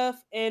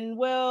stuff. And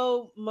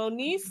well,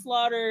 Moniece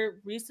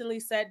Slaughter recently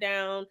sat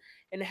down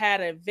and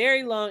had a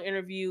very long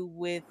interview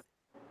with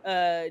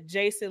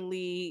Jason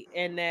Lee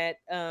and that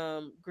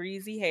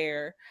greasy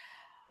hair.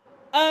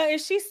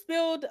 And she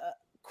spilled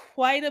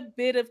quite a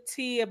bit of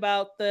tea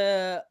about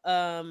the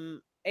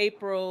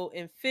April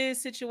and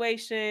Fizz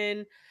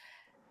situation.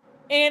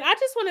 And I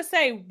just want to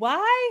say,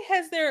 why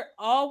has there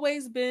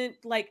always been,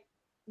 like,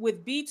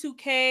 with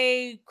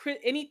B2K,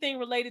 anything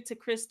related to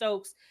Chris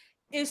Stokes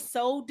is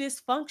so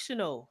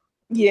dysfunctional?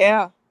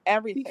 Yeah,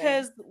 everything.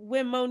 Because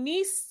when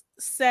Moniece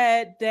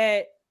said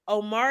that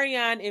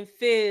Omarion and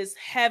Fizz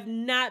have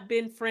not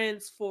been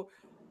friends for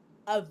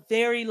a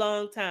very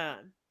long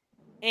time,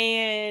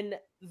 and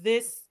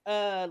this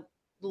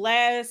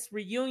last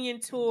reunion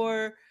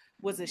tour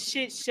was a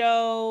shit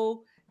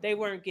show. They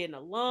weren't getting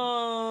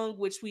along,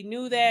 which we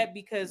knew that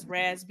because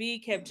Raz B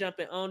kept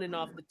jumping on and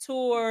off the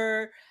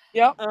tour.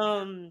 Yep.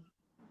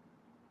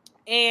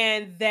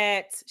 And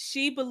that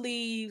she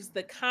believes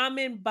the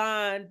common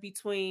bond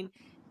between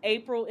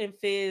April and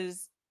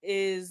Fizz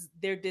is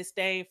their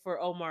disdain for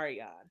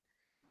Omarion.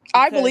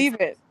 I believe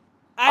it.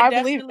 I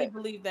definitely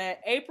believe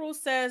that. April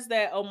says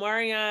that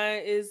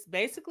Omarion is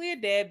basically a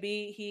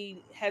deadbeat.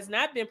 He has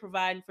not been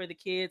providing for the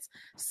kids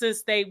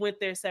since they went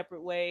their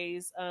separate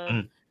ways.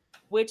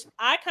 Which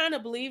I kind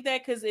of believe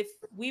that, because if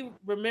we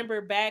remember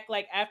back,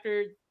 like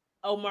after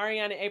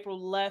Omarion and April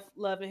left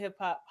Love and Hip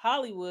Hop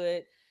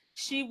Hollywood,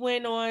 she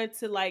went on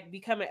to like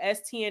become an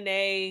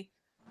STNA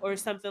or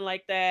something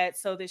like that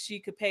so that she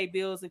could pay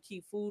bills and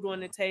keep food on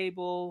the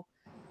table.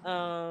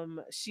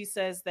 She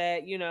says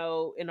that, you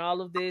know, in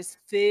all of this,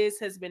 Fizz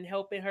has been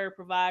helping her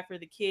provide for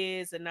the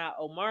kids and not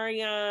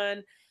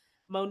Omarion.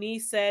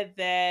 Moniece said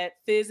that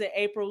Fizz and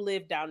April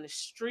live down the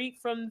street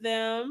from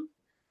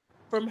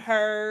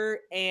her,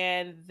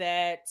 and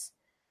that,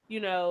 you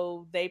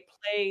know, they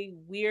play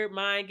weird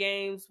mind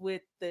games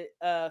with the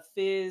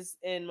Fizz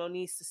and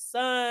Moniece's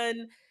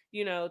son,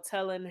 you know,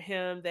 telling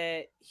him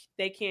that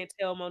they can't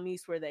tell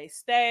Moniece where they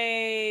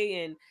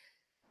stay. And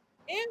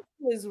it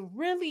was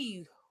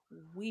really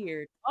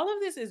weird. All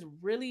of this is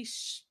really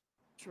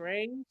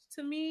strange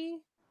to me.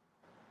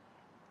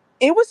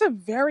 It was a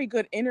very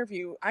good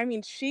interview. I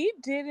mean, she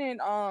didn't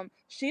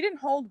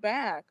hold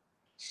back.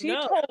 She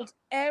told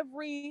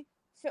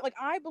like,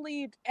 I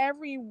believed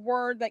every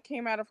word that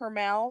came out of her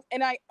mouth.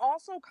 And I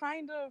also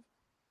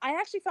I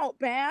actually felt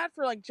bad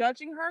for like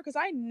judging her, because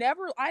I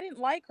didn't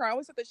like her. I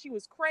always said that she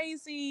was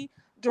crazy.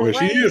 Well,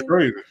 she is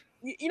crazy.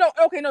 You know,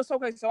 so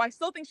I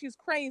still think she's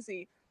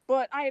crazy,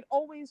 but I had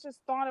always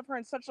just thought of her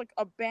in such like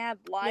a bad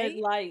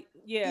light.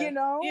 Yeah. You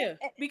know? Yeah.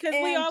 Because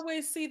we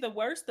always see the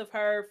worst of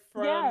her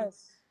from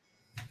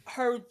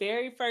her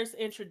very first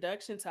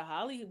introduction to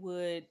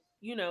Hollywood,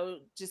 you know,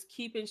 just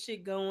keeping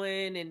shit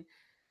going and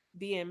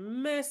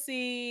being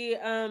messy.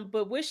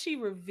 But what she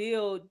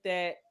revealed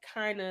that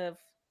kind of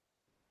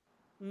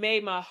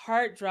made my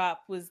heart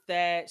drop was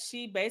that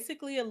she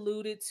basically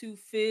alluded to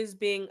Fizz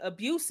being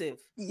abusive.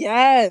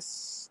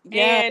 Yes.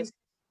 And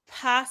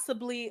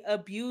possibly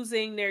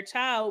abusing their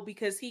child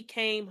because he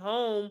came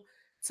home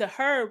to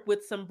her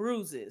with some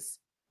bruises.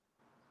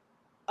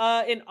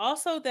 And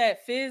also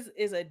that Fizz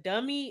is a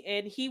dummy,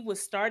 and he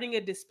was starting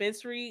a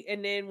dispensary,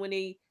 and then when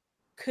he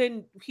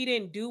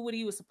didn't do what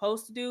he was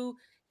supposed to do,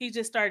 he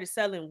just started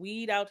selling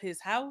weed out his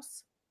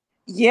house.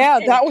 Yeah,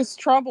 that was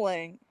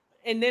troubling.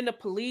 And then the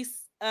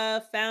police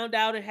found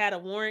out and had a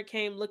warrant,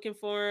 came looking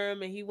for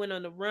him, and he went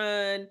on the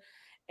run.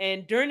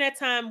 And during that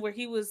time where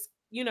he was,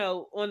 you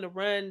know, on the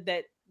run,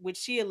 that which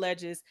she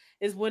alleges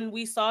is when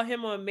we saw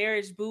him on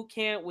Marriage Boot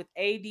Camp with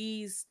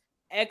AD's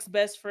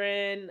ex-best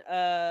friend,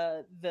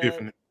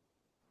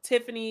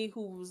 Tiffany,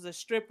 who was a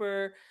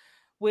stripper,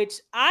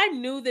 which I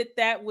knew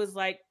that was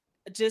like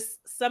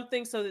just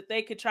something so that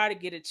they could try to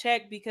get a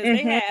check because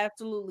they had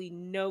absolutely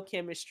no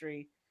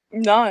chemistry.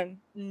 None.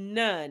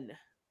 And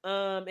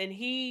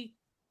I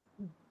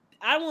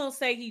won't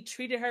say he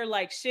treated her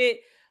like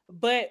shit,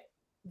 but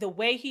the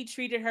way he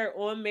treated her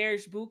on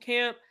Marriage Boot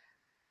Camp,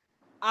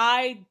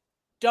 I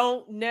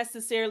don't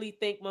necessarily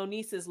think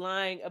Moniece is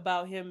lying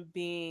about him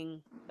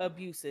being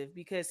abusive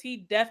because he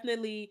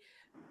definitely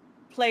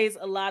plays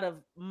a lot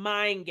of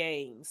mind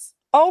games.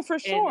 Oh, for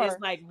And sure. it's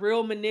like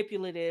real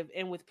manipulative.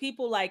 And with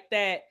people like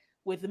that,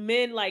 with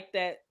men like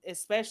that,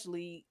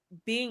 especially,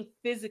 being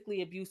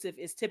physically abusive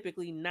is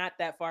typically not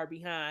that far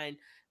behind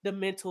the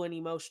mental and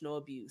emotional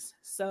abuse.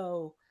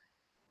 So,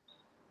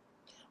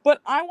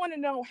 but I want to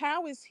know,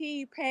 how is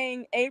he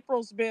paying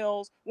April's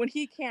bills when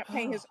he can't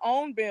pay his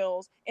own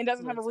bills and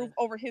doesn't have a roof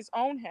over his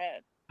own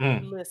head?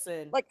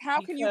 Listen, like, how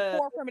can you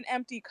pour from an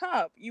empty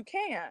cup? You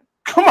can't.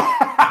 Come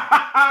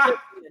on,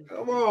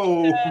 come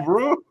on,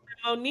 bro.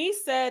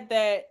 Moniece said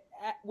that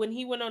when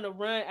he went on a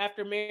run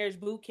after Marriage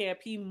Boot Camp,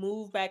 he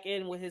moved back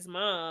in with his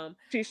mom.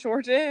 She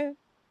sure did.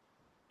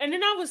 And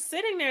then I was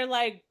sitting there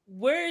like,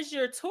 where's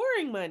your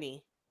touring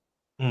money?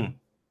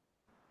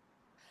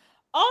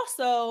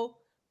 Also,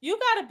 you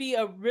got to be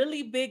a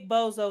really big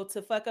bozo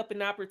to fuck up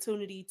an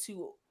opportunity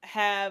to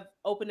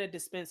open a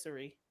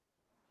dispensary.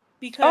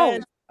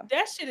 Because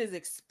that shit is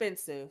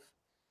expensive.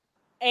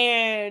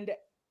 And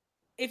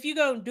if you're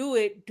going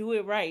to do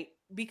it right.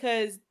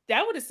 Because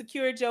that would have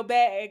secured your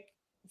bag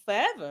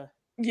forever.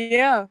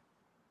 Yeah.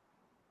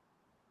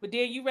 But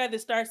then you rather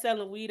start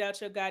selling weed out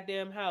your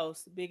goddamn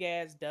house, big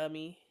ass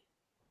dummy.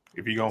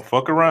 If you're going to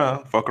fuck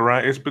around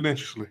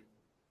exponentially.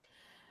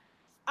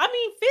 I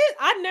mean, Fizz,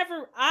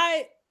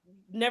 I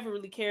never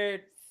really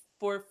cared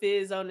for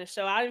Fizz on the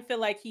show. I didn't feel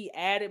like he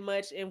added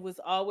much and was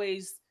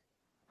always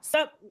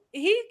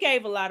he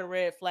gave a lot of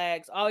red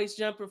flags, always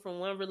jumping from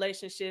one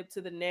relationship to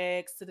the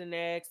next, to the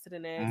next, to the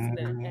next.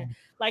 To the next.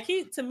 Like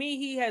to me,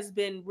 he has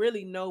been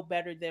really no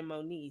better than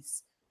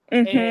Moniece.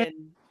 And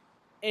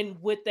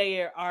what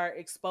they are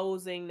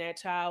exposing that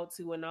child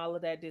to and all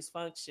of that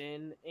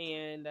dysfunction.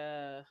 And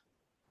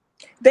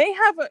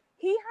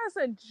he has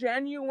a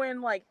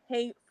genuine like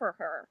hate for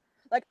her.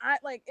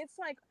 It's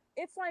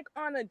like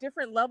on a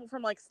different level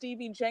from like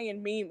Stevie J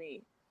and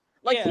Mimi.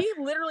 Like he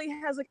literally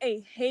has like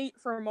a hate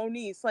for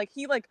Moniece. Like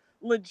he like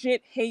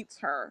legit hates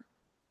her.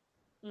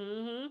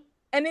 And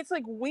it's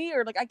like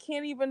weird. Like I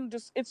can't even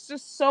it's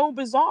just so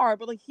bizarre.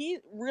 But like he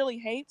really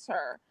hates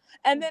her.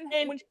 And then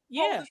when she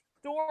told the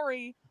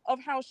story of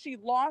how she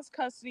lost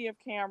custody of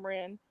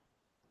Cameron,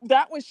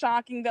 that was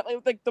shocking. That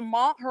like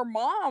her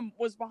mom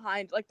was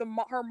behind. Like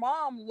her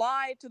mom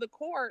lied to the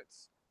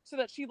courts so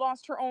that she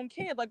lost her own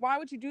kid. Like why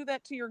would you do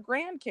that to your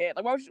grandkid?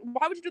 Like why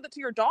would you do that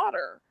to your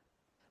daughter?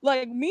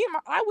 Like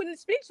I wouldn't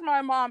speak to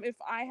my mom if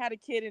I had a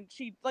kid and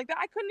she like that.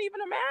 I couldn't even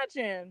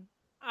imagine.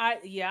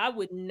 I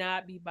would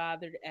not be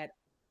bothered at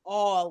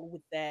all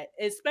with that,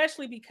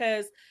 especially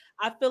because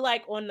I feel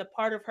like on the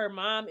part of her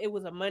mom, it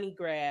was a money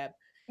grab.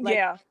 Like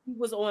he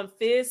was on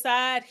Fizz's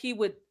side, he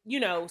would,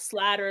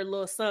 slide her a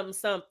little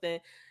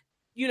something,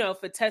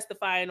 for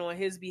testifying on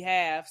his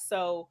behalf.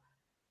 So,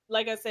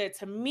 like I said,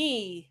 to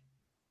me,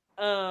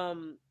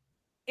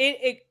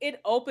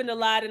 it opened a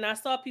lot, and I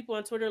saw people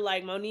on Twitter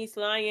like Moniece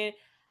lying.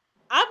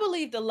 I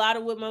believed a lot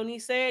of what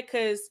Moniece said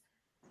because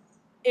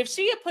if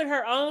she had put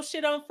her own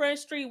shit on Front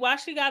Street, why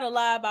she gotta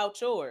lie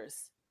about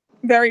yours?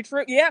 Very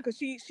true. Yeah, because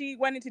she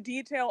went into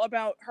detail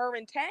about her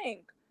and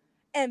Tank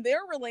and their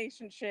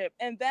relationship,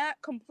 and that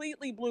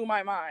completely blew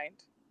my mind.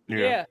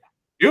 Yeah.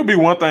 It would be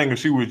one thing if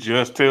she was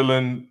just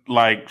telling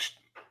like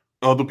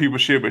other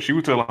people's shit, but she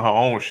was telling her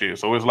own shit.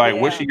 So it's like,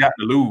 what she got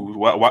to lose?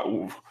 What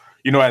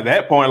at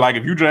that point, like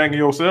if you dragging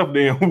yourself,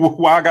 then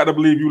why I got to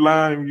believe you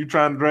lying and you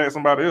trying to drag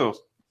somebody else?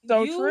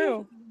 So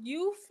true.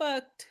 You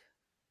fucked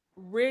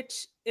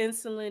Rich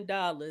Insulin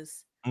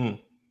Dollars.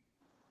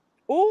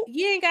 Ooh.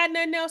 You ain't got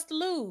nothing else to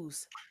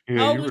lose.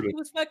 Yeah, when she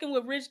was fucking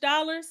with Rich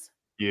Dollars?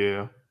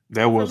 Yeah,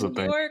 that was a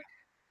thing. York?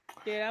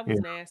 Yeah, that was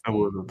nasty. That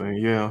was a thing,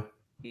 yeah.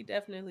 He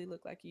definitely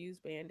looked like a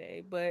used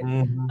Band-Aid. But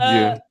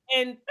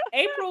and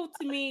April,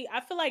 to me,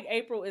 I feel like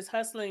April is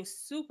hustling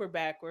super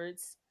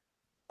backwards.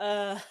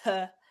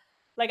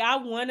 Like I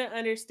want to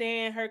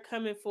understand her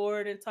coming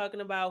forward and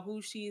talking about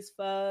who she's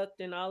fucked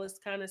and all this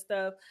kind of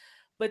stuff.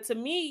 But to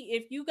me,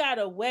 if you got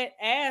a wet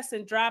ass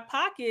and dry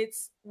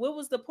pockets, what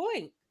was the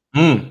point?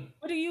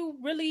 What do you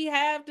really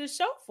have to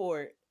show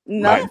for it?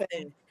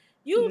 Nothing.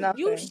 You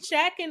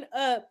shacking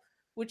up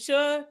with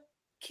your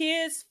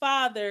kid's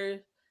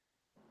father,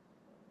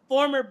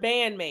 former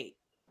bandmate.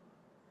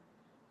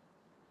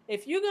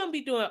 If you're gonna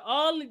be doing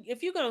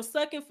if you're gonna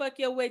suck and fuck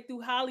your way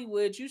through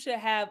Hollywood, you should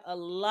have a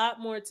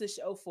lot more to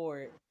show for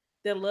it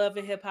than Love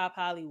and Hip Hop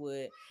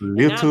Hollywood.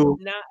 And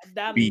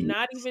I'm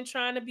not even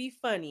trying to be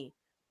funny,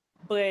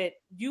 but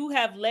you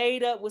have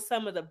laid up with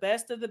some of the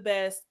best,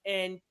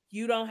 and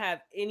you don't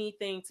have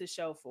anything to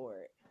show for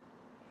it.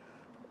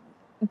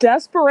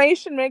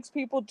 Desperation makes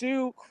people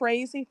do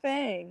crazy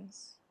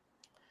things.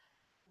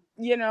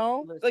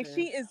 Listen. Like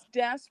she is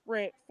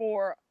desperate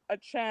for a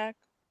check,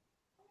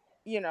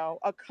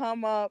 a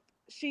come up.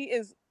 She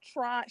is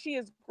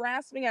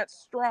grasping at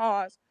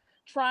straws,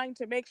 trying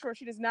to make sure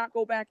she does not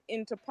go back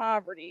into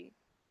poverty.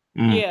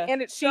 Yeah,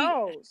 And it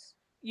shows.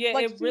 Yeah,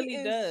 Like, it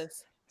really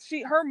does.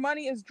 Her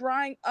money is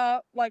drying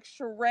up like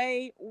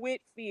Sheree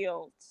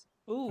Whitfield's.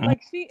 Ooh.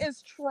 Like, she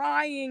is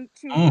trying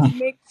to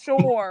make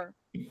sure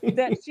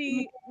that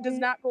she does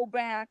not go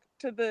back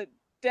to the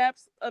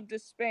depths of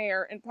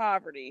despair and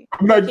poverty.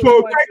 I'm not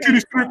going back to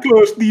the strip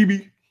club,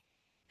 Stevie.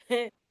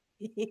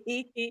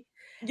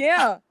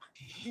 Yeah,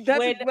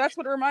 that's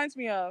what it reminds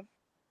me of.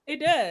 It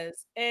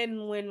does.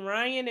 And when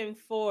Ryan and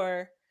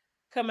Four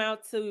come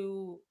out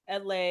to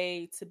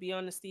LA to be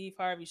on the Steve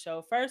Harvey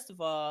show, first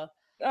of all,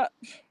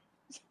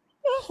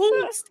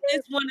 Hoots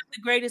is one of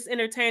the greatest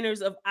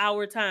entertainers of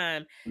our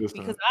time.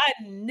 Because I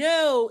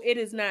know it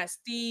is not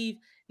Steve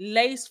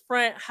lace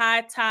front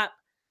high top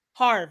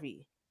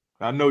Harvey.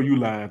 I know you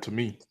lying to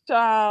me.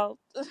 Child.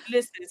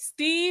 Listen,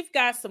 Steve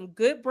got some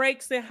good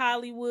breaks in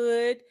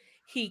Hollywood.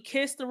 He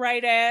kissed the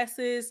right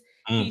asses.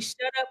 He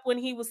shut up when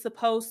he was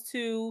supposed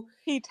to.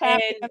 He tap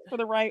danced for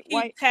the right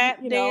white. He tap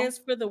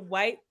danced for the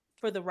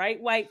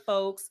right white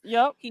folks.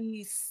 Yep.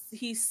 He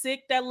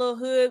sick that little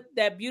hood,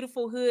 that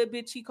beautiful hood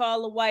bitch he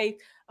called a wife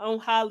on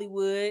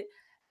Hollywood,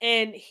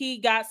 and he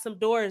got some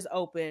doors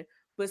open.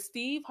 But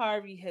Steve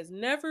Harvey has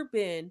never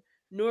been,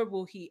 nor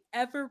will he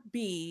ever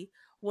be,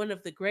 one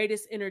of the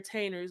greatest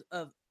entertainers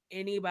of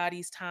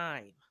anybody's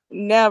time.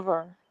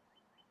 Never.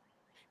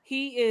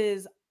 He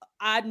is.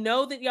 I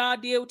know that y'all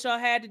did what y'all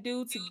had to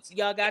do.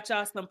 Y'all got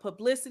y'all some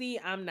publicity.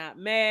 I'm not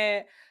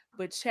mad,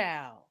 but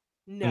child,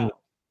 no.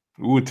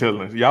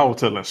 Y'all were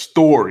telling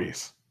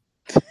stories.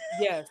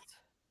 Yes.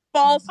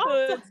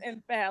 Falsehoods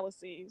and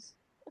fallacies.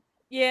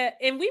 Yeah,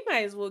 and we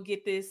might as well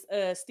get this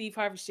Steve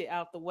Harvey shit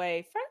out the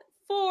way.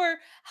 For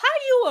how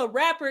you a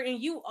rapper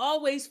and you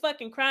always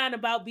fucking crying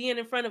about being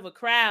in front of a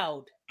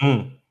crowd?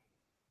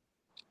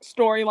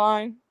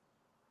 Storyline.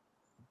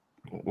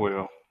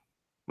 Well,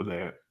 with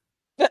that.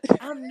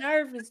 I'm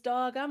nervous,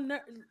 dog.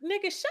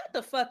 Nigga, shut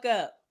the fuck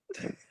up.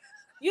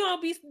 You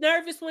don't be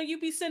nervous when you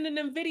be sending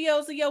them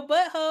videos of your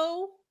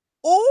butthole.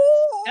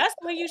 Oh, that's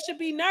when you should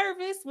be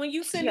nervous, when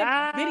you send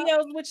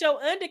videos with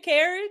your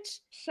undercarriage.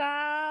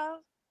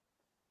 Child.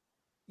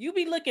 You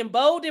be looking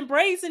bold and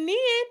brazen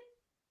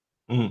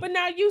then. But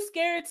now you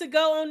scared to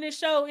go on this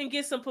show and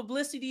get some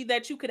publicity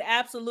that you could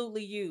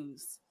absolutely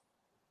use.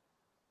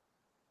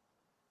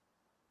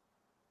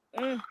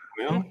 Well,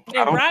 and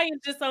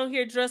Ryan just on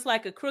here dressed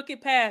like a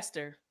crooked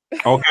pastor.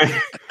 Okay.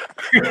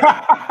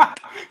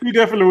 You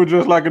definitely was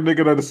just like a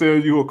nigga that'll sell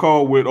you a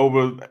car with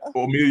over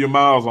 1 million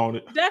miles on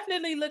it.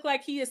 Definitely look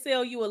like he'd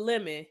sell you a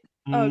lemon.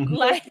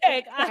 Like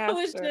I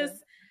was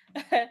just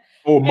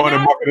money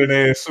marketing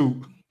ass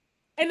suit.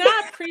 And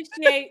I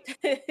appreciate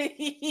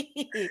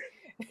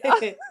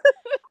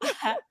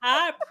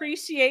I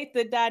appreciate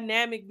the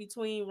dynamic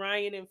between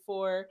Ryan and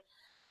Four.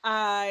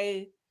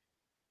 I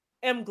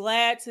am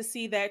glad to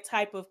see that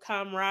type of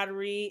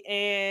camaraderie,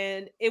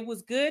 and it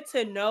was good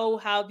to know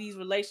how these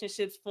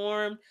relationships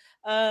formed,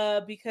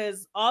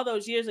 because all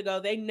those years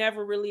ago they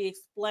never really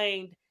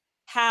explained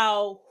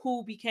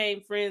who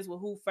became friends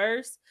with who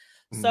first.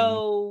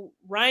 So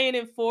Ryan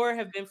and Four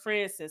have been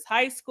friends since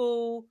high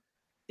school.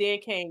 Then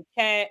came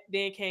Kat,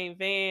 then came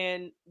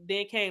Van,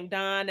 then came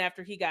Don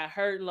after he got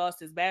hurt and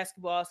lost his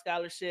basketball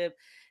scholarship,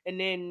 and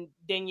then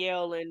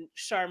Danielle and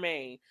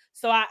Charmaine.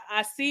 So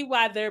I see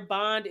why their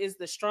bond is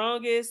the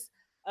strongest.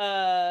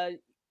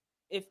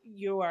 If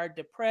you are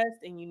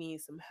depressed and you need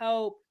some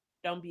help,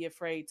 don't be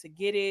afraid to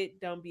get it.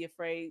 Don't be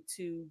afraid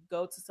to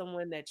go to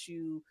someone that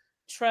you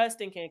trust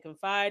and can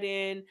confide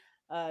in.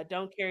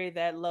 Don't carry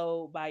that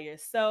load by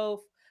yourself.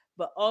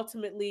 But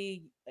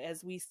ultimately,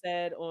 as we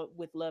said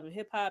with Love and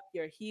Hip Hop,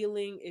 your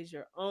healing is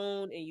your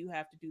own and you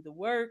have to do the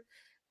work.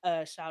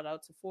 Shout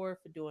out to Four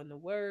for doing the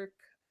work.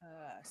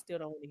 I still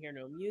don't want to hear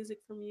no music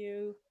from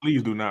you.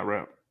 Please do not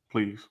rap,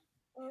 please.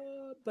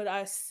 But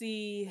I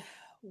see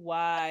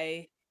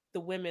why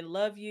the women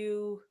love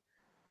you,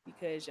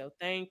 because your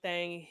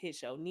thing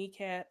hits your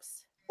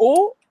kneecaps.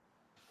 Oh.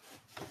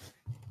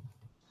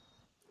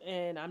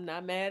 And I'm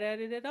not mad at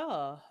it at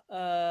all.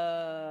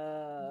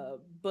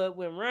 But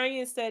when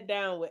Ryan sat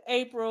down with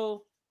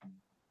April,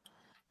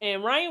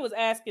 and Ryan was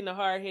asking the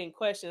hard-hitting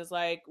questions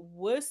like,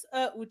 what's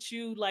up with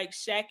you like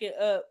shacking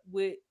up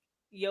with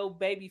your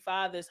baby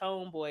father's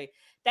homeboy?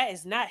 That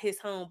is not his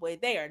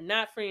homeboy. They are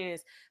not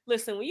friends.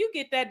 Listen, when you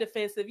get that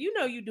defensive, you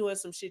know you're doing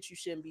some shit you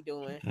shouldn't be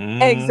doing.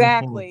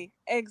 Exactly.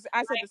 I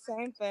said the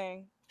same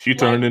thing. She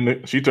turned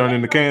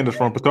into Candace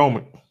from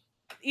Potomac.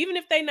 Even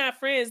if they not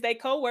friends, they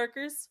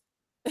co-workers.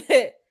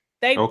 They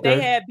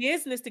had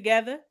business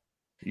together.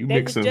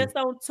 They was just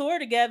on tour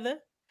together.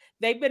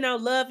 They've been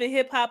on Love and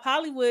Hip Hop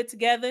Hollywood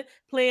together,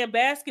 playing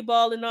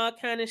basketball and all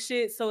kind of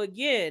shit. So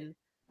again,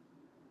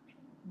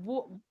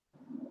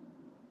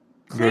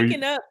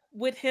 clicking up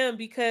with him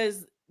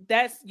because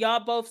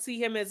y'all both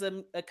see him as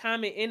a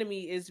common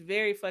enemy is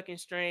very fucking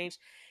strange.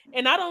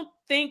 And I don't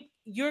think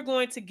you're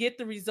going to get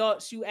the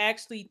results you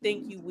actually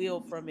think you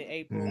will from it,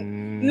 April.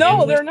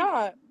 No, they're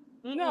not.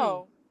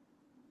 No.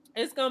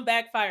 It's gonna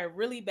backfire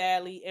really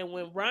badly. And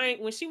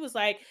when she was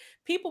like,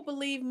 people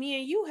believe me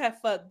and you have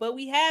fucked, but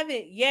we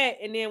haven't yet.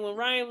 And then when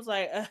Ryan was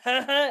like,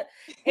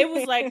 it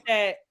was like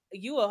that.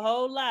 You a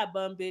whole lot,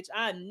 bum bitch.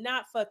 I'm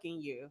not fucking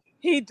you.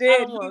 He I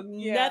did. don't want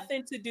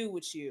nothing to do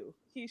with you.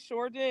 He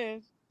sure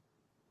did.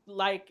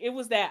 Like it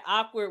was that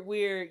awkward,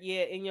 weird,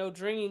 yeah, in your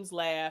dreams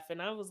laugh.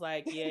 And I was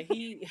like, yeah,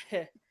 he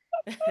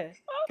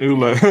He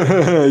was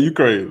like, you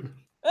crazy.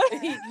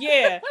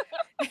 yeah.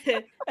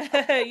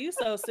 You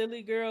so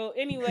silly, girl.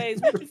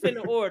 Anyways, what you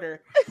finna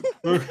order?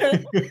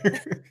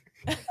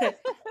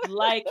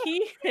 Like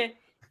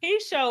he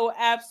showed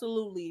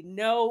absolutely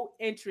no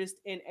interest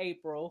in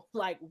April,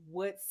 like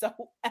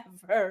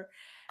whatsoever.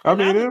 I And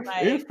mean, was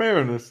in like,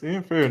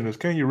 fairness,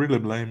 can you really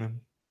blame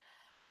him?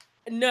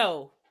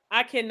 no,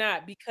 I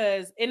cannot,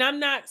 because, and I'm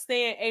not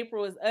saying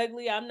April is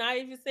ugly. I'm not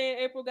even saying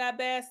April got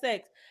bad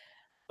sex.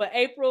 But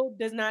April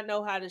does not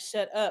know how to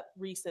shut up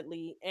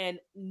recently, and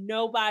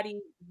nobody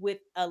with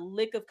a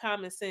lick of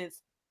common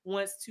sense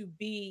wants to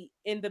be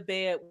in the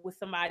bed with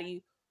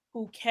somebody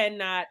who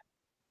cannot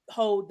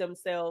hold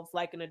themselves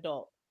like an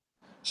adult.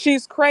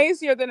 She's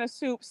crazier than a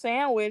soup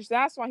sandwich.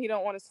 That's why he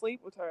don't want to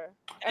sleep with her.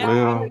 And I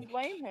don't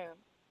blame him.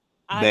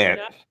 I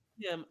do not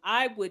blame him.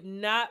 I would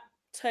not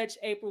touch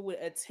April with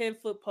a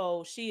 10-foot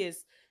pole. She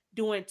is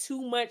doing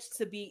too much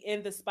to be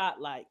in the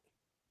spotlight.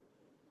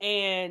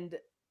 And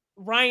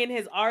Ryan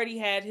has already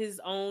had his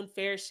own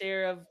fair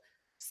share of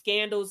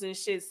scandals and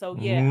shit. So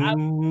yeah,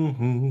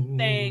 I'm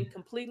staying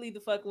completely the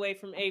fuck away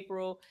from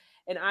April,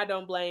 and I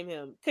don't blame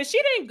him, because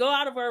she didn't go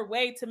out of her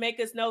way to make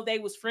us know they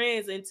was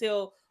friends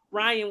until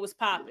Ryan was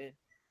popping.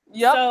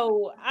 Yep.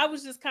 So I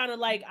was just kind of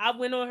like, I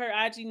went on her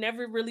IG,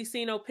 never really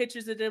seen no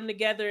pictures of them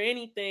together or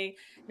anything.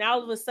 Now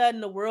all of a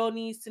sudden the world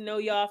needs to know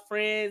y'all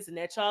friends and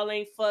that y'all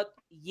ain't fucked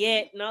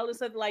yet, and all of a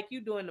sudden like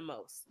you doing the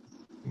most.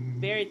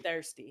 Very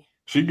thirsty.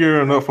 She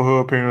gearing up for her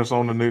appearance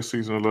on the next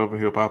season of Love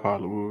and Hip Hop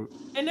Hollywood.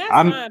 And that's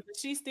fine, but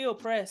she's still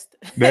pressed.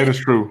 That is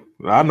true.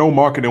 I know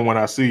marketing when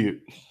I see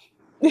it.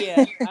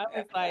 Yeah, I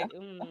was like,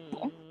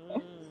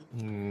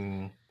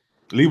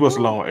 leave us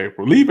alone,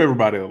 April. Leave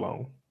everybody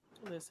alone.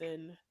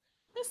 Listen,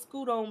 let's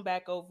scoot on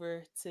back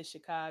over to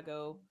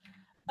Chicago.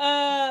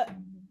 Don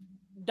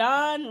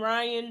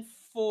Ryan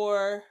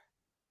for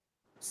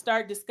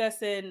start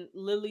discussing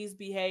Lily's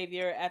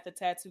behavior at the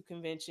tattoo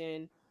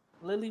convention.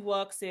 Lily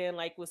walks in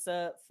like, what's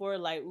up? For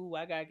like, ooh,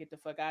 I gotta get the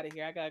fuck out of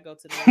here. I gotta go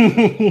to the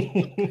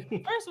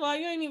radio. First of all,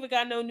 you ain't even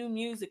got no new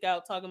music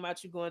out talking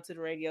about you going to the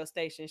radio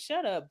station.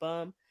 Shut up,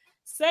 bum.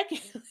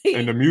 Secondly,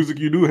 and the music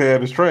you do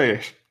have is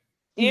trash.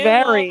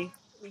 Very.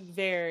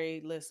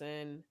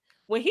 Listen,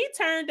 when he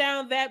turned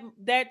down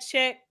that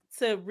check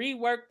to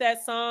rework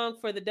that song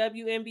for the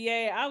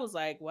WNBA, I was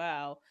like,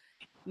 wow.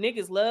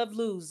 Niggas love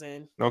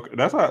losing. Okay,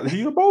 that's how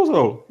he a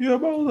bozo. He a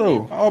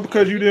bozo. All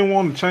because you didn't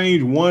want to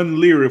change one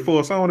lyric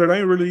for a song that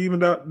ain't really even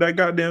that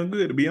goddamn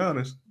good, to be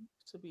honest.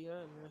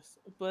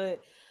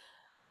 But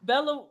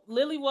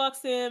Lily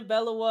walks in,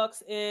 Bella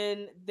walks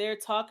in. They're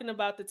talking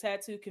about the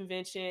tattoo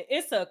convention.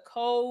 It's a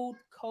cold,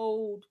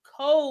 cold,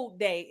 cold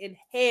day in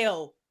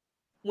hell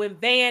when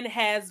Van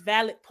has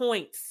valid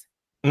points.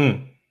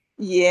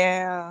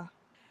 Yeah.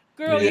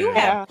 Girl, you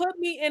have put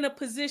me in a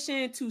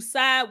position to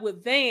side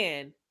with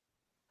Van.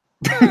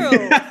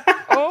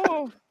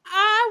 Girl,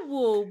 I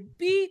will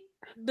beat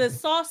the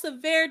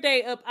Salsa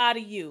Verde up out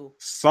of you.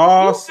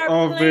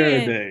 Salsa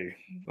Verde.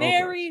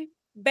 Very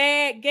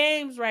bad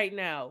games right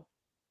now.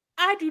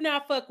 I do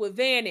not fuck with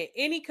Van in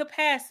any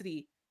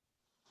capacity.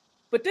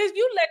 But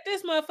you let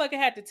this motherfucker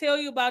have to tell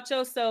you about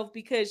yourself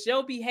because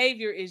your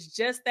behavior is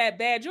just that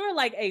bad. You're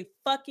like a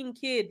fucking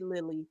kid,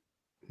 Lily.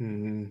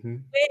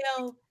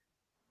 Well,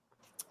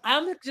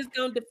 I'm just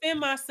gonna defend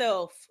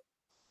myself.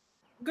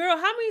 Girl,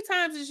 how many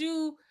times is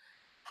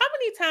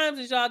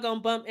y'all gonna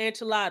bump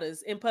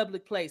enchiladas in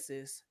public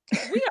places?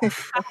 We are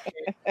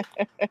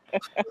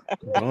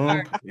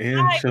bump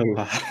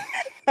enchiladas.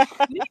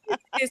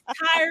 Is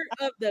tired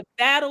of the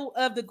battle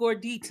of the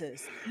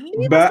gorditas.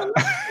 Leave us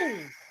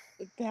alone.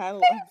 The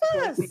battle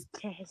of the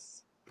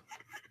gorditas.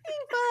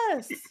 Leave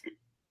us.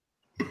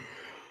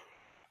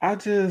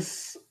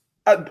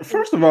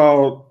 First of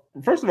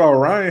all,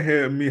 Ryan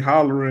had me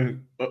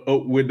hollering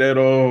with that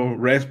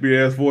raspy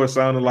ass voice,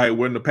 sounding like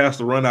when the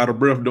pastor run out of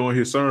breath during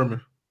his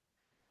sermon.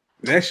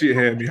 That shit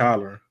had me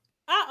hollering.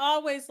 I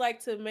always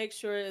like to make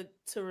sure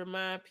to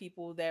remind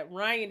people that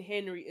Ryan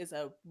Henry is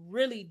a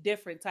really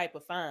different type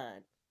of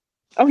fine.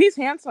 Oh, he's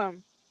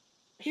handsome.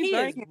 He's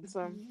very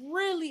handsome.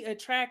 Really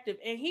attractive,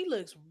 and he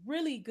looks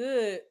really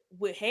good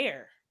with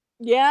hair.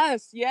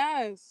 Yes.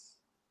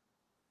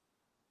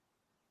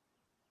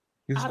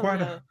 He's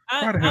quite a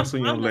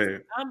handsome young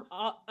lad.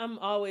 I'm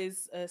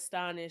always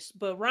astonished.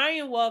 But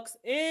Ryan walks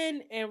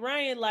in, and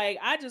Ryan like,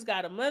 I just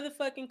got a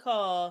motherfucking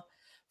call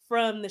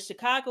from the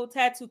Chicago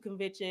Tattoo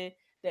Convention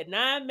that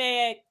Nine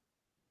Mag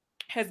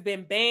has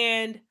been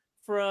banned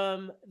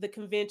from the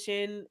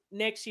convention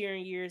next year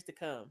and years to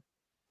come.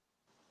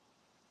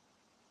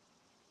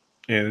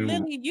 And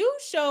Lily, you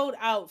showed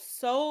out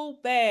so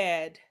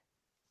bad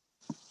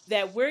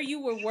that where you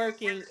were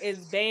working is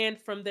banned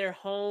from their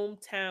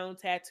hometown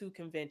tattoo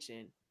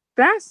convention.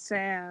 That's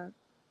sad.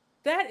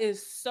 That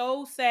is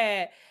so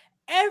sad.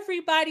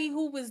 Everybody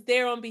who was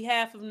there on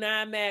behalf of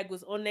Nine Mag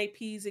was on their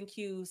P's and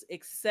Q's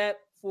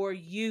except for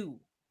you.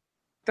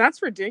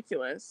 That's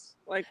ridiculous.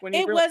 Like when you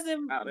It really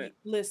wasn't about it.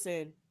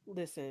 Listen.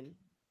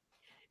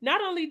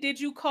 Not only did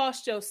you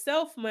cost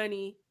yourself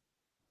money,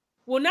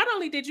 not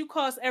only did you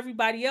cost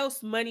everybody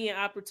else money and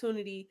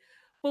opportunity,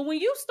 but when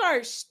you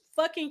start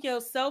fucking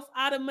yourself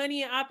out of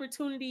money and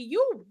opportunity,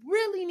 you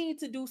really need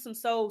to do some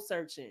soul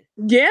searching.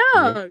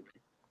 Yeah.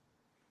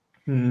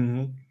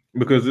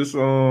 Because it's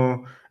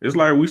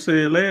like we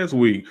said last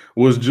week.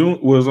 What's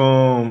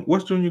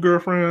Junior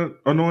girlfriend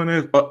annoying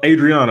as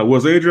Adriana?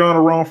 Was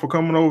Adriana wrong for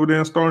coming over there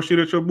and starting shit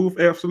at your booth?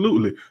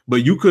 Absolutely.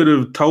 But you could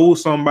have told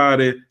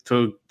somebody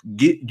to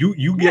get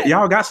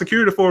y'all got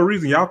security for a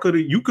reason.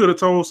 You could have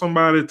told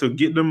somebody to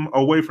get them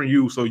away from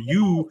you. So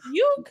you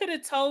could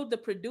have told the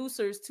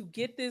producers to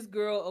get this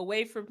girl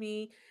away from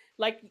me,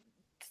 like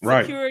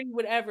security,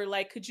 whatever.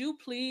 Like, could you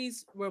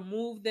please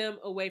remove them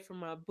away from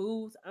my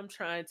booth? I'm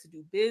trying to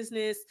do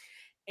business,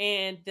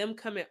 and them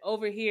coming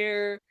over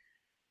here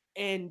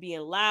and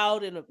being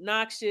loud and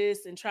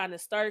obnoxious and trying to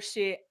start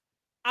shit.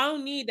 I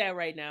don't need that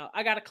right now.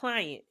 I got a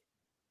client.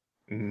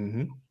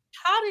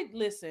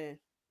 Listen,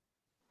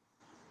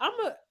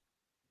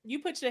 you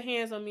put your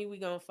hands on me, we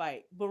gonna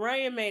fight. But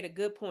Ryan made a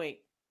good point.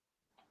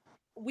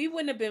 We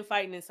wouldn't have been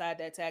fighting inside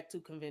that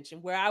tattoo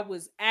convention where I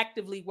was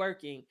actively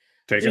working.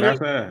 Taking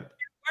outside.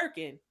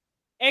 Working.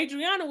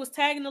 Adriana was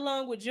tagging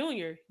along with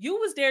Junior. You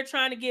was there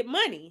trying to get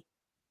money.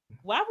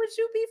 Why would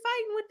you be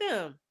fighting with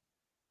them?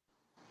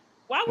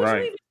 Why would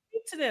you even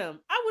speak to them?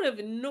 I would have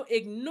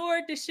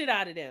ignored the shit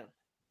out of them.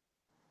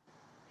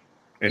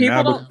 And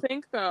people don't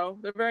think, though.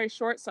 They're very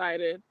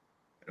short-sighted.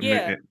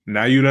 Yeah.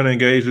 Now you done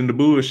engaged in the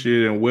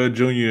bullshit, and where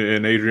Junior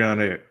and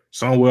Adriana at?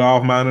 Somewhere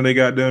off minding they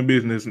got done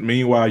business.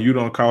 Meanwhile, you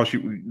don't cost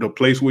you the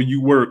place where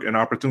you work an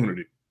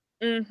opportunity.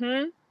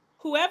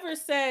 Whoever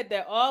said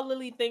that all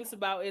Lily thinks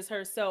about is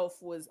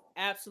herself was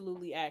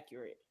absolutely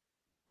accurate.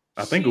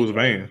 I think it was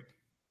Van.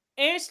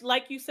 And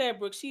like you said,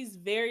 Brooke, she's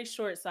very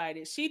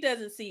short-sighted. She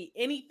doesn't see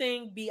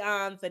anything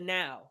beyond the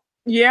now.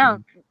 Yeah.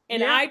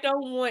 And I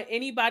don't want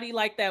anybody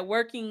like that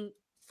working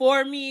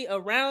for me,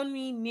 around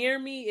me, near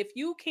me. If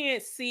you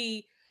can't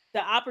see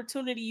the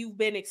opportunity you've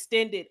been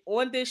extended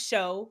on this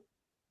show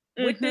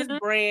with this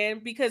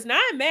brand, because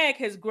Nine Mag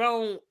has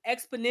grown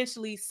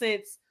exponentially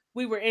since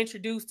we were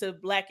introduced to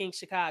Black Ink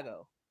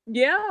Chicago.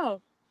 Yeah.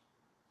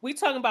 We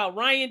talking about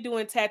Ryan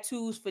doing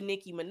tattoos for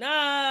Nicki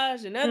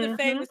Minaj and other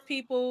famous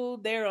people.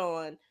 They're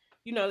on,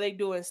 they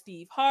doing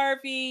Steve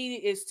Harvey.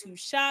 It's 2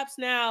 shops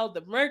now.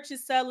 The merch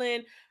is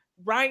selling.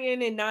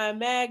 Ryan and Nine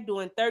Mag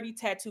doing 30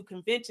 tattoo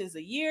conventions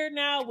a year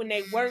now when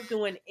they weren't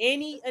doing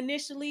any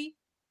initially.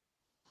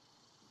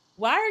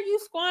 Why are you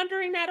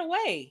squandering that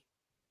away?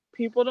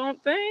 People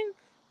don't think.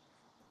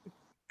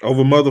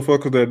 Over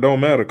motherfuckers that don't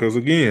matter. Because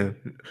again,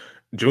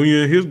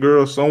 Junior and his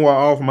girl somewhere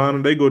off mine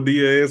and they go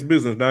DAS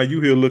business. Now you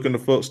here looking to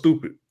fuck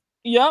stupid.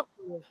 Yep.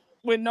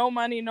 With no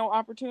money, no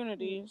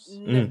opportunities.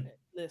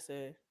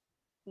 Listen,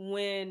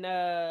 when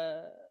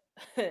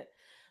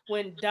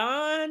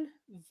Don,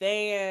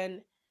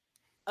 Van,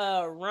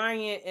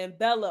 Ryan, and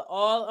Bella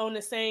all on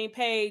the same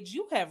page,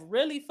 you have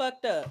really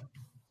fucked up.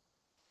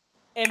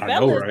 And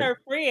Bella is her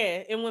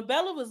friend. And when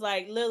Bella was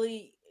like,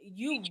 Lily,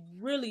 you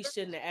really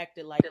shouldn't have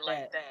acted like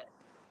that.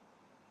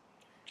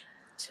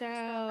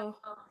 Child.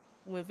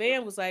 When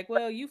Van was like,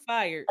 well, you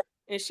fired.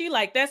 And she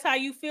like, that's how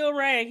you feel,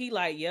 Ryan? He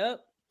like, yep.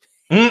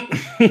 I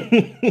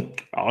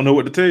don't know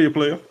what to tell you,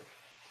 player.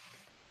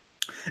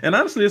 And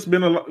honestly, it's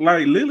been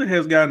like Lily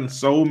has gotten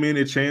so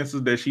many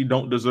chances that she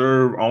don't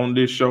deserve on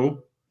this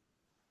show.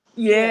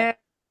 Yeah.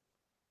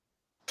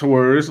 To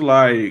where it's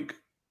like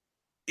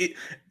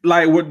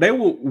what they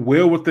were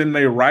well within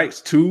their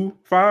rights to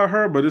fire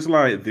her, but it's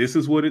like this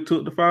is what it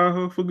took to fire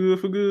her for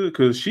good,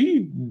 because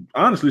she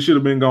honestly should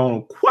have been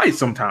gone quite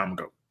some time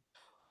ago.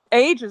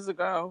 Ages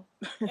ago.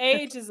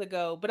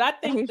 But I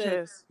think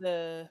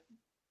the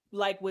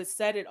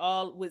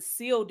what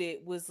sealed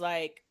it was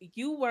like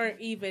you weren't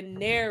even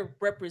there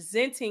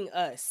representing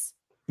us.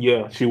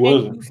 Yeah, she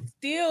wasn't. And you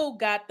still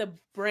got the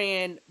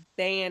brand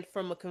banned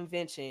from a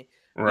convention.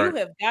 Right. You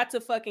have got to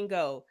fucking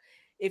go.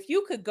 If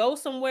you could go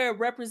somewhere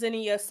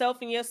representing yourself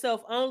and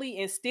yourself only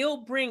and still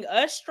bring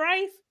us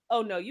strife,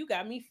 oh no, you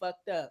got me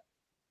fucked up.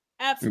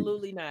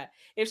 Absolutely not.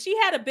 If she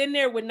had been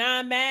there with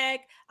Nine Mag,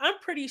 I'm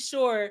pretty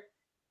sure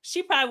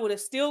she probably would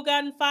have still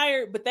gotten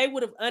fired, but they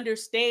would have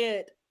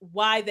understood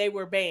why they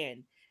were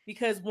banned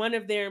because one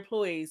of their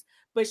employees.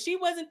 But she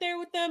wasn't there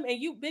with them, and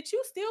you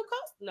still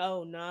cost.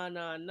 No,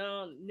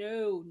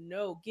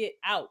 get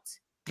out.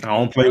 I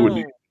don't play with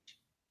you.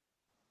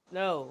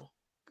 No,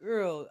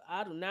 girl,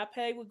 I do not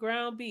pay with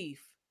ground beef.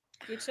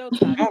 Get your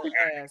taco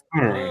ass.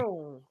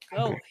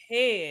 Go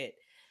ahead.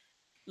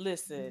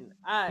 Listen,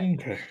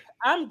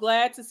 I'm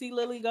glad to see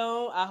Lily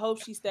gone. I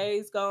hope she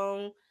stays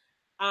gone.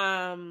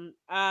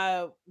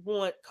 I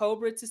want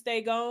Cobra to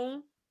stay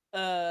gone.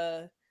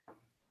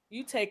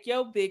 You take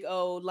your big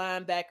old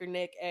linebacker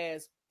neck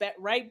ass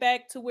right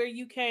back to where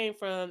you came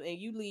from, and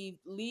you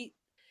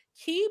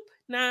keep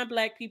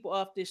non-black people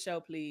off this show,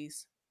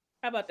 please.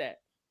 How about that?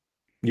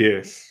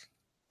 Yes.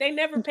 They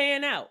never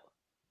pan out.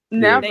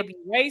 Never. They be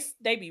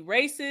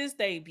racist.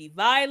 They be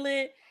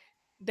violent.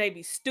 They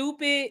be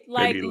stupid.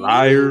 They be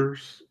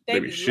liars. They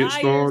be be shit liars.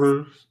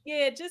 starters.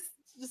 Yeah, just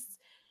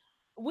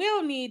we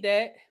don't need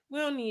that. We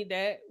don't need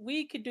that.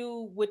 We could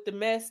do with the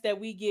mess that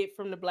we get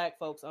from the black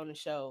folks on the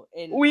show,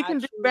 and we can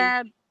do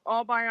bad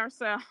all by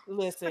ourselves.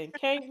 Listen,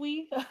 can't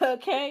we?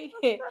 Okay.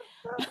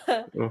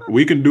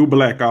 We can do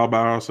black all by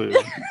ourselves.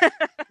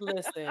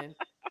 Listen.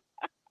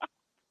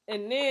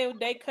 And then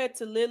they cut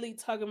to Lily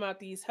talking about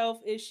these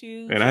health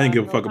issues. And I ain't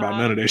give a fuck about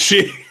none of that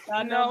shit.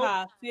 I know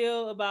how I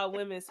feel about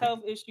women's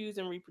health issues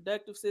and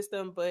reproductive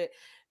system, but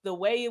the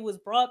way it was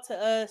brought to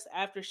us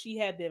after she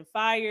had been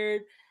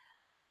fired,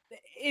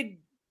 it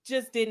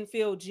just didn't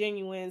feel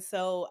genuine.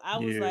 So I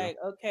was like,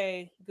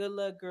 okay, good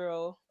luck,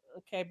 girl.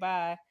 Okay,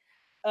 bye.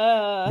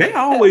 They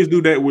always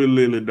do that with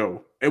Lily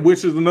though, and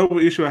which is another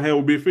issue I have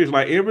with Big Fish.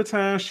 Like every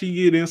time she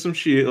get in some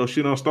shit or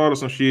she done started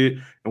some shit,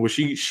 and when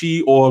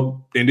she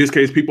or in this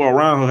case people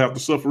around her have to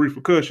suffer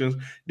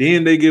repercussions,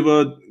 then they give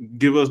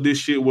us this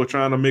shit. We're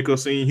trying to make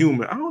us seem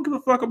human. I don't give a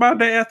fuck about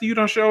that after you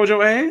done showed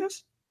your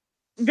ass.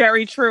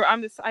 Very true.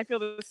 I feel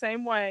the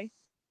same way.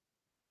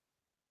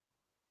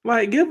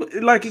 Like give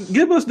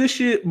us this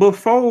shit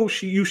before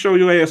you show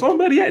your ass. Oh,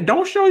 buddy,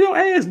 don't show your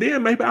ass.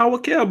 Then maybe I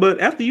would care.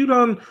 But after you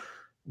done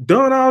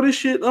all this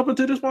shit up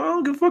until this point, I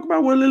don't give a fuck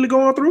about what Lily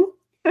going through.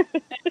 Like,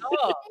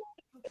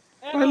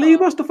 leave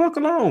us the fuck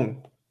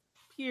alone.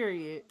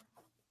 Period.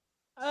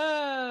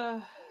 I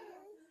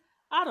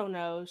don't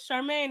know.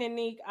 Charmaine and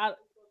Nick,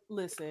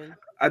 listen.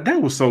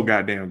 That was so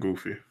goddamn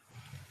goofy.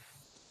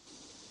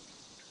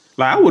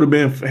 Like, I would have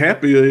been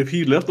happier if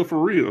he left her for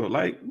real.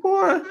 Like,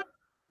 boy,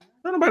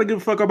 nobody give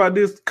a fuck about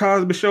this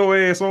Cosby Show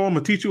ass on. I'm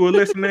gonna teach you a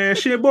lesson ass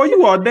shit. Boy,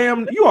 you are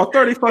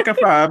 30 fucking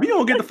 5. You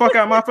don't get the fuck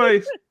out of my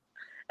face.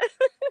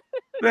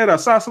 That a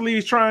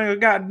Sicily triangle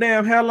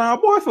goddamn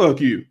hairline, boy, fuck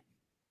you.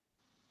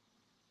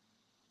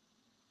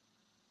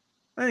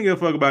 I ain't give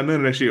a fuck about none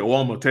of that shit. Oh,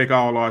 I'm gonna take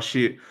all our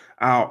shit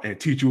out and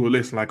teach you a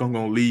lesson. Like I'm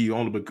gonna leave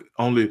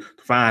only to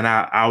find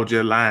out I was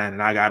just lying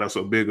and I got us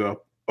a bigger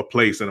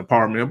place, an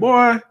apartment.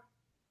 Boy,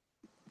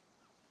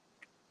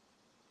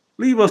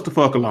 leave us the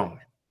fuck alone.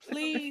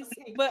 Please.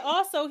 But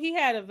also he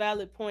had a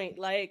valid point.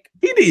 Like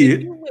he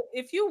did.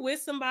 If you with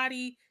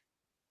somebody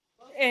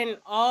and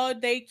all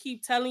they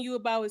keep telling you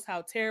about is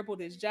how terrible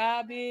this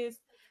job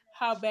is,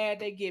 how bad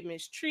they get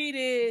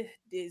mistreated,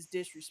 this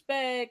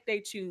disrespect,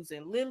 they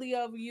choosing Lily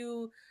over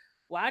you.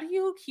 Why do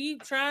you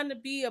keep trying to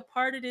be a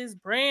part of this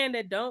brand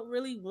that don't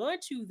really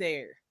want you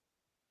there?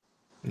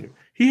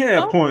 He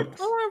had points.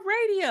 On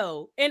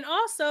radio. And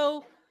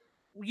also,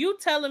 you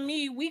telling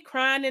me we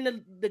crying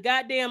in the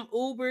goddamn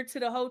Uber to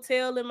the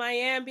hotel in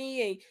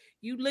Miami and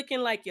you looking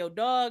like your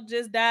dog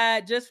just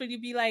died just for you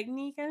to be like,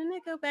 Nika,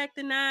 go back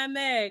to 9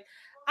 Mag.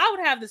 I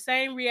would have the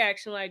same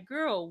reaction, like,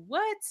 girl,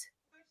 what?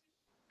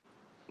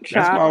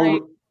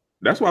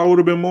 That's why I would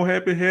have been more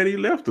happy had he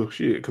left her.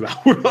 Shit, because I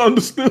would have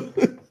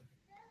understood.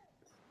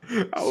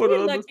 I would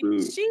have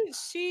understood.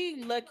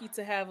 She lucky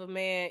to have a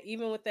man,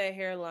 even with that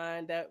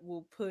hairline, that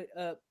will put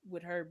up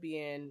with her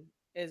being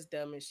as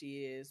dumb as she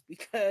is.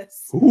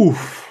 Because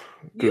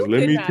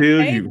let me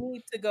tell you,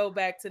 me to go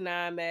back to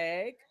 9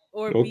 Mag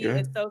or be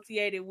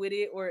associated with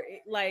it, or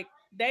like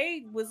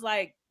they was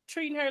like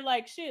treating her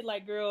like shit.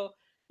 Like, girl,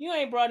 you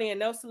ain't brought in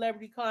no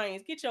celebrity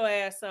clients. Get your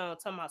ass on.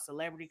 Talking about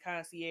celebrity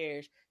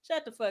concierge.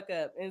 Shut the fuck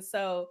up. And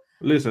so,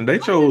 listen, they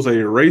chose a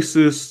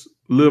racist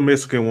little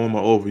Mexican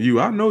woman over you.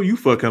 I know you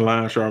fucking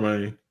lying,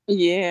 Charmaine.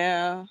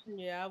 Yeah.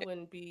 Yeah, I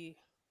wouldn't be.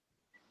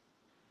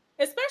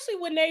 Especially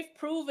when they've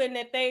proven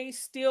that they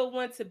still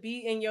want to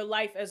be in your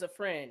life as a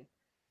friend.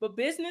 But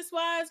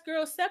business-wise,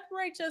 girl,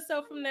 separate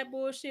yourself from that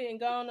bullshit and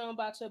go on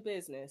about your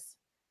business.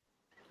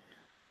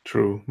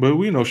 True, but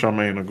we know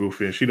Charmaine a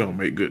goofy and she don't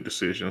make good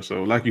decisions.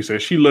 So, like you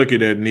said, she lucky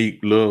that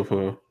Neek love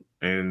her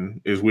and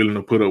is willing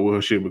to put up with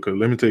her shit. Because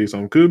let me tell you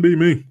something, could be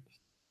me.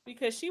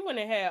 Because she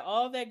wouldn't have had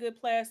all that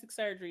good plastic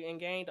surgery and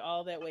gained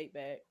all that weight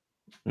back.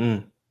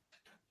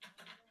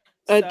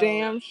 A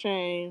damn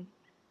shame.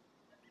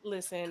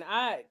 Listen,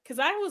 because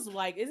I was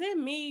like, is it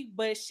me?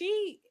 But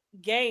she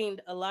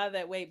gained a lot of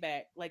that weight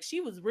back. Like, she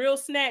was real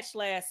snatched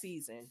last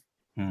season.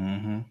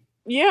 Mm-hmm.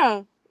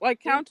 Yeah, like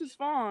Countess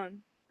Vaughn.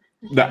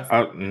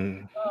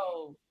 And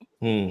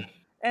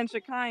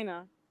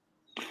Shekinah.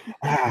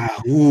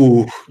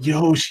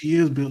 Yo, she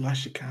is built like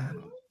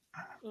Shekinah.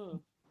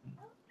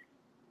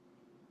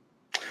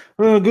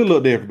 Well, good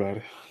luck to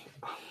everybody.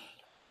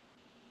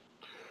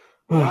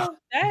 Well,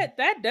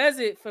 that does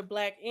it for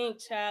Black Ink,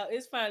 child.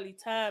 It's finally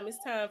time.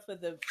 It's time for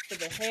the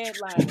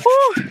headline.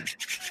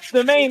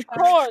 The main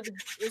course.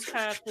 It's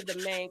time for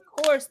the main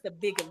course, the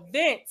big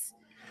event.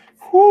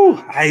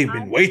 I've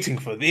been waiting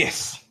for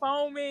this.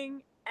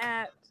 Foaming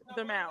at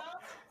the mouth.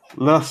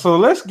 So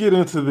let's get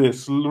into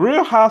this.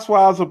 Real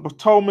Housewives of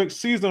Potomac,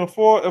 season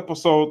 4,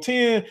 episode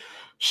 10,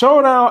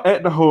 Showdown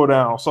at the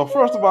Hoedown. So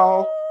first of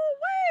all,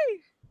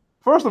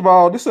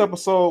 this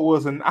episode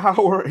was an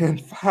hour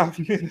and 5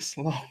 minutes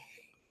long.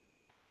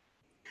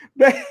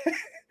 They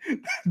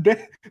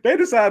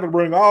decided to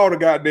bring all the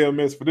goddamn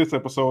mess for this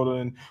episode,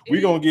 and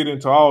we're gonna get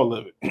into all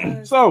of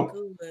it.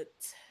 So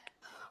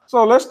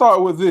let's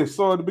start with this.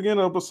 So at the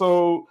beginning of the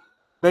episode,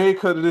 they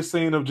cut to this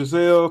scene of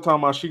Giselle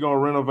talking about she gonna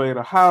renovate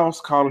a house,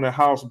 calling the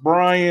house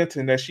Bryant,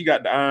 and that she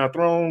got the Iron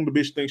Throne. The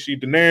bitch thinks she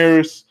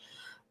Daenerys.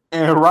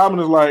 And Robin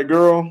is like,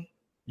 girl,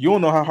 you don't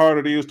know how hard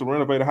it is to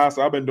renovate a house.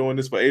 I've been doing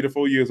this for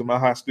 84 years, and my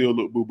house still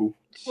look boo-boo.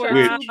 For a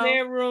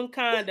 2-bedroom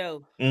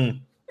condo. It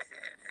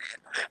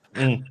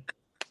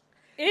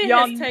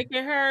has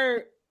taken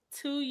her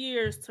 2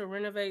 years to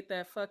renovate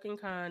that fucking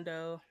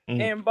condo.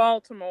 In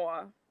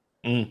Baltimore.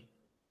 And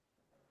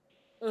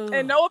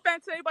no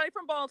offense to anybody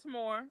from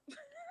Baltimore.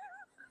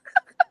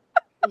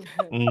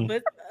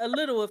 But a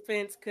little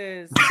offense,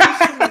 because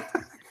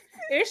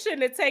it shouldn't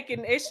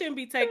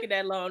be taking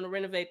that long to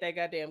renovate that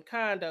goddamn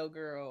condo,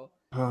 girl.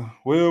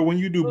 Well, when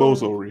you do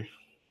bozoery.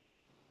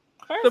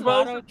 The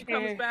bozoery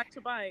comes back to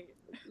bite.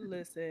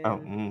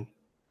 Listen.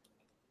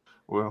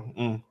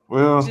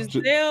 Well,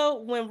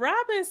 Giselle, when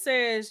Robin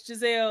says,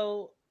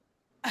 Giselle,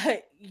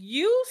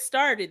 you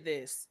started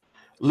this.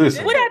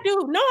 Listen. What I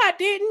do? No, I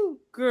didn't,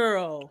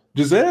 girl.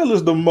 Giselle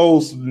is the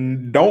most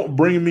don't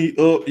bring me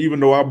up, even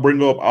though I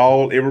bring up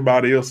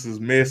everybody else's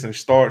mess and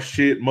start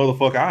shit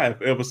motherfucker I have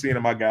ever seen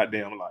in my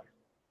goddamn life.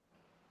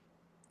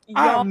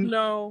 Y'all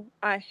know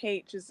I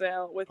hate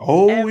Giselle with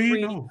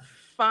every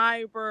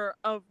fiber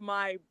of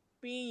my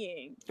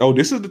being. Oh,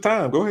 this is the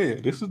time. Go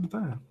ahead. This is the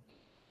time.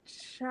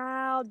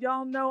 Child,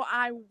 y'all know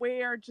I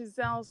wear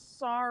Giselle's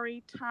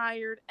sorry,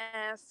 tired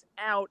ass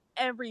out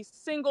every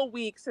single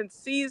week since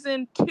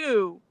season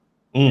 2.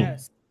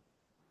 Yes.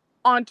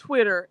 On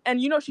Twitter.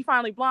 And you know she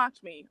finally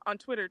blocked me on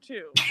Twitter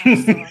too.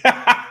 Because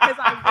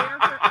I wear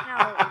her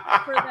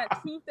out for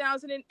that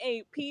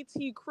 2008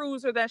 PT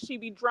Cruiser that she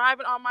be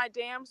driving on my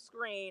damn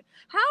screen.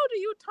 How do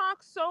you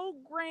talk so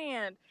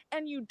grand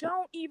and you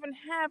don't even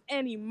have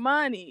any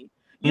money?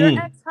 Your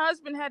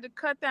ex-husband had to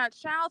cut that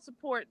child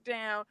support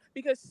down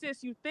because,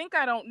 sis, you think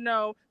I don't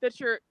know that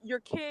your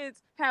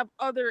kids have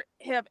 8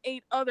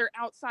 other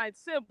outside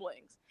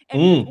siblings, and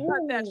you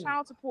cut that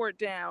child support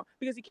down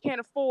because he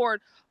can't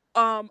afford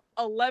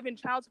 11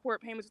 child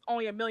support payments with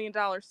only $1 million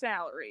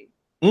salary.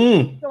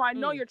 So I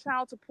know your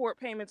child support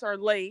payments are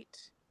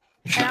late.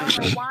 And I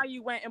don't know why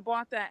you went and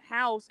bought that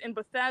house in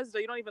Bethesda.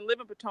 You don't even live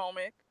in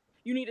Potomac.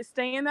 You need to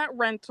stay in that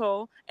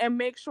rental and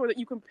make sure that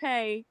you can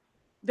pay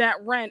that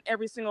rent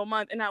every single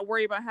month and not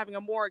worry about having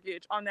a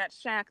mortgage on that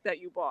shack that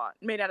you bought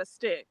made out of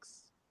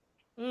sticks.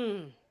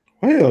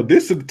 Well,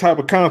 this is the type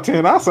of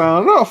content I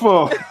signed up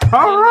for.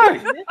 All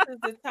right. This is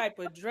the type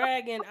of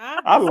dragon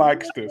I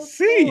like to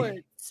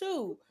see.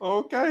 Too.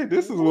 Okay,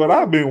 this is what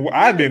I've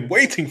been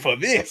waiting for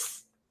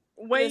this.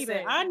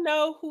 Listen, I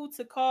know who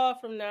to call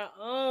from now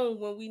on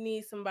when we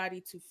need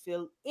somebody to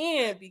fill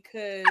in,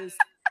 because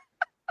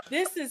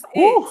this is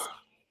it.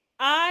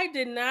 I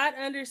did not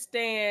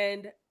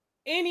understand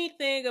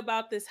anything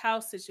about this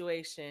house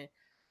situation.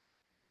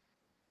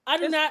 I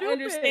do not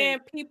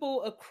understand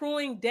people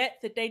accruing debt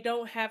that they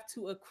don't have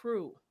to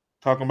accrue.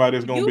 Talking about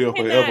it's gonna be a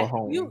forever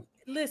home.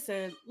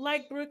 Listen,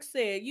 like Brooke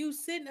said, you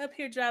sitting up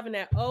here driving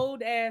that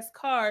old ass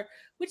car.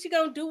 What you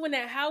gonna do when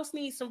that house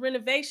needs some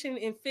renovation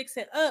and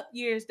fixing up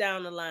years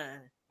down the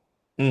line?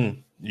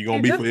 You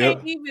gonna be forever.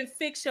 Can't even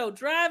fix your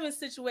driving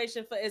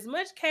situation for as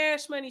much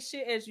cash money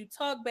shit as you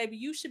talk, baby.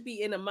 You should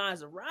be in a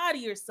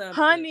Maserati or something,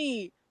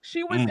 honey.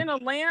 She was in a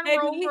Land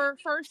Rover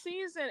first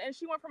season, and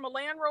she went from a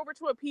Land Rover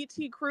to a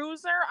PT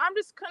Cruiser. I'm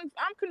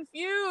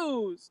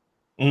confused.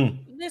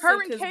 Listen,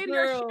 her and Katie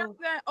are sharing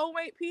that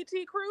 08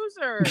 PT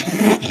Cruiser.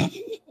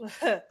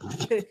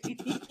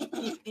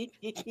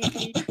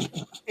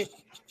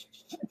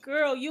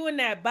 Girl, you in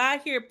that buy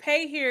here,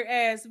 pay here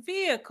ass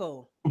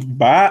vehicle.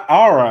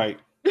 All right.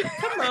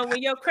 Come on,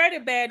 when your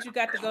credit badge, you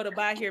got to go to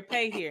buy here,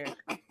 pay here.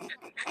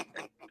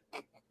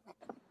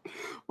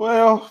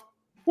 Well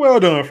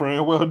done,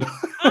 friend. Well done.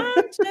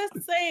 I'm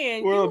just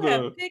saying, you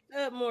have picked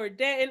up more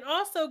debt. And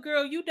also,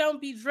 girl, you don't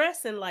be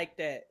dressing like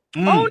that.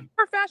 Oh,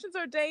 her fashions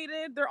are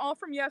dated. They're all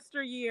from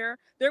yesteryear.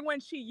 They're when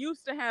she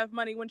used to have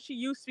money, when she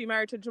used to be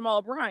married to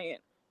Jamal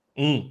Bryant.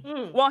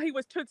 While he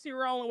was Tootsie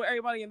rolling with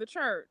everybody in the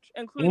church,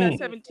 including that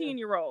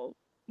 17-year-old.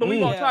 But we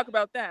won't talk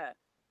about that.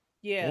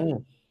 Yeah.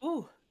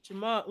 Ooh,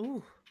 Jamal.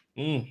 Ooh.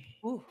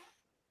 Ooh.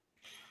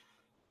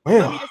 Well,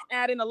 let me just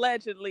add in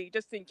allegedly,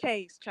 just in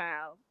case,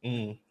 child.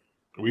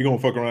 We're gonna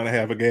fuck around and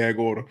have a gag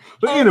order.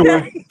 But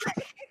anyway.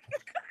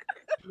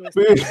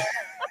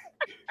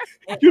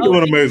 You're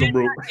doing amazing,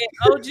 bro.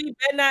 OG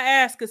better not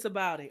ask us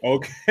about it.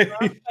 Okay.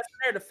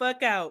 Her the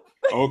fuck out.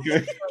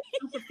 Okay.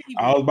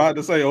 I was about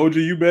to say, OG,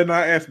 you better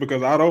not ask,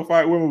 because I don't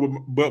fight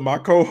women, but my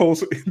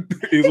co-host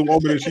is a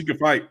woman and she can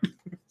fight.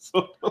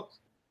 So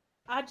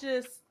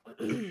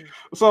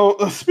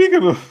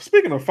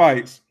speaking of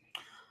fights,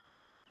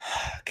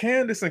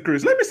 Candace and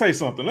Chris, let me say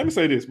something. Let me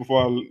say this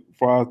before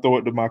I throw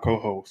it to my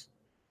co-host.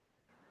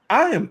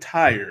 I am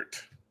tired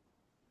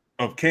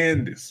of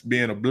Candace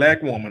being a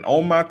black woman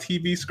on my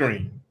TV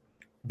screen,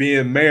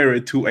 being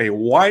married to a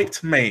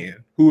white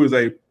man who is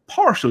a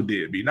partial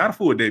deadbeat, not a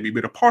full deadbeat,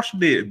 but a partial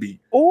deadbeat.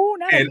 Oh,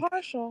 not a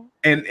partial.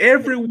 And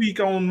every week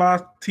on my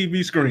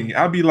TV screen,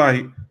 I'll be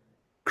like,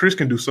 Chris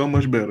can do so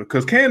much better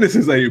because Candace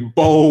is a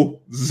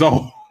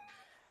bozo.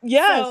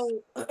 Yes.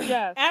 So,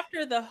 yes.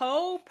 After the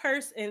whole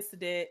purse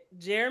incident,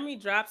 Jeremy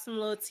dropped some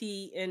little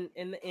tea in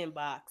the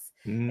inbox,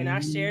 and I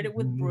shared it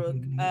with Brooke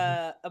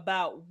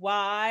about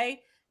why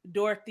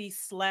Dorothy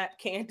slapped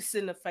Candace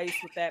in the face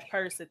with that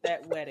purse at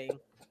that wedding.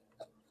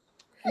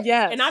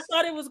 Yes. And I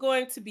thought it was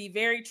going to be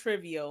very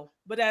trivial,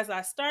 but as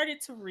I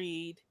started to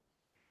read,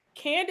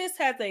 Candace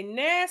has a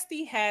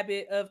nasty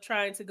habit of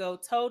trying to go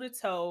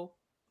toe-to-toe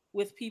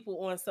with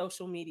people on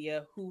social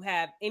media who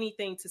have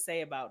anything to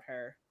say about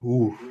her.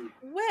 Ooh.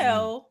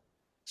 Well,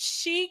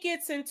 she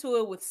gets into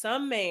it with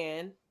some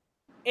man,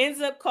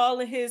 ends up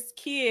calling his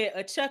kid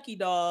a Chucky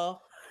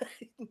doll.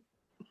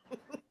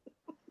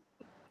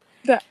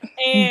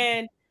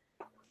 And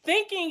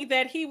thinking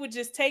that he would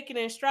just take it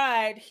in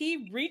stride,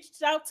 he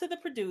reached out to the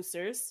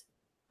producers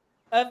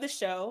of the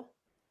show,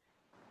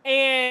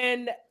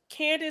 and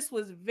Candace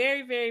was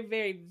very, very,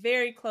 very,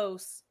 very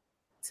close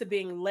to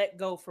being let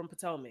go from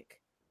Potomac.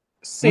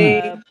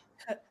 See,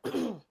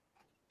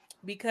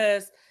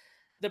 because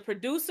the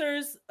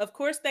producers, of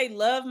course, they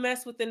love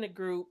mess within the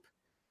group,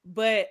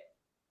 but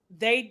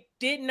they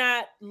did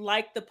not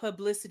like the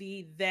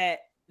publicity that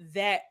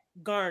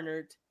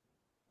garnered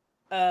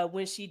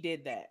when she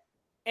did that.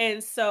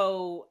 And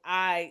so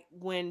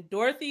when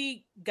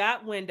Dorothy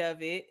got wind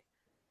of it,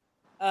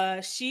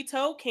 she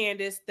told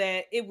Candace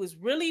that it was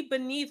really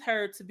beneath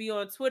her to be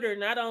on Twitter,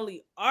 not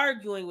only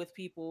arguing with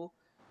people,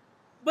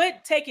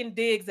 but taking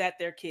digs at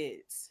their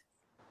kids.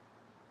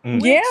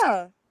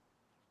 Yeah.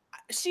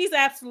 She's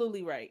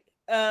absolutely right.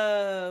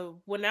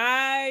 When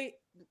I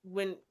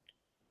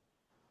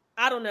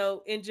don't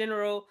know, in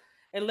general,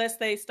 unless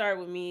they start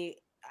with me,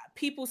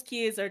 people's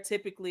kids are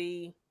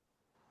typically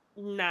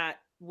not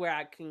where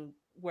I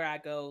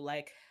go.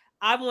 Like,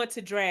 I want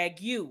to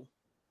drag you.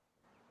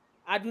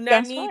 I do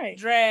not need to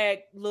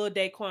drag Lil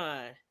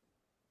Daquan.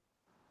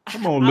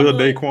 Come on, Lil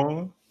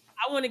Daquan.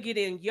 I want to get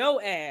in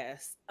your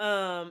ass.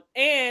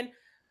 And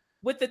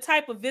with the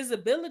type of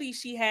visibility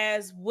she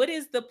has, what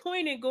is the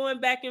point in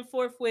going back and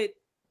forth with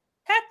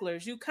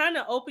hecklers? You kind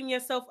of open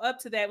yourself up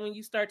to that when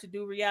you start to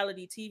do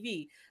reality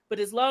TV. But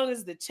as long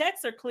as the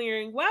checks are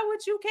clearing, why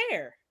would you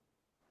care?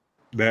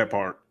 That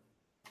part.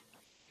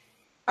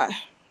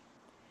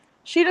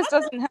 She just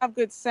doesn't have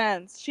good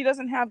sense. She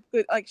doesn't have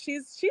good, like,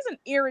 she's an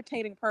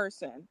irritating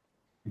person.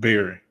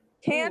 Very.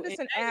 Candace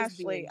and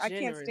Ashley, I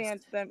can't stand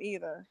them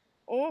either.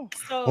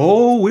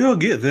 We'll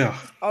get there.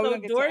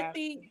 So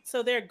Dorothy,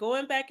 so they're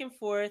going back and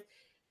forth.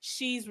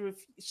 She's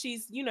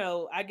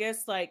I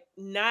guess, like,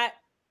 not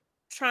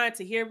trying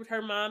to hear what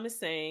her mom is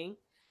saying.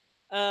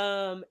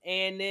 And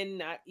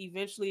then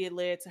eventually it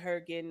led to her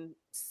getting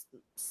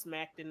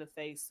smacked in the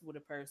face with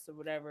a purse or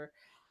whatever.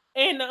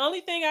 And the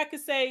only thing I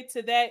could say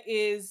to that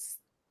is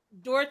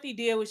Dorothy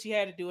did what she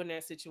had to do in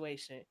that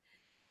situation.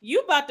 You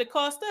about to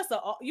cost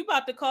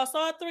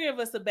all three of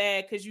us a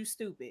bag because you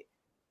stupid.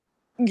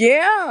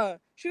 Yeah,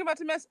 she's about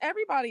to mess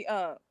everybody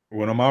up.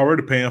 Well, I'm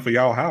already paying for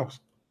y'all house.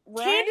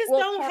 Right? Candace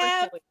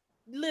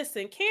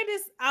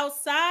Candace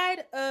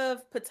outside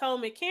of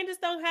Potomac, Candace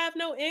don't have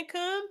no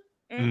income.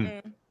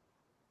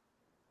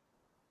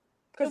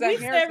 Because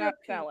that hair is not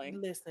selling.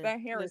 That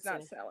hair is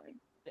not selling.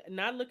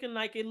 Not looking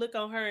like it look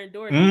on her and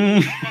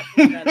Dorothy.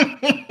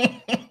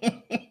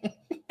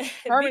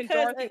 Her and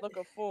Dorothy look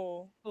a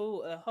fool.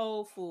 A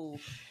whole fool.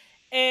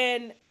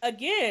 And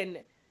again,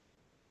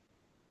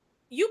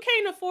 you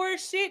can't afford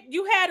shit.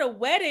 You had a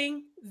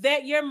wedding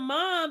that your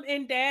mom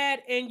and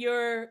dad and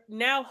your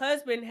now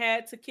husband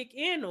had to kick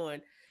in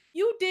on.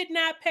 You did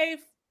not pay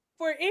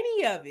for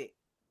any of it.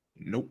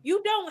 Nope.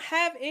 You don't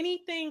have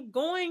anything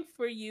going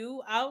for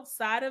you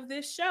outside of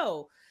this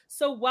show.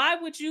 So why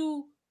would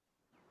you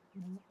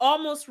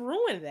almost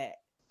ruin that?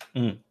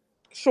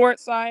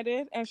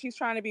 Short-sighted, and she's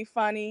trying to be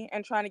funny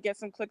and trying to get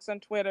some clicks on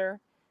Twitter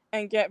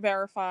and get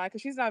verified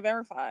because she's not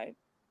verified.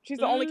 She's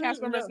the only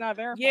cast member that's not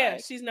verified. Yeah,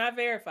 she's not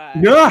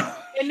verified. Yeah,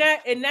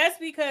 and that's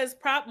because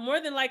more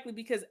than likely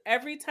because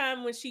every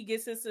time when she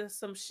gets into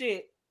some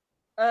shit,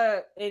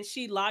 and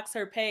she locks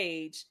her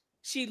page,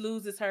 she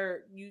loses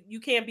her. You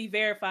can't be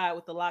verified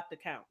with the locked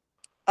account.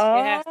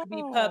 It has to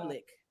be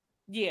public.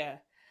 Yeah,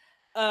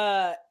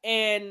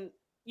 and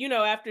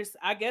after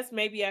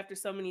after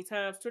so many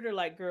times, Twitter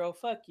like, girl,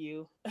 fuck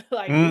you.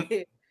 Like,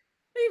 leave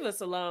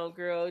us alone,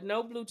 girl.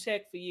 No blue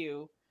check for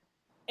you.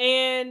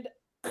 And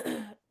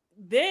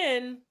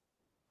then,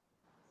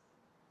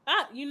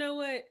 you know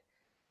what?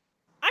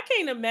 I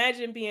can't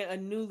imagine being a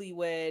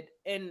newlywed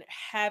and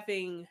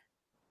having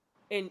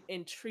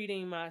and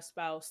treating my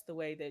spouse the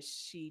way that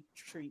she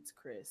treats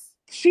Chris.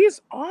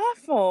 She's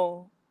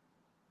awful.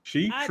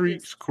 She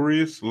treats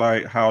Chris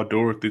like how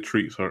Dorothy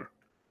treats her.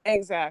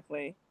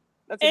 Exactly.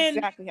 That's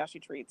exactly how she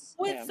treats him.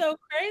 What's so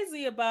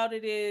crazy about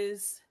it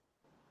is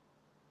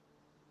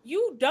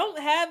you don't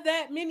have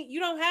that many. You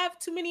don't have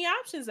too many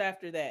options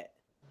after that.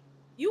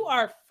 You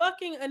are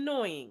fucking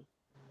annoying.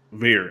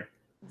 Very.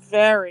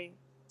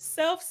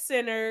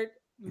 Self-centered,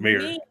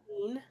 Very.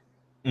 mean,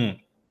 Mm.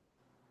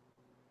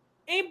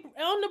 and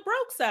on the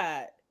broke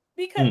side.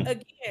 Because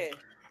again,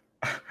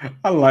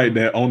 I like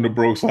that on the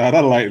broke side. I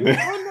like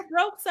that. On the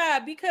broke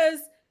side, because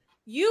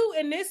you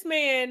and this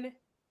man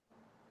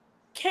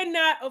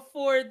cannot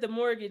afford the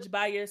mortgage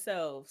by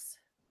yourselves.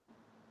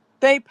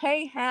 They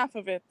pay half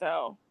of it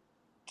though.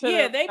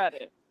 Yeah,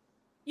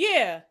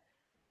 yeah.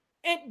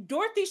 And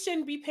Dorothy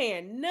shouldn't be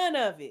paying none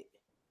of it.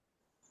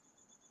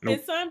 Nope.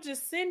 And so I'm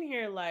just sitting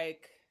here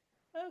like,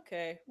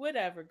 okay,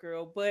 whatever,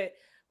 girl. But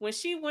when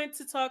she went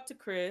to talk to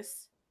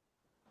Chris,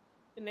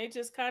 and they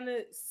just kind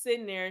of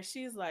sitting there, and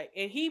she's like,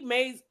 and he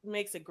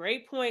makes a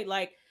great point,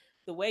 like,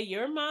 the way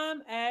your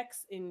mom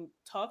acts and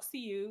talks to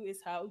you is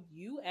how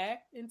you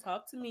act and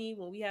talk to me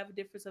when we have a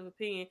difference of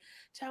opinion.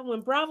 Child,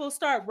 when Bravo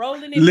start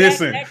rolling it back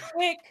that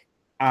quick.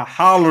 I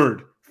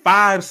hollered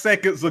 5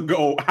 seconds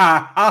ago.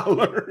 I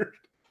hollered.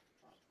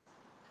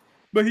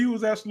 But he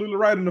was absolutely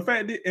right in the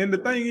fact that, and the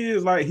thing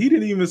is, like, he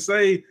didn't even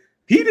say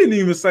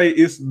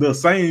it's the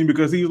same,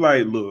 because he's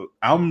like, look,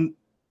 I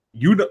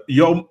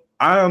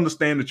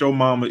understand that your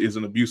mama is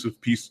an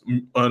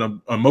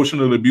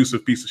emotionally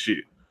abusive piece of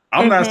shit.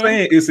 I'm not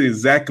saying it's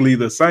exactly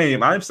the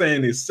same. I'm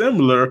saying it's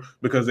similar,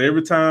 because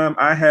every time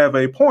I have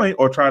a point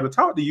or try to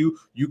talk to you,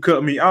 you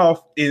cut me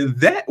off in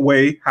that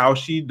way, how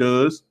she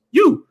does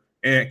you.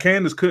 And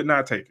Candace could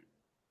not take it.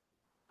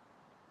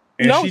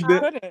 And no, she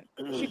couldn't.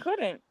 She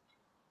couldn't.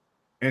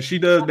 And she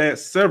does that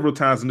several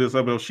times in this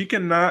episode.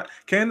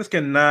 Candace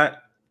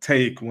cannot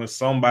take when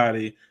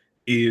somebody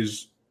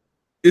is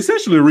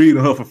essentially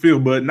reading her for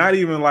filth, but not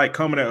even like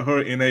coming at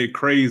her in a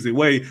crazy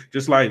way.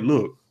 Just like,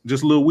 look,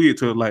 just a little weird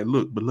to her, like,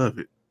 look,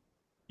 beloved,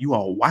 you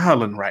are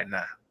wilding right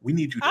now. We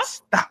need you to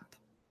stop.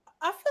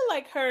 I feel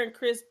like her and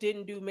Chris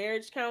didn't do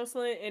marriage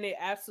counseling, and it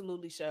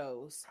absolutely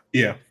shows.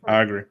 Yeah,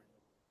 I agree.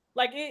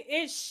 Like,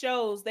 it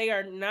shows they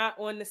are not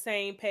on the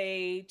same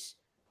page.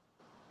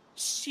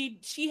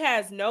 She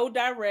has no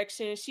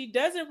direction. She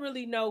doesn't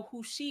really know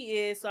who she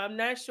is, so I'm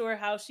not sure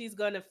how she's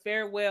going to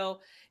fare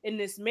well in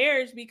this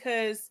marriage,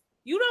 because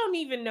you don't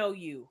even know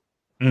you.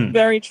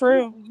 Very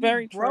true.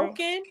 Very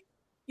broken.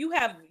 You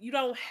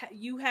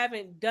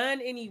haven't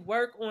done any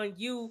work on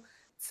you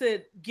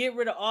to get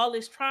rid of all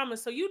this trauma.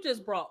 So you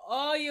just brought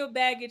all your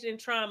baggage and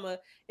trauma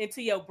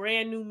into your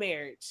brand new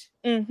marriage.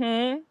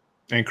 And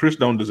Chris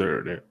don't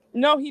deserve that.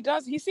 No, he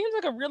does. He seems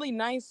like a really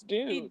nice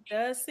dude. He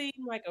does seem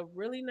like a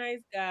really nice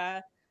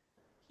guy.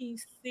 He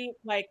seems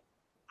like,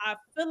 I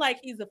feel like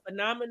he's a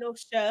phenomenal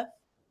chef.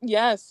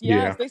 Yes.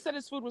 Yeah. They said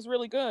his food was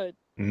really good.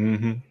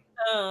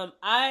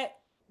 I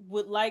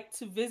would like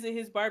to visit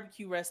his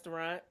barbecue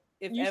restaurant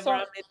if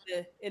I'm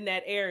in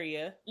that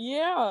area.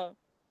 Yeah.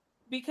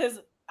 Because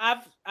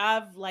I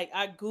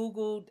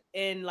Googled,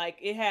 and like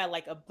it had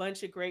like a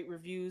bunch of great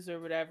reviews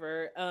or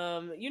whatever.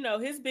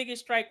 His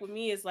biggest strike with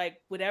me is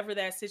like whatever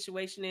that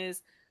situation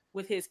is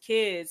with his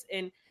kids.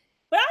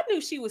 But I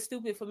knew she was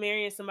stupid for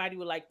marrying somebody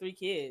with like 3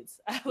 kids.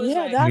 I was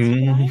that's what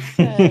I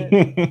said.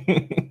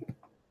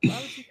 Why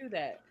would you do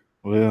that?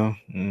 Well,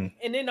 and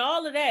then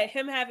all of that,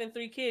 him having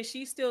 3 kids,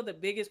 she's still the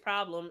biggest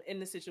problem in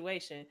the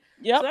situation.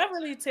 Yep. So that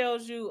really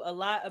tells you a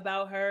lot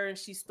about her. And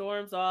she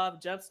storms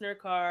off, jumps in her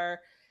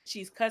car.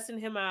 She's cussing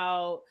him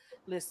out.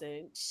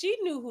 Listen, she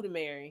knew who to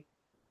marry.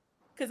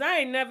 Because I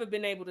ain't never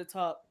been able to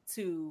talk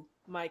to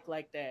Mike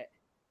like that.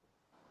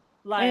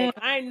 Like,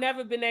 I ain't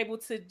never been able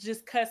to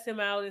just cuss him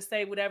out and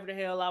say whatever the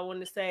hell I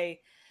want to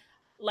say.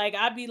 Like,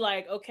 I'd be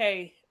like,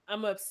 okay,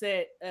 I'm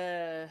upset.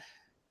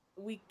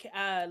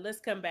 Let's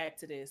come back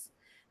to this,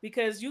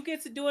 because you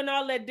get to doing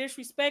all that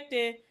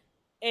disrespecting,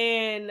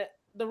 and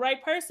the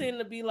right person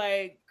to be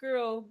like,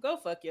 girl, go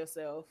fuck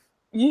yourself.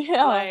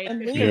 Yeah, like,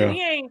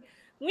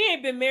 we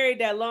ain't been married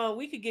that long.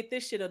 We could get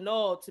this shit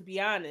annulled, to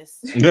be honest.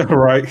 Yeah,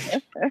 right.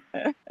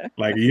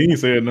 Like, you ain't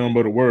said nothing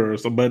but a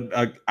word. So, but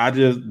I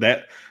just,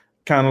 that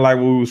kind of like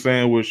what we were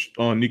saying with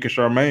Nick and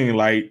Charmaine.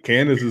 Like,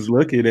 Candace is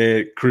lucky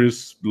that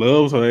Chris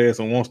loves her ass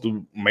and wants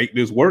to make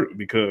this work,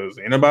 because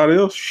anybody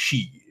else,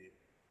 shit.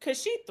 Cause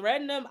she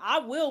threatened him, I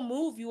will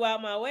move you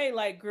out my way.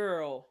 Like,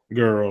 girl.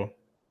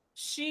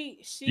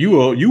 She you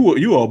are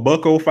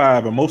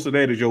 $105, and most of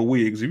that is your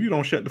wigs. If you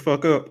don't shut the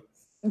fuck up.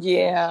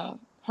 Yeah.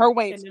 Her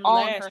weight's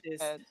on her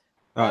head.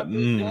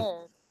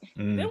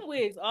 Them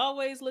wigs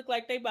always look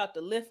like they about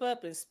to lift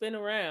up and spin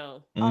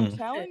around. I'm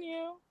telling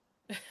you.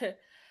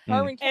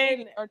 Her and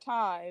Katie are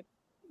tied.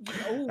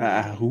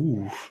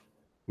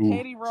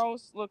 Katie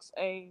Rose looks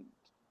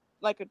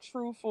like a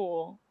true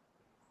fool.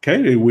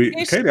 Katie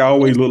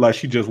always looked like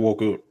she just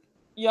woke up.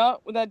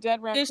 Yup, with that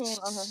dead raccoon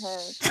on her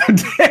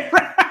head.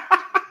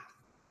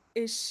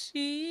 Is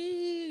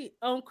she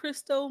on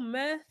crystal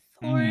meth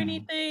or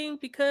anything?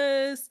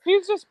 Because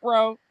he's just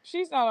broke.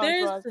 She's not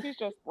on drugs. He's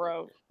just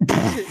broke.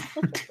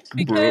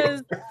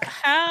 Because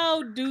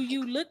how do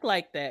you look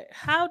like that?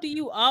 How do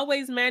you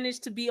always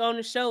manage to be on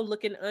the show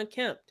looking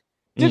unkempt?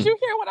 Did you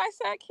hear what I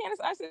said, Candace?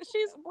 I said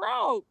she's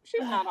broke.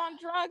 She's not on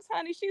drugs,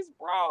 honey. She's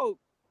broke.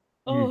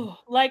 Oh,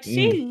 like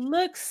she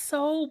looks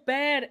so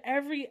bad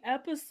every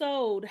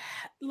episode.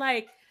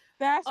 Like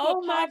that's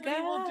what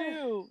poverty will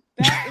do.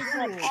 That is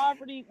what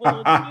poverty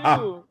will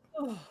do.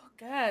 Oh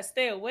God,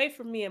 stay away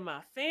from me and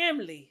my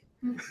family.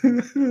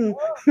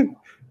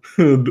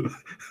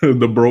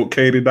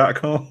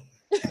 TheBrokeKatie.com.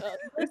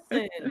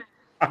 Listen.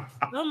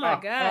 Oh my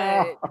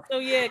God. So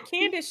yeah,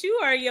 Candace, you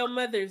are your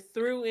mother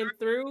through and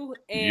through.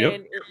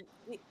 And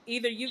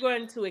either you're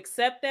going to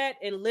accept that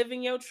and live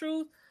in your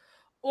truth,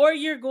 or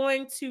you're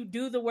going to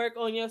do the work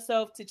on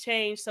yourself to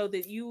change so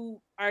that you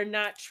are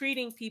not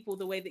treating people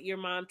the way that your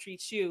mom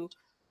treats you,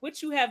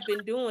 which you have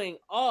been doing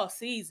all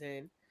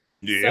season.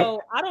 Yeah.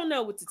 So I don't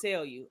know what to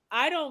tell you.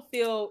 I don't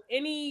feel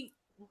any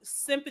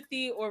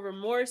sympathy or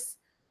remorse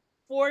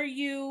for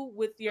you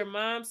with your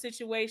mom's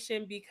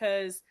situation,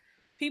 because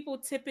people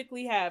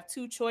typically have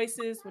two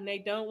choices when they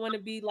don't want to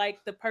be like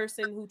the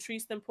person who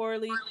treats them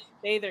poorly.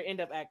 They either end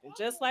up acting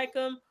just like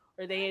them,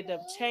 or they end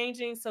up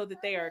changing so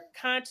that they are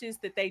conscious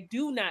that they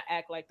do not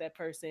act like that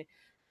person.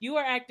 You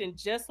are acting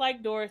just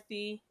like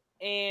Dorothy,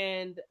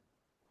 and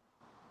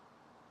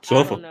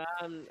I don't know.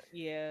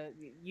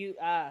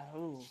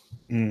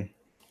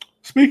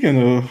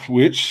 Speaking of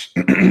which,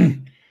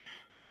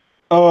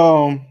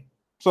 so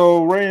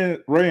Ray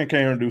and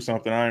Karen do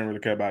something. I didn't really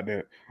care about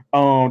that.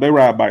 They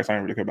ride bikes. I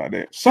didn't really care about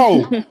that.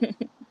 So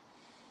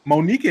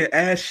Monique and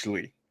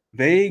Ashley,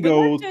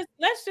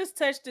 let's just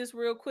touch this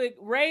real quick.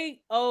 Ray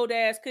old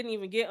ass couldn't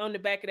even get on the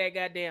back of that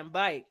goddamn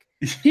bike.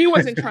 He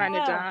wasn't trying to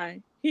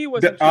die. He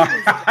wasn't trying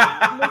to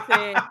die.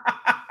 Listen,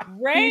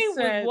 Ray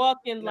was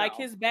walking like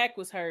his back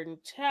was hurting.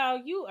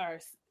 Child, you are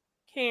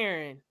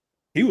Karen.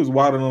 He was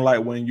waddling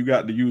like when you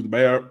got to use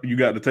the you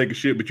got to take a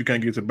shit, but you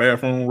can't get to the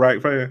bathroom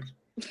right fast.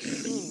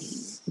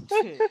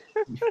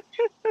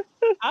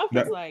 I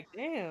was like,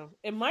 damn.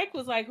 And Mike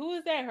was like, who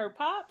is that? Her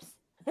pops?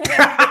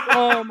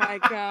 Oh my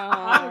God.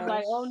 I was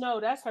like, oh no,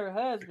 that's her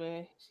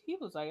husband. He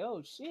was like,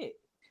 oh shit.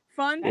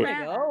 Fun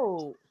fact.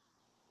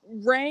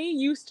 Ray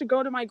used to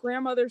go to my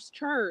grandmother's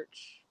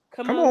church.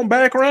 Come on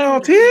back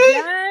around, T.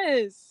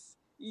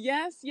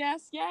 Yes.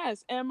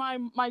 And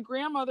my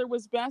grandmother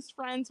was best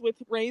friends with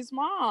Ray's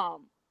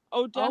mom,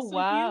 Odessa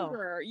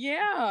Huber.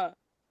 Yeah.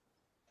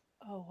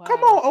 Oh wow.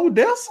 Come on,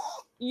 Odessa.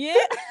 Yeah.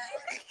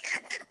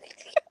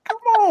 Come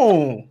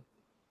on.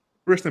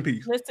 Rest in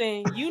peace.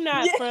 Listen, you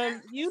not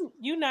from you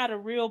not a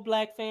real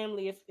black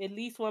family if at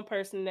least one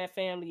person in that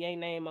family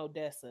ain't named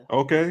Odessa.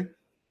 Okay.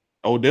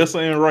 Odessa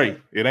and Ray.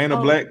 It ain't a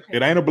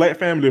black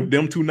family if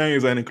them two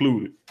names ain't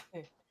included.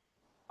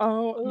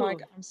 Oh my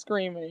God, I'm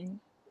screaming.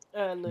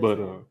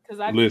 Because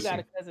I do got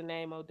a cousin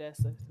named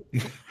Odessa.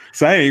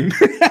 Same.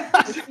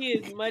 She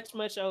is much,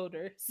 much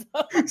older. So.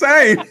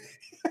 Same.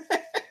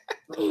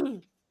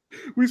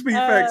 We speak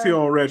facts here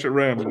on Ratchet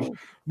Ramblers.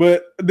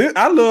 But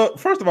I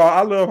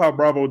love how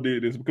Bravo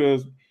did this,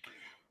 because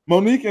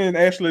Monique and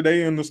Ashley,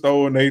 they in the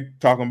store and they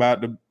talking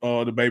about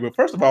the baby.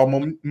 First of all,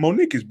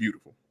 Monique is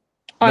beautiful.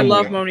 I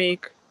love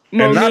Monique.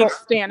 Monique's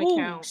Stan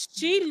account.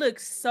 She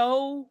looks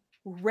so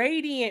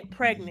radiant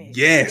pregnant.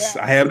 Yes,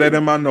 I have that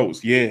in my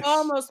notes. Yes. It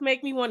almost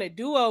make me want a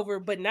do-over,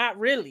 but not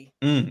really.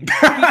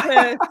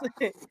 Because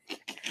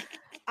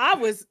I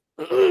was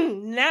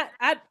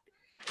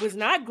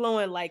not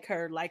glowing like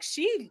her. Like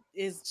she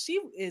is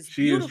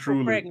beautiful,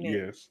 truly, pregnant.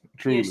 Yes,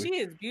 truly. Yeah, she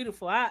is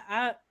beautiful.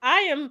 I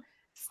am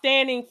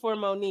standing for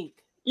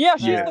Monique. Yeah,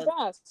 she's the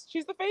best.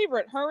 She's the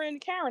favorite. Her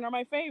and Karen are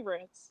my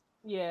favorites.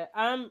 Yeah,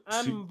 I'm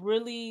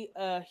really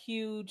a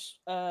huge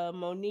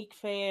Monique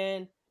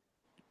fan.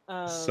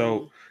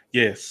 So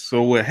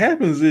what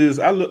happens is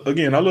I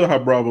love how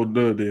Bravo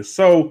does this.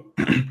 So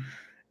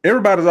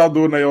everybody's out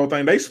doing their own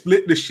thing. They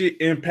split the shit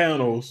in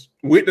panels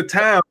with the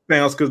time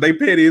stamps because they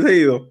petty as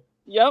hell.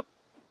 Yep.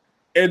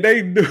 And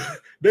they do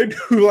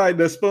like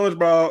the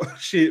SpongeBob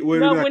shit.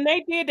 When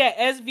they did that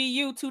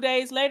SVU 2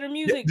 days later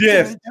music,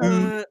 yes,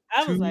 I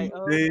was like,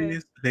 oh, 2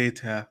 days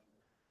later.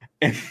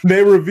 And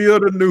they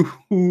revealed the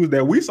news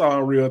that we saw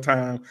in real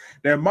time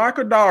that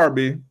Michael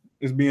Darby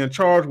is being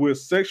charged with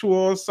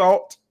sexual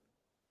assault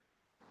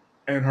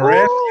and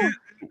harassment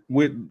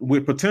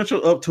with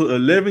potential up to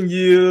 11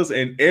 years,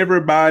 and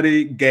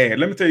everybody gagged.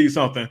 Let me tell you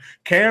something.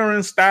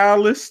 Karen's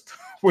stylist,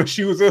 when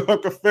she was in her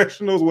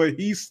confessionals, where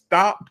he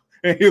stopped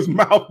and his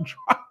mouth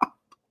dropped,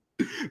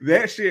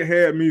 that shit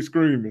had me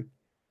screaming.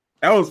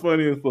 That was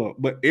funny as fuck.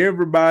 But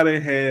everybody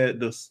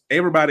gagged.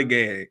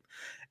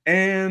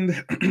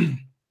 And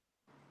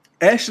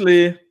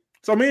Ashley,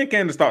 so me and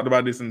Candace talked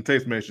about this in the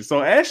text message.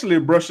 So Ashley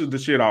brushes the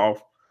shit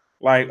off.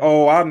 Like,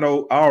 oh, I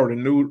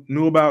already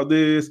knew about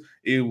this.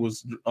 It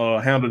was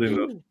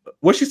handled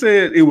what she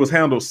said, it was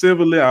handled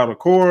civilly out of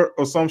court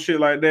or some shit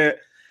like that.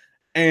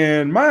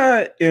 And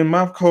my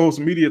close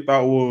media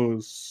thought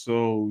was,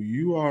 so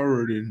you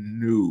already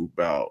knew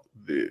about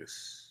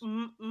this.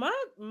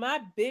 My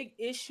big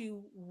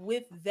issue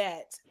with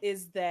that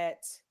is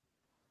that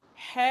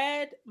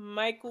had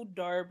Michael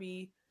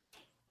Darby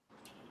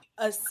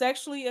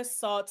sexually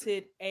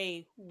assaulted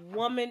a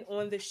woman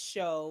on the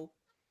show,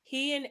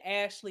 he and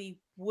Ashley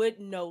would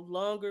no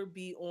longer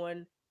be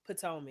on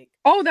Potomac.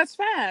 Oh, that's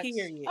facts.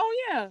 Period. Oh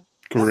yeah.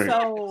 Correct.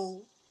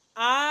 So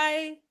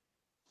I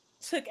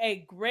took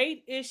a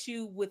great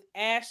issue with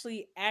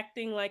Ashley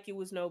acting like it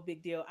was no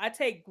big deal. I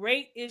take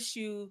great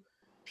issue,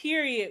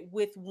 period,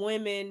 with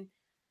women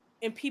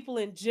and people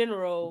in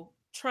general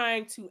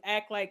trying to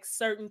act like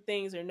certain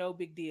things are no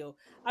big deal.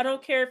 I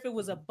don't care if it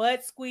was a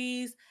butt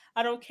squeeze.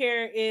 I don't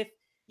care if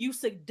you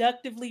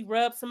seductively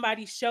rubbed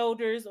somebody's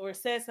shoulders or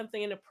said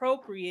something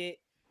inappropriate.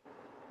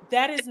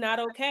 That is not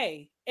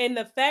okay. And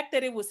the fact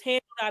that it was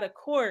handled out of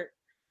court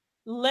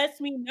lets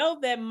me know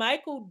that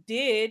Michael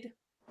did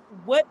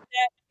what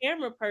that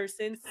camera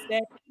person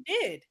said he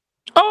did.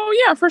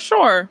 Oh yeah, for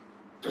sure.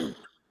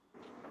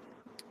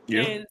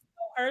 Yeah. And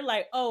so her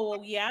like, oh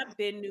well, yeah, I've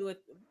been knew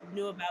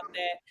about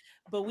that,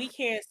 but we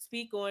can't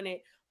speak on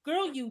it.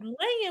 Girl, you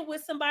laying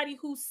with somebody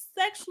who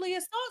sexually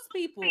assaults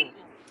people.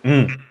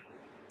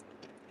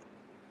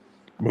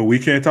 But we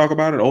can't talk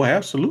about it. Oh,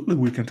 absolutely,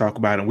 we can talk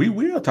about it. We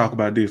will talk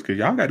about this because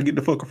y'all got to get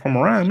the fuck from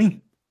around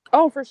me.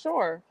 Oh, for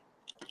sure.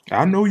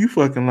 I know you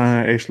fucking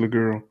lying, Ashley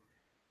girl.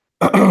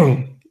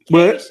 Katie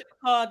But should have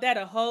called that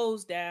a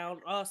hose down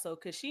also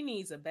because she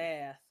needs a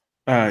bath.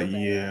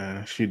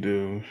 yeah, she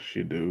do.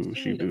 She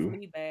need a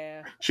flea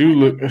bath. She I know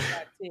look. she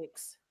got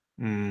ticks.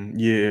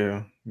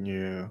 Yeah.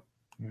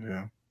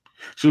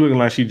 She looking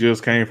like she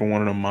just came from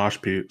one of them mosh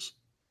pits.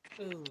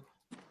 Ooh.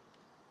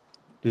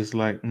 Just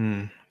like,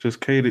 just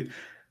Katie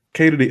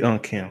the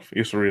unkempt.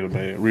 It's real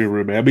bad,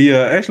 real bad. But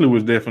yeah, Ashley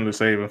was definitely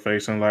saving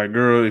face. And like,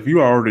 girl, if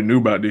you already knew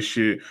about this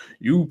shit,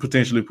 you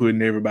potentially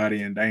putting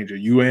everybody in danger.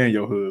 You and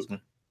your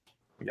husband.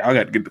 Y'all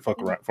got to get the fuck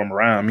from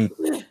around me.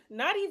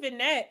 Not even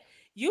that.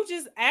 You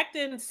just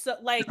acting so,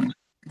 like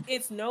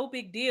it's no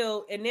big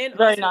deal, and then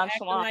Very also nonchalant.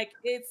 acting like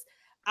it's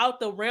out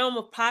the realm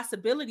of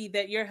possibility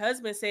that your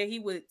husband said he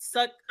would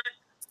suck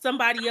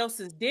somebody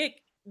else's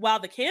dick while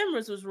the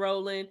cameras was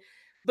rolling,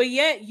 but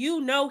yet you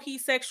know he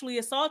sexually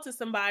assaulted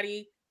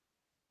somebody,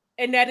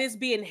 and that is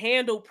being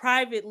handled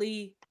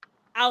privately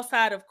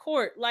outside of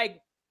court.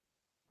 Like,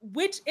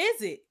 which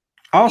is it?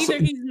 Also,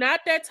 Either he's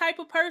not that type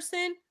of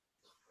person,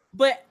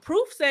 but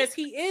proof says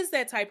he is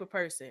that type of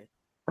person.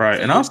 right,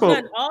 So and you've also,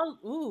 done all.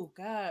 Ooh,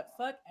 God,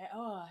 fuck.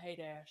 Oh, I hate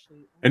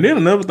Ashley. and then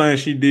another thing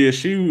she did,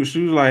 she was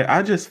like,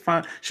 I just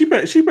find she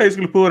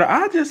basically put,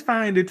 I just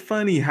find it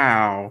funny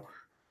how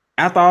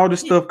after all this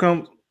stuff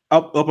comes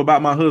up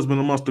about my husband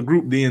amongst the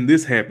group, then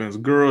this happens.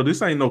 Girl,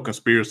 this ain't no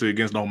conspiracy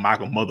against no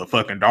Michael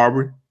motherfucking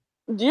Darby.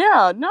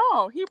 Yeah,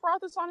 no, he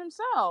brought this on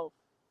himself.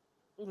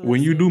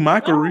 When you do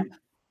mockery,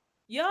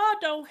 y'all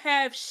don't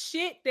have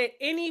shit that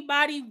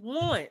anybody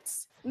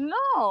wants.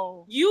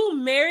 No. You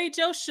married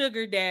your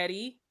sugar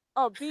daddy.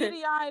 A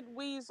beady-eyed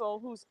weasel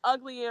who's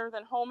uglier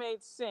than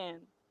homemade sin.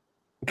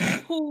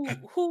 Who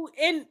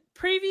in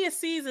previous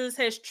seasons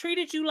has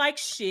treated you like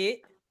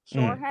shit.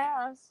 Sure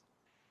has.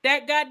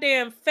 That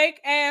goddamn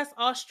fake ass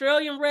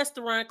Australian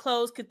restaurant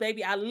closed because,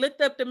 baby, I looked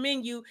up the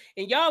menu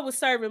and y'all was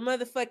serving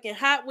motherfucking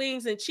hot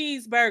wings and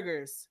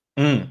cheeseburgers.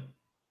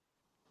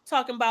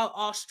 Talking about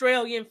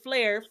Australian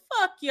flair.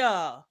 Fuck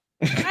y'all.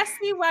 I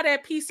see why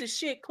that piece of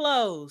shit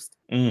closed.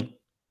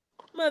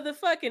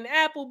 Motherfucking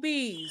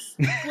Applebee's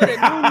with a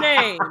new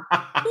name.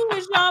 Who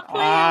is y'all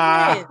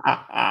playing with?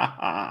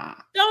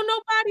 Don't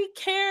nobody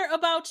care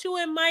about you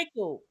and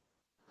Michael.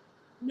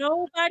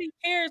 Nobody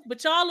cares,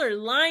 but y'all are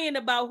lying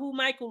about who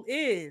Michael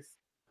is.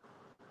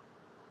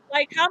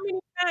 Like, how many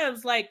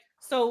times? Like,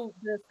 so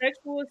the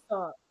sexual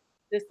assault,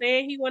 the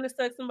saying he want to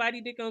suck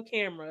somebody dick on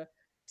camera,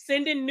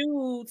 sending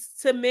nudes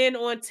to men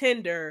on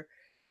Tinder,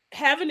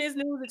 having his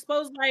nudes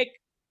exposed,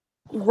 like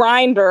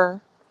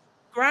Grindr,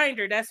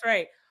 that's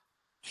right.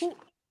 Who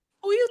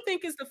you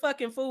think is the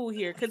fucking fool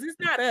here? Because it's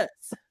not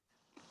us.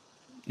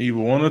 Either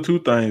one or two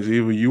things.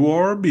 Either you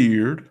are a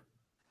beard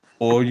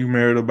or you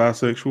married a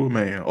bisexual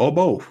man, or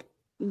both.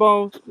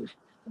 Both.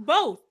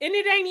 And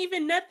it ain't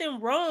even nothing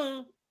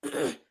wrong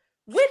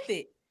with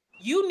it.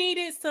 You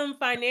needed some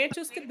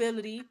financial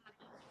stability,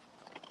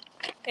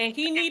 and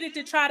he needed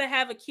to try to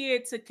have a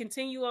kid to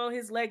continue on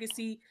his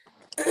legacy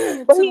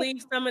to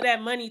leave some of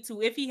that money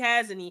to, if he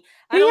has any.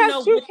 He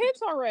has two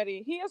kids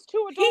already. He has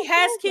two adult He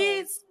has children.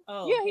 kids?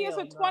 Oh, yeah, he has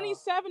a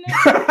 27 and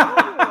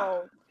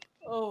 24-year-old.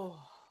 Oh.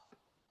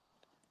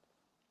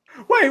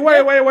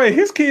 Wait.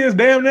 His kid's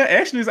damn near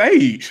Ashley's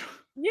age.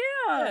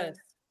 Yeah.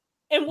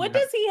 And what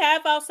does he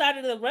have outside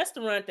of the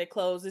restaurant that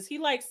closed? Is he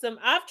like some?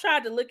 I've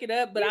tried to look it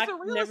up, but I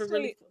never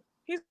really.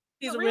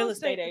 He's a real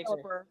estate agent.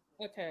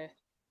 Okay,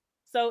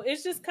 so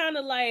it's just kind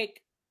of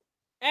like,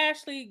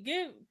 Ashley,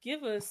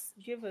 give us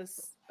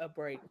a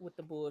break with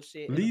the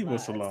bullshit. Leave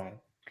us alone,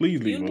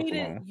 please. Leave us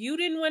alone. You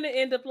didn't want to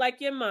end up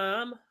like your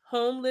mom,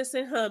 homeless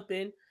and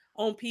humping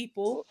on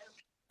people.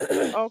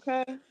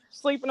 Okay,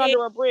 sleeping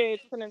under a bridge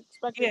with an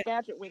Inspector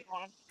Gadget wig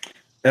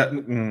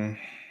on.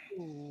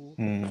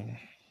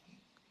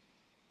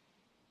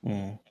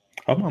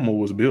 Her mama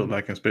was built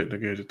like Inspector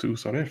Gadget too,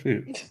 so that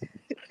fit.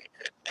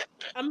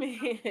 I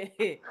mean,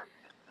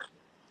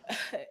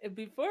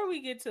 before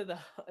we get to the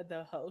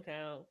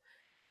hoedown,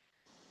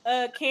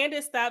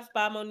 Candace stops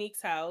by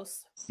Monique's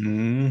house.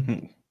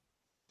 Mm-hmm.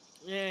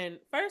 And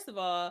first of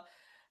all,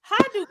 how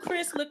do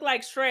Chris look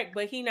like Shrek,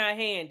 but he not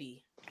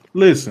handy?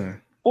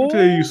 Listen, I'll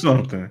tell you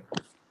something.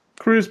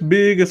 Chris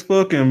big as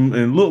fuck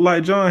and look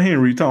like John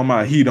Henry talking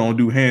about he don't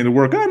do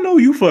handiwork. I know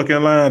you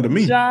fucking lying to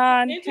me.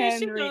 John And then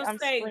Henry, I'm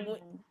screaming.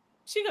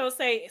 She gonna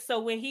say, so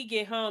when he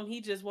get home,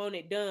 he just want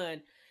it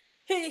done.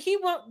 He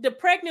want the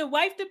pregnant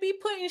wife to be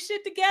putting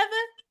shit together?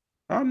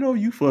 I know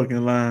you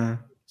fucking lying.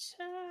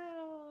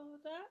 Child,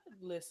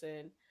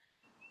 listen.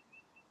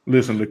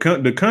 Listen, the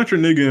country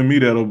nigga in me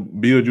that'll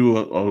build you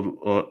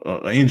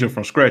a engine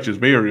from scratch is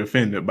very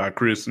offended by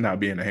Chris not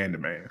being a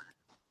handyman.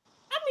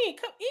 I mean,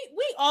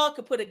 we all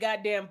could put a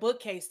goddamn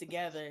bookcase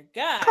together.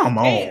 God, come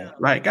damn. on,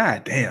 like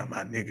goddamn,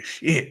 my nigga,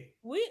 shit.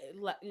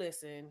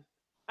 Listen.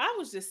 I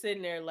was just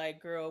sitting there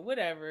like, girl,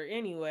 whatever.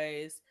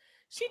 Anyways,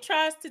 she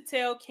tries to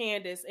tell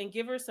Candace and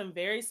give her some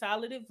very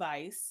solid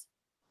advice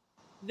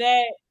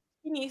that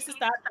she needs to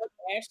stop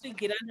actually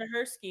get under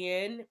her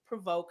skin,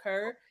 provoke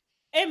her,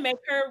 and make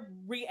her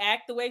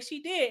react the way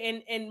she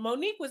did. And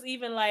Monique was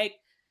even like,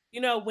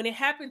 you know, when it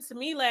happened to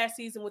me last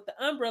season with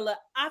the umbrella,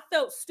 I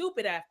felt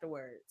stupid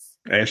afterwards.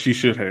 As she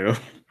should have.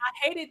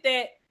 I hated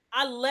that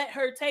I let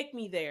her take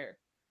me there.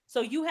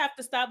 So you have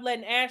to stop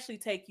letting Ashley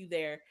take you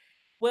there.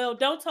 Well,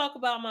 don't talk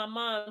about my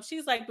mom.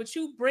 She's like, but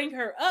you bring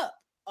her up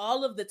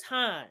all of the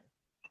time.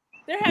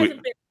 There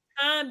hasn't been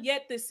time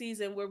yet this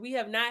season where we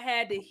have not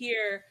had to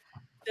hear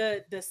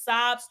the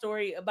sob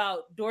story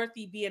about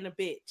Dorothy being a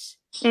bitch.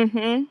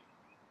 Mm-hmm.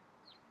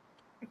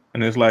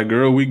 And it's like,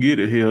 girl, we get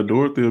it here.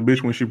 Dorothy a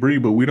bitch when she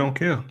breathe, but we don't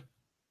care.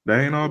 That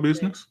ain't our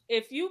business.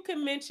 If you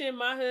can mention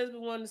my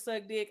husband wanting to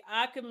suck dick,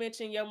 I could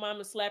mention your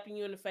mama slapping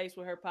you in the face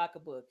with her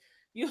pocketbook.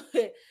 You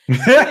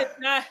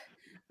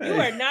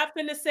are not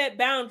finna set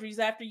boundaries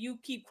after you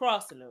keep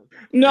crossing them.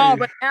 No,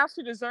 but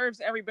Ashley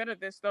deserves every bit of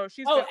this, though.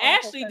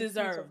 Ashley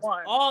deserves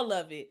all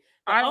of it.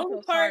 I don't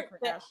feel sorry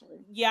for Ashley.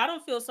 Yeah, I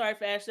don't feel sorry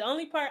for Ashley. The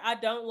only part I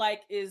don't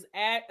like is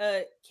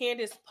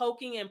Candace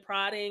poking and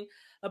prodding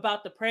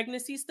about the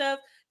pregnancy stuff,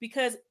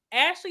 because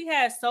Ashley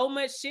has so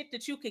much shit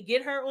that you could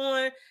get her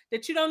on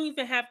that you don't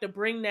even have to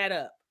bring that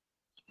up.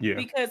 Yeah.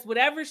 Because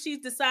whatever she's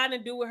deciding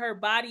to do with her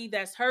body,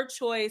 that's her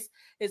choice.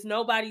 It's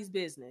nobody's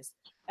business.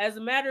 As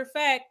a matter of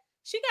fact,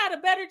 she got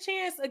a better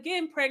chance of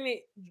getting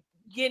pregnant,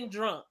 getting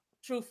drunk,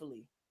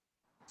 truthfully.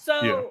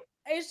 So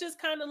it's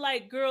just kind of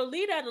like, girl,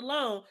 leave that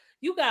alone.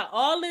 You got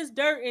all this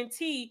dirt and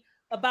tea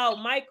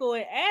about Michael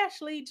and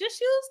Ashley.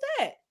 Just use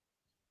that.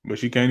 But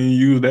she can't even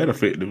use that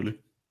effectively.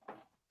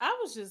 I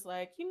was just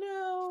like,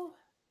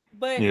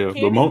 but Candy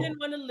didn't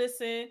want to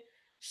listen.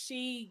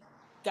 She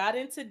got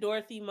into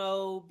Dorothy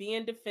mode,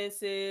 being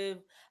defensive.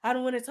 I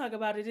don't want to talk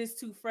about it. It's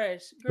too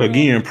fresh. Girl,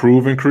 again,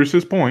 proving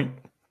Chris's point.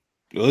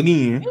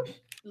 Again.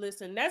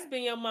 Listen, that's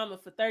been your mama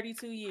for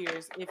 32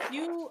 years. If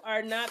you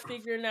are not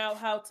figuring out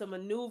how to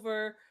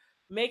maneuver,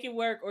 make it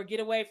work, or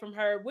get away from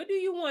her, what do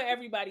you want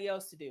everybody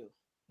else to do?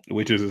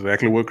 Which is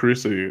exactly what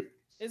Chris said.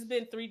 It's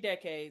been 3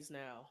 decades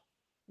now.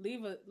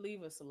 Leave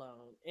us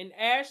alone. And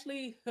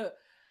Ashley,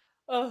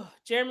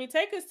 Jeremy,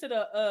 take us to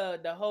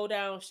the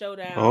hoedown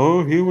showdown.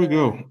 Oh, here we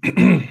go.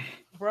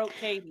 Broke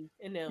Katie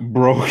and them.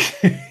 Broke.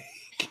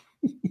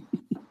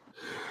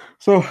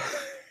 So,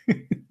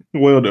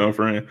 well done,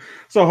 friend.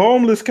 So,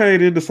 homeless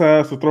Katie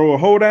decides to throw a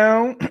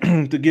hoedown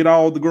to get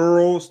all the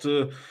girls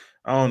to,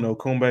 I don't know,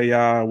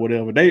 kumbaya or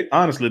whatever. They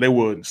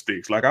wasn't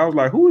sticks. Like, I was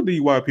like, who are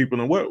these white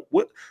people and what?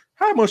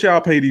 How much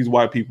y'all pay these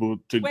white people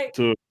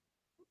to?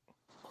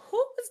 Who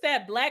was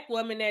that black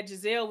woman that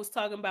Giselle was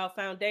talking about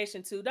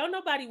foundation to? Don't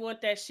nobody want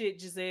that shit,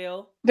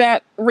 Giselle.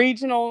 That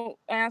regional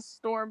ass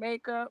store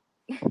makeup.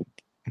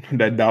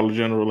 That Dollar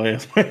General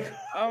ass makeup.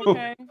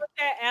 Okay.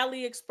 That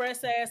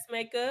AliExpress ass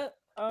makeup.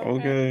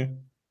 Okay.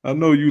 I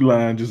know you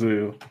lying,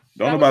 Giselle.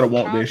 Don't nobody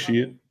want that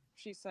shit.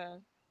 She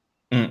said.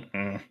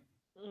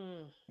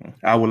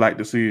 I would like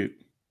to see it.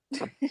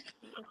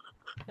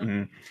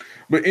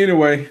 But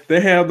anyway, they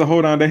have the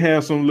hold on. They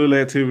have some little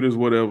activities,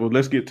 whatever.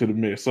 Let's get to the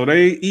mess. So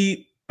they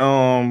eat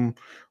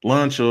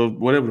lunch or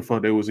whatever the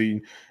fuck they was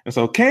eating, and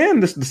so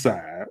Candace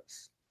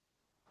decides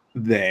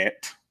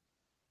that.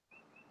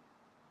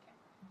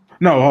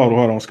 No, hold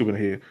on, skipping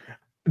ahead.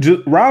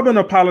 Robin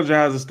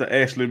apologizes to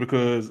Ashley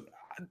because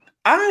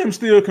I am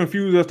still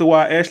confused as to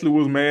why Ashley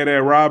was mad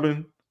at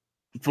Robin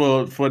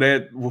for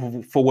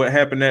what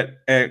happened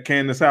at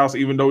Candace's house,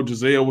 even though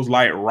Giselle was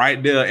like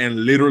right there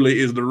and literally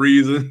is the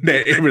reason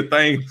that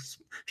everything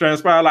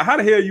transpired. Like, how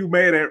the hell are you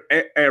mad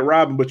at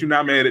Robin, but you're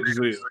not mad at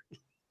Giselle?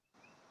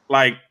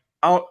 Like,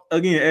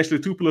 again, Ashley,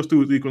 2 +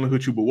 2 is equal to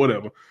hit you, but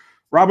whatever.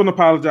 Robin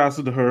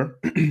apologizes to her.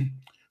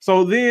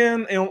 So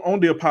then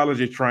on the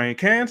apology train,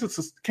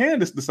 Candace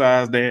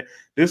decides that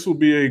this will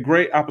be a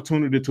great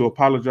opportunity to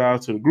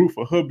apologize to the group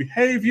for her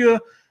behavior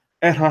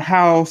at her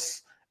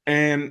house.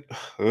 And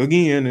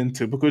again, in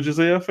typical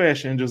Giselle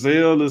fashion,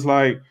 Giselle is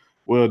like,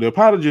 well, the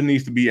apology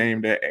needs to be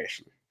aimed at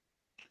Ashley.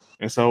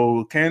 And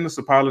so Candace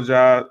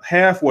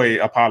halfway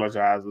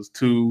apologizes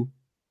to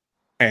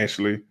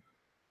Ashley.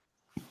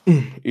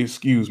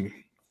 Excuse me.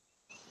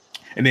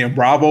 And then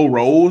Bravo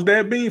rolls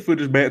that bean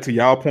footage back to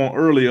y'all point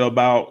earlier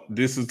about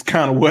this is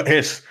kind of what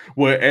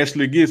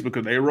Ashley gets,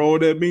 because they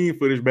rolled that bean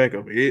footage back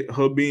of it,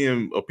 her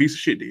being a piece of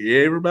shit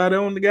to everybody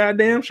on the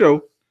goddamn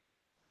show.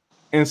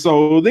 And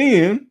so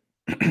then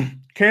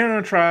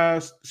Karen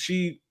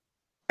Ashley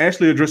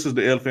addresses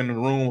the elephant in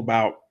the room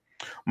about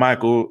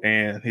Michael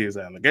and his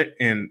I don't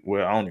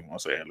even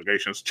want to say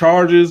allegations,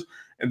 charges.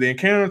 And then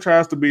Karen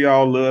tries to be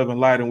all love and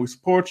light and we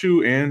support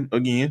you. And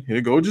again, here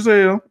go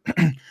Giselle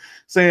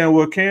saying,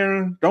 well,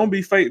 Karen, don't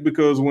be fake,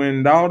 because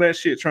when all that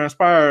shit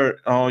transpired,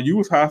 you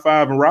was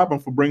high-fiving Robin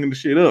for bringing the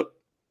shit up.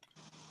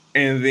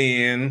 And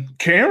then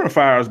Karen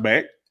fires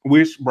back,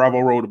 which Bravo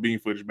rolled the bean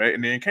footage back.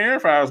 And then Karen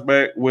fires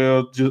back,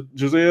 well,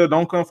 Giselle,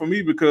 don't come for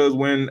me, because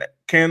when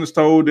Candace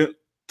told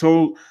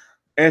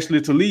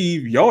Ashley to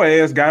leave, your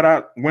ass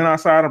went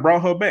outside and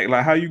brought her back.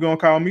 Like, how you gonna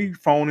call me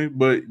phony,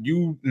 but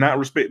you not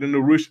respecting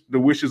the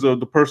wishes of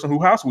the person who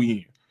house we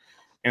in?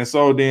 And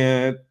so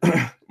then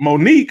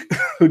Monique,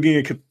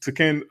 again,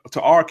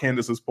 to our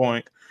Candace's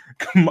point,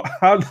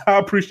 I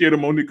appreciated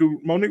Monique.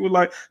 Monique was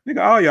like,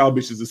 nigga, all y'all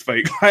bitches is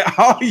fake. Like,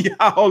 all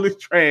y'all is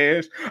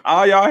trash.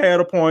 All y'all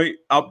had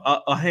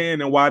a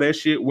hand in why that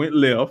shit went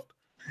left.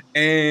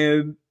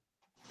 And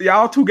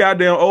y'all too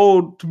goddamn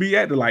old to be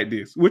acting like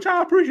this, which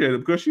I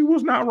appreciated, because she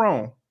was not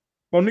wrong.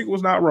 Monique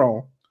was not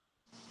wrong.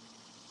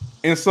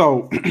 And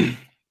so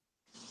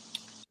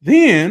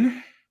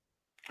then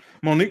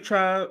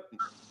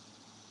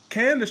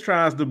Candace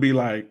tries to be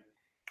like,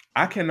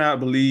 I cannot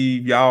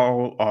believe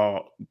y'all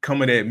are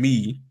coming at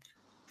me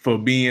for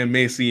being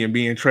messy and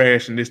being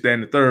trash and this, that,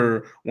 and the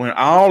third, when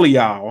all of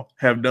y'all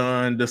have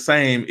done the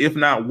same, if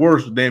not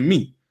worse than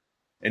me.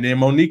 And then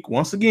Monique,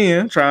 once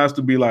again, tries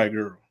to be like,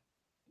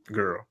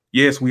 girl,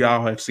 yes, we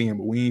all have sinned,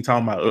 but we ain't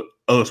talking about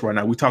us right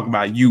now. We talking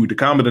about you. The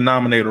common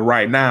denominator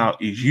right now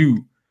is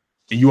you.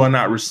 And you are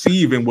not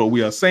receiving what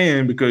we are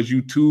saying because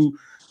you too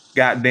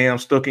goddamn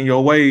stuck in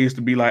your ways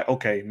to be like,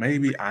 okay,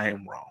 maybe I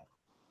am wrong.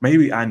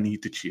 Maybe I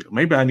need to chill.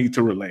 Maybe I need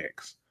to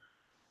relax.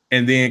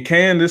 And then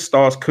Candace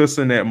starts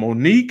cussing at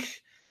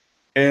Monique.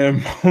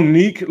 And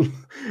Monique,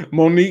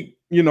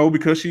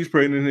 because she's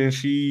pregnant and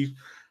she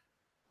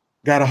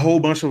got a whole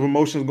bunch of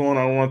emotions going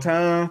on at one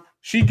time,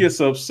 she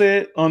gets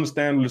upset,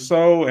 understandably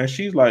so. And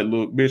she's like,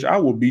 look, bitch, I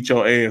will beat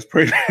your ass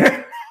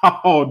pregnant.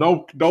 Oh,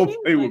 don't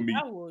play with me.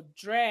 I will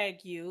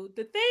drag you.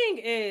 The thing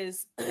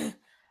is,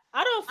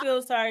 I don't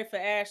feel sorry for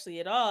Ashley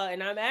at all.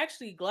 And I'm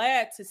actually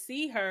glad to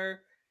see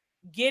her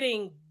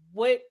getting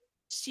what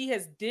she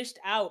has dished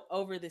out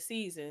over the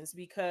seasons,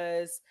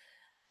 because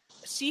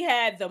she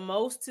had the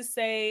most to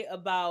say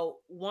about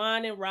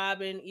Juan and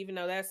Robin, even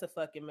though that's a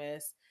fucking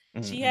mess.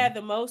 Mm-hmm. She had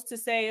the most to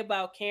say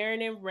about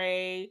Karen and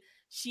Ray.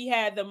 She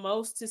had the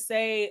most to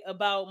say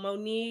about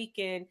Monique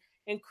and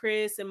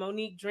Chris and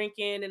Monique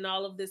drinking and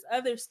all of this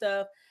other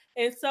stuff.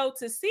 And so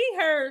to see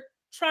her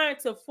trying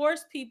to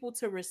force people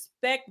to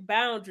respect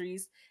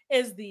boundaries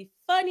is the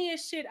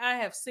funniest shit I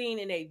have seen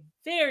in a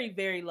very,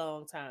 very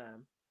long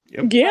time.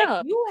 Yep. Yeah.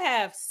 Like, you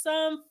have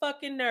some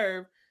fucking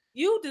nerve.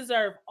 You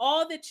deserve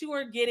all that you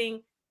are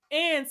getting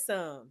and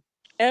some.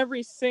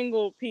 Every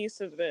single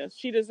piece of this.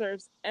 She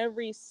deserves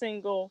every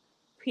single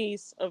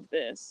piece of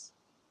this.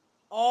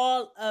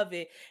 All of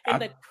it.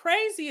 And the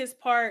craziest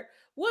part,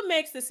 what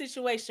makes the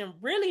situation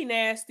really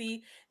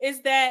nasty,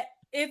 is that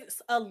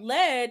it's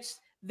alleged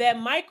that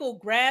Michael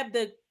grabbed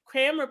the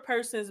camera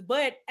person's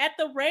butt at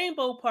the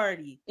rainbow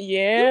party.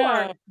 Yeah. You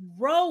are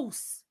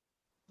gross.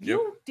 Yep.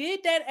 You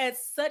did that at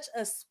such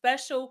a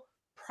special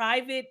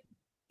private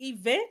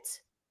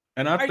event.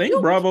 And I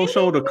think Bravo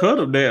showed a cut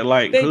of that.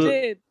 Like, they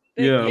did.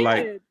 They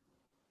did.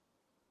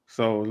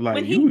 So, like,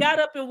 when he got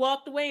up and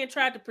walked away and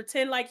tried to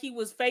pretend like he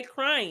was fake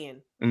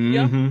crying.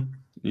 Mm-hmm.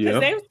 Because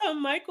they thought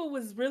Michael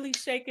was really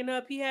shaken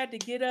up. He had to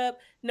get up.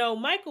 No,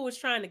 Michael was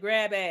trying to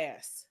grab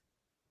ass.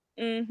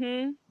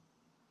 Mm-hmm.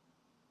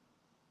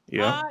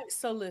 Yeah.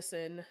 So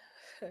listen,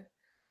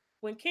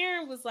 when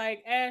Karen was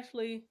like,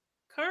 Ashley,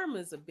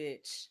 karma's a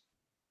bitch.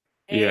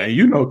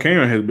 And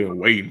Karen has been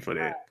waiting for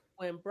that.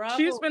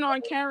 She's been on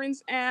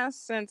Karen's ass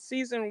since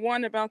season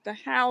 1 about the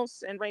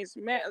house and Ray's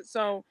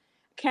so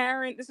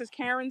Karen, this is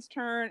Karen's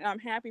turn, and I'm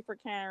happy for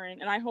Karen,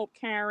 and I hope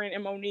Karen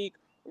and Monique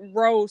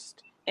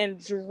roast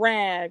and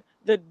drag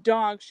the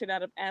dog shit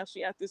out of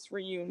Ashley at this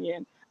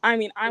reunion. I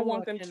mean, I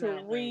want them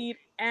to read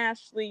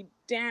Ashley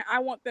down. I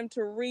want them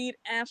to read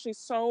Ashley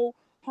so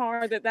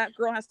hard that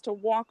girl has to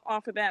walk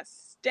off of that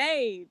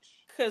stage.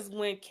 Because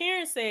when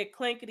Karen said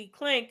clankety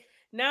clank,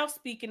 now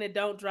speaking of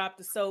don't drop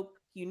the soap,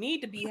 you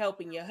need to be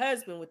helping your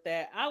husband with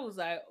that. I was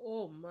like,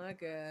 oh my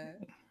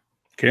God.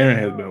 Karen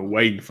has been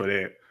waiting for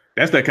that.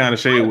 That's that kind of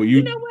shade where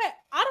you know what?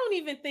 I don't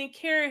even think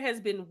Karen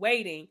has been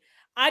waiting.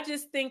 I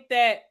just think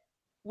that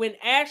when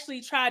Ashley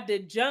tried to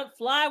jump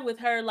fly with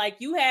her, like,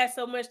 you had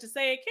so much to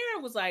say, and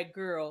Karen was like,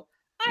 girl,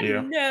 I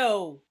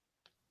know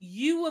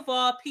you of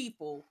all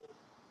people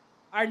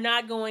are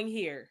not going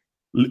here.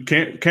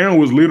 Karen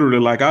was literally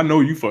like, I know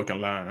you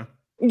fucking lying.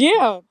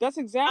 Yeah, that's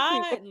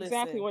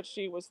exactly what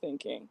she was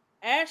thinking.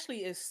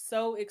 Ashley is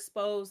so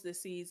exposed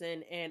this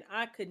season, and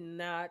I could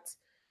not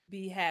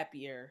be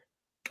happier.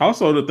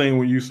 Also, the thing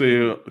when you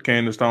said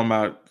Candace talking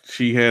about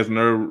she has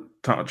nerve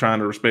trying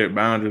to respect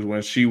boundaries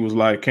when she was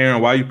like,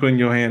 Karen, why you putting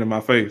your hand in my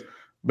face,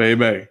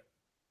 baby?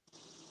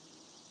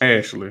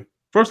 Ashley.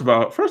 First of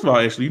all,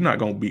 Ashley, you're not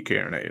gonna beat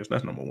Karen ass.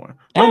 That's number one.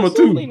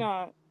 Absolutely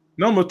not.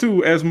 Number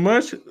two, as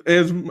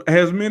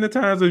many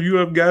times as you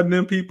have gotten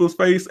in people's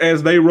face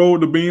as they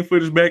rolled the beam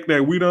footage back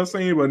that we done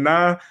seen, but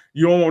now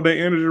you don't want that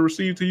energy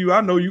received to you.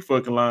 I know you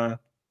fucking lying.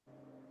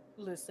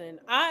 Listen,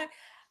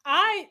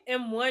 I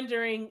am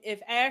wondering if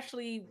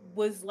Ashley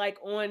was like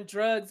on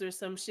drugs or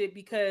some shit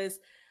because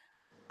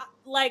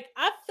like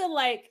I feel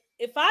like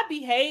if I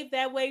behave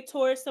that way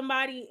towards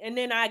somebody and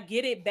then I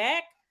get it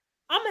back,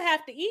 I'm gonna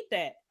have to eat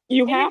that.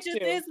 You and have it just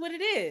to. is what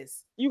it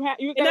is. You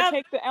gotta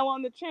take the L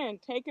on the chin.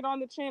 Take it on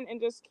the chin and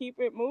just keep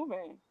it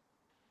moving.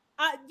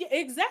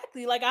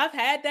 Exactly. Like I've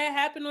had that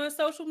happen on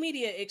social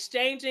media,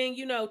 exchanging,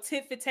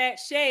 tit for tat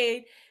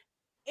shade.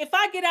 If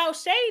I get out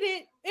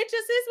shaded, it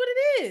just is what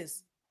it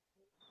is.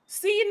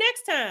 See you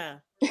next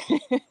time.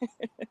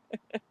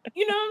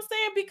 You know what I'm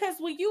saying? Because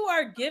when you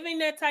are giving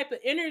that type of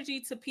energy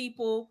to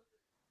people,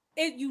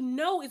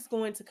 it's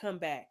going to come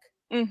back.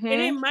 Mm-hmm.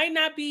 And it might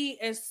not be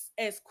as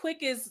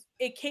quick as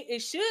it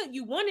should.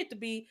 You want it to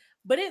be,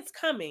 but it's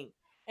coming.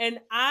 And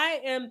I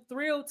am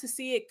thrilled to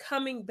see it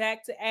coming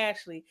back to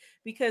Ashley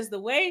because the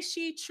way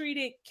she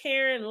treated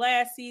Karen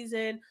last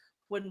season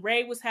when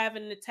Ray was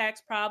having the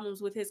tax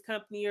problems with his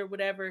company or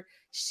whatever,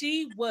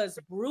 she was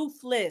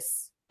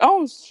ruthless.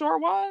 Oh, sure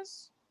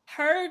was.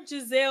 Her,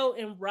 Giselle,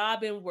 and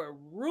Robin were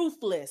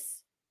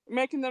ruthless.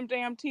 Making them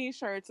damn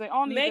t-shirts. They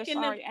all need their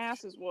sorry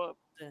asses whooped.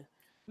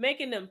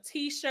 Making them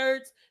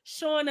t-shirts,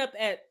 showing up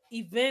at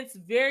events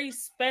very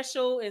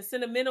special and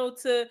sentimental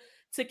to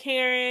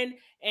Karen,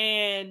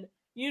 and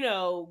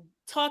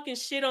talking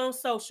shit on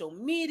social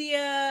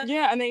media.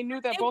 Yeah, and they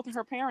knew that both of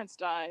her parents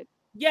died.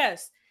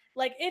 Yes,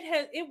 like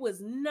it was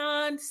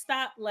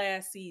nonstop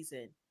last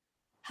season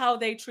how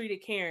they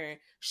treated Karen,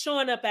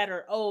 showing up at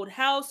her old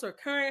house or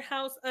current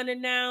house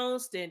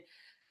unannounced and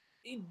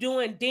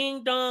doing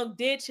ding dong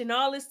ditch and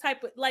all this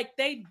type of, like,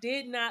 they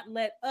did not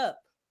let up.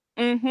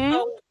 Mm-hmm.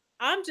 So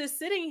I'm just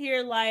sitting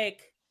here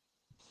like,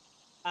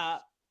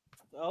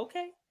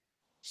 okay,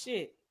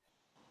 shit.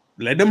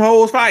 Let them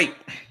hoes fight.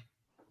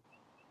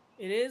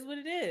 It is what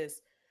it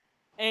is.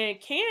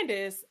 And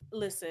Candace,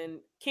 listen,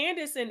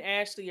 Candace and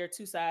Ashley are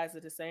two sides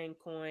of the same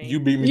coin. You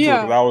beat me to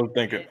it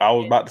because I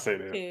was about to say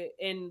that.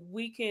 And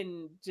we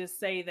can just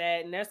say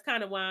that. And that's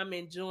kind of why I'm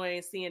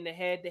enjoying seeing the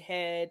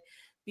head-to-head,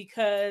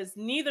 because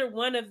neither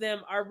one of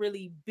them are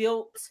really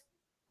built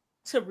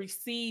to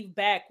receive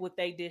back what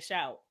they dish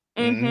out.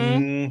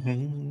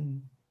 Mm-hmm.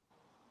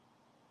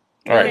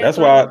 All right, that's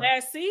why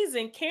last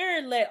season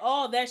Karen let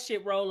all that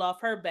shit roll off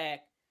her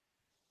back.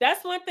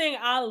 That's one thing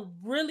I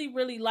really,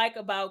 really like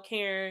about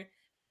Karen.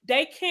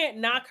 They can't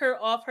knock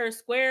her off her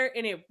square,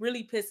 and it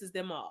really pisses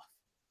them off.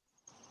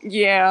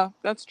 Yeah,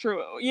 that's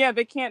true. Yeah,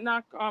 they can't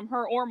knock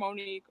her or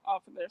Monique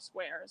off of their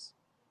squares,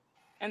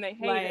 and they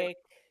hate it.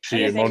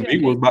 Shit,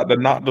 Monique was about to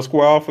knock the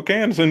square off of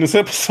Candace in this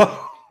episode.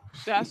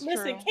 That's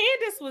Listen, true.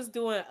 Candace was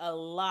doing a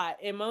lot,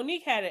 and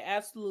Monique had it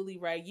absolutely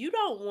right. You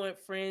don't want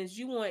friends,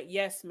 you want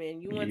yes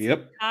men. You want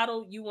to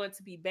coddle, you want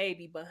to be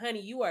baby. But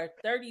honey, you are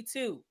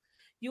 32.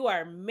 You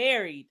are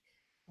married.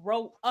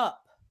 Grow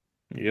up.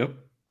 Yep.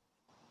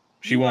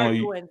 You are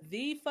doing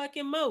the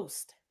fucking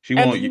most. She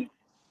want you.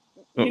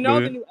 The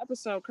new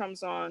episode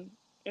comes on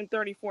in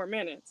 34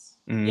 minutes.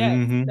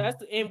 Mm-hmm. Yes,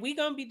 and we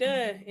gonna be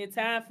done in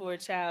time for a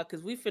child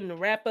because we finna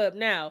wrap up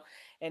now.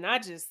 And I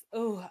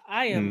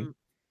am.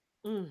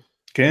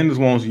 Candace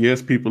wants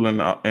yes people in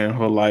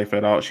her life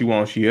at all. She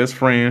wants yes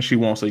friends. She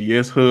wants a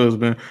yes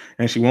husband,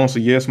 and she wants a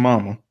yes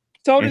mama.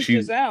 So does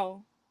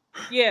Giselle.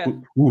 Yeah.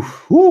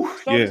 Yes.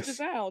 Does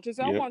Giselle.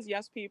 Giselle wants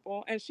yes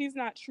people, and she's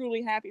not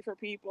truly happy for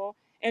people,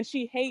 and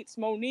she hates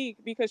Monique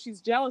because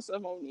she's jealous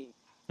of Monique.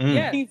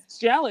 Yeah. She's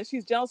jealous.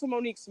 She's jealous of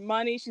Monique's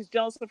money. She's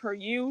jealous of her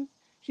youth.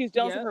 She's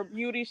jealous of her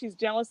beauty. She's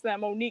jealous that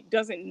Monique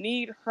doesn't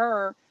need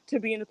her to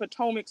be in the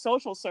Potomac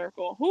social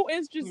circle. Who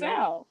is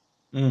Giselle?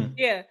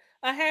 Yeah,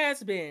 a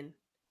has-been.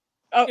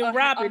 And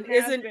Robin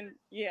isn't.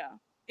 Yeah.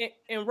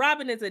 And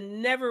Robin is a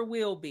never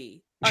will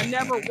be. A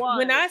never was.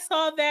 When I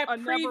saw that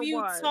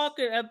preview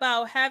talking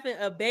about having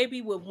a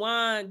baby with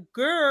Juan,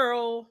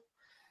 girl,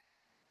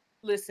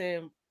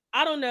 listen,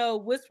 I don't know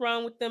what's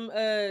wrong with them,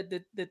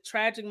 the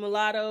tragic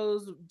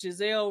mulattoes,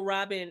 Giselle,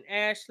 Robin,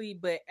 Ashley,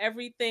 but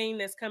everything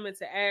that's coming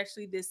to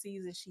Ashley this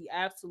season, she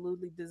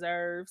absolutely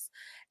deserves.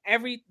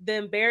 The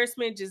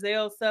embarrassment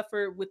Giselle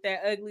suffered with that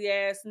ugly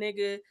ass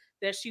nigga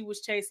that she was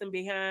chasing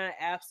behind,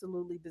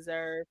 absolutely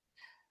deserved.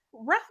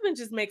 Robin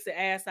just makes an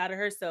ass out of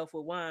herself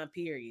with Juan,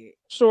 period.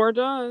 Sure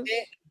does.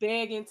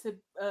 Begging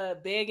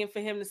for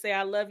him to say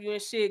I love you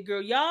and shit.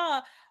 Girl,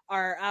 y'all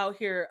are out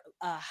here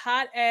a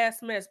hot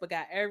ass mess, but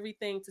got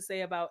everything to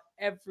say about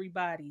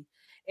everybody.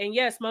 And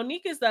yes,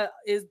 Monique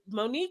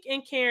Monique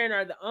and Karen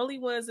are the only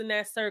ones in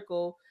that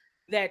circle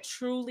that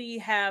truly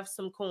have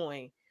some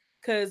coin.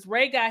 Cause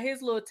Ray got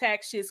his little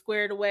tax shit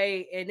squared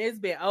away, and it's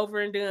been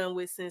over and done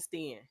with since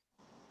then.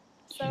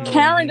 So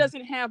Karen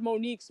doesn't have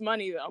Monique's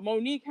money though.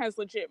 Monique has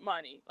legit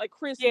money. Like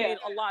Chris Yeah. made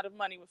a lot of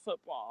money with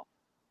football.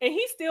 and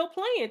he's still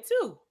playing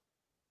too.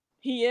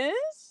 He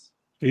is?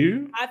 Yeah.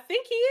 I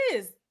think he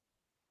is.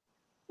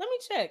 Let me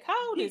check.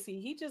 How old is he?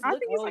 He just I looked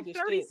think he's old like as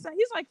 30. shit.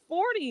 He's like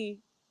 40.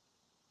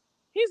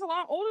 He's a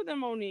lot older than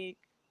Monique.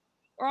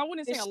 Or I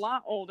wouldn't say It's- a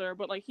lot older,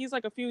 but like he's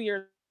like a few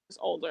years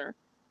older.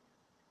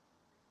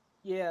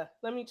 Yeah,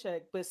 let me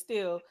check. But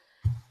still,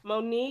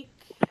 Monique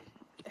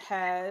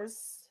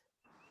has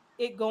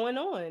it going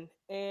on,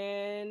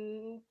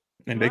 and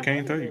And my they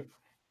can't take favorite. it.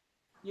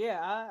 Yeah,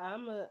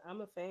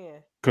 I'm a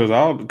fan.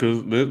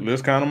 Because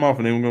let's count them off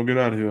and then we're gonna get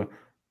out of here.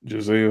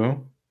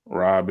 Giselle,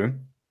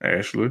 Robin,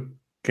 Ashley,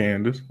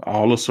 Candace,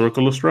 all a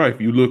circle of strife.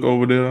 You look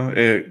over there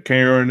at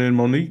Karen and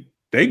Monique,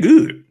 they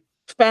good.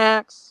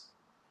 Facts.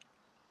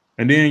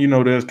 And then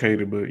there's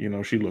Katie, but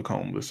she look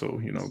homeless, so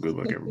good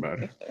luck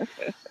everybody.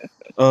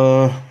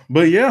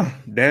 But yeah,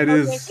 that Oh,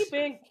 is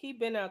yeah, he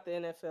been out the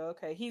NFL.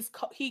 Okay,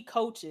 he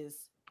coaches.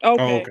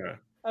 Okay. okay.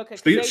 Okay, 'cause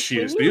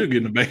Still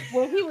getting the bag.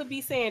 when he would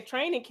be saying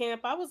training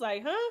camp, I was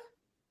like, huh?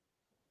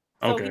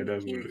 So Okay,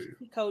 that's what it is.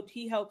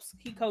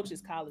 He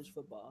coaches college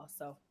football.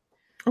 So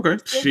Okay,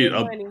 still shit.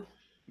 get money.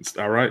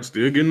 All right,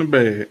 still getting the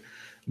bag.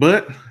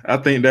 But I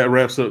think that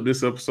wraps up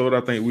this episode. I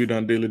think we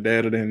done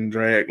dilly-dadded and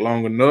dragged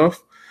long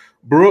enough.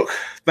 Brooke,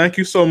 thank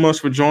you so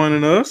much for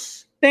joining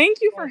us. Thank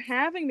you for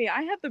having me.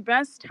 I had the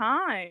best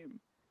time.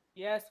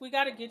 Yes, we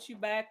got to get you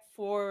back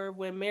for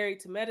when Married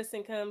to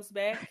Medicine comes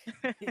back.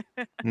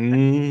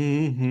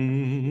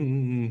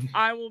 Mm-hmm.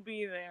 I will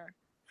be there.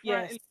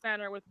 Front Yes. and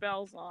center with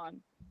bells on.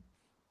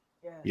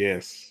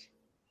 Yes.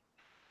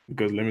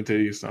 Because let me tell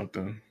you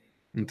something.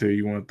 Let me tell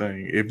you one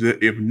thing.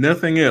 If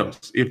nothing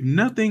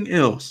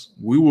else,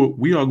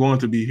 we are going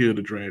to be here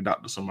to drag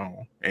Dr.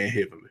 Simone and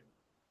Heavenly.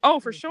 Oh,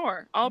 for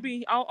sure. Oh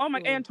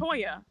my Aunt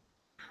Toya.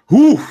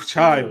 Whoo,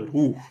 child.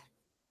 Whoo.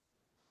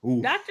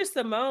 Ooh. Dr.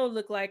 Simone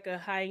looked like a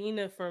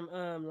hyena from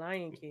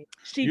Lion King.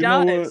 She You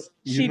know does. what?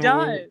 She You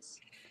know does.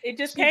 It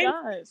just She came.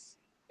 does.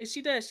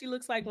 She does. She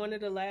looks like one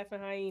of the laughing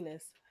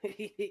hyenas.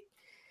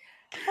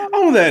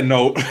 On that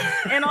note,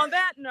 And on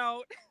that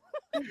note,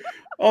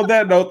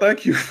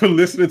 thank you for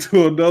listening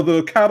to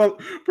another kind of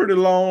pretty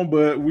long,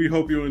 but we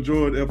hope you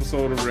enjoyed the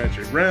episode of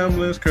Ratchet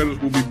Ramblings. Curtis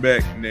will be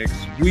back next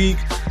week.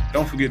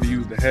 Don't forget to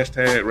use the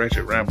hashtag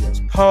Ratchet Ramblings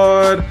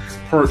Pod.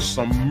 Purchase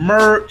some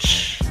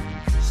merch.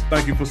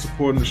 Thank you for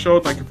supporting the show.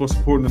 Thank you for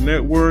supporting the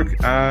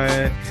network. I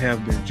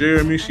have been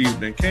Jeremy. She's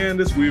been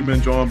Candace. We've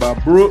been joined by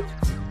Brooke.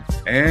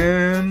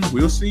 And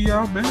we'll see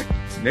y'all back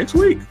next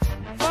week.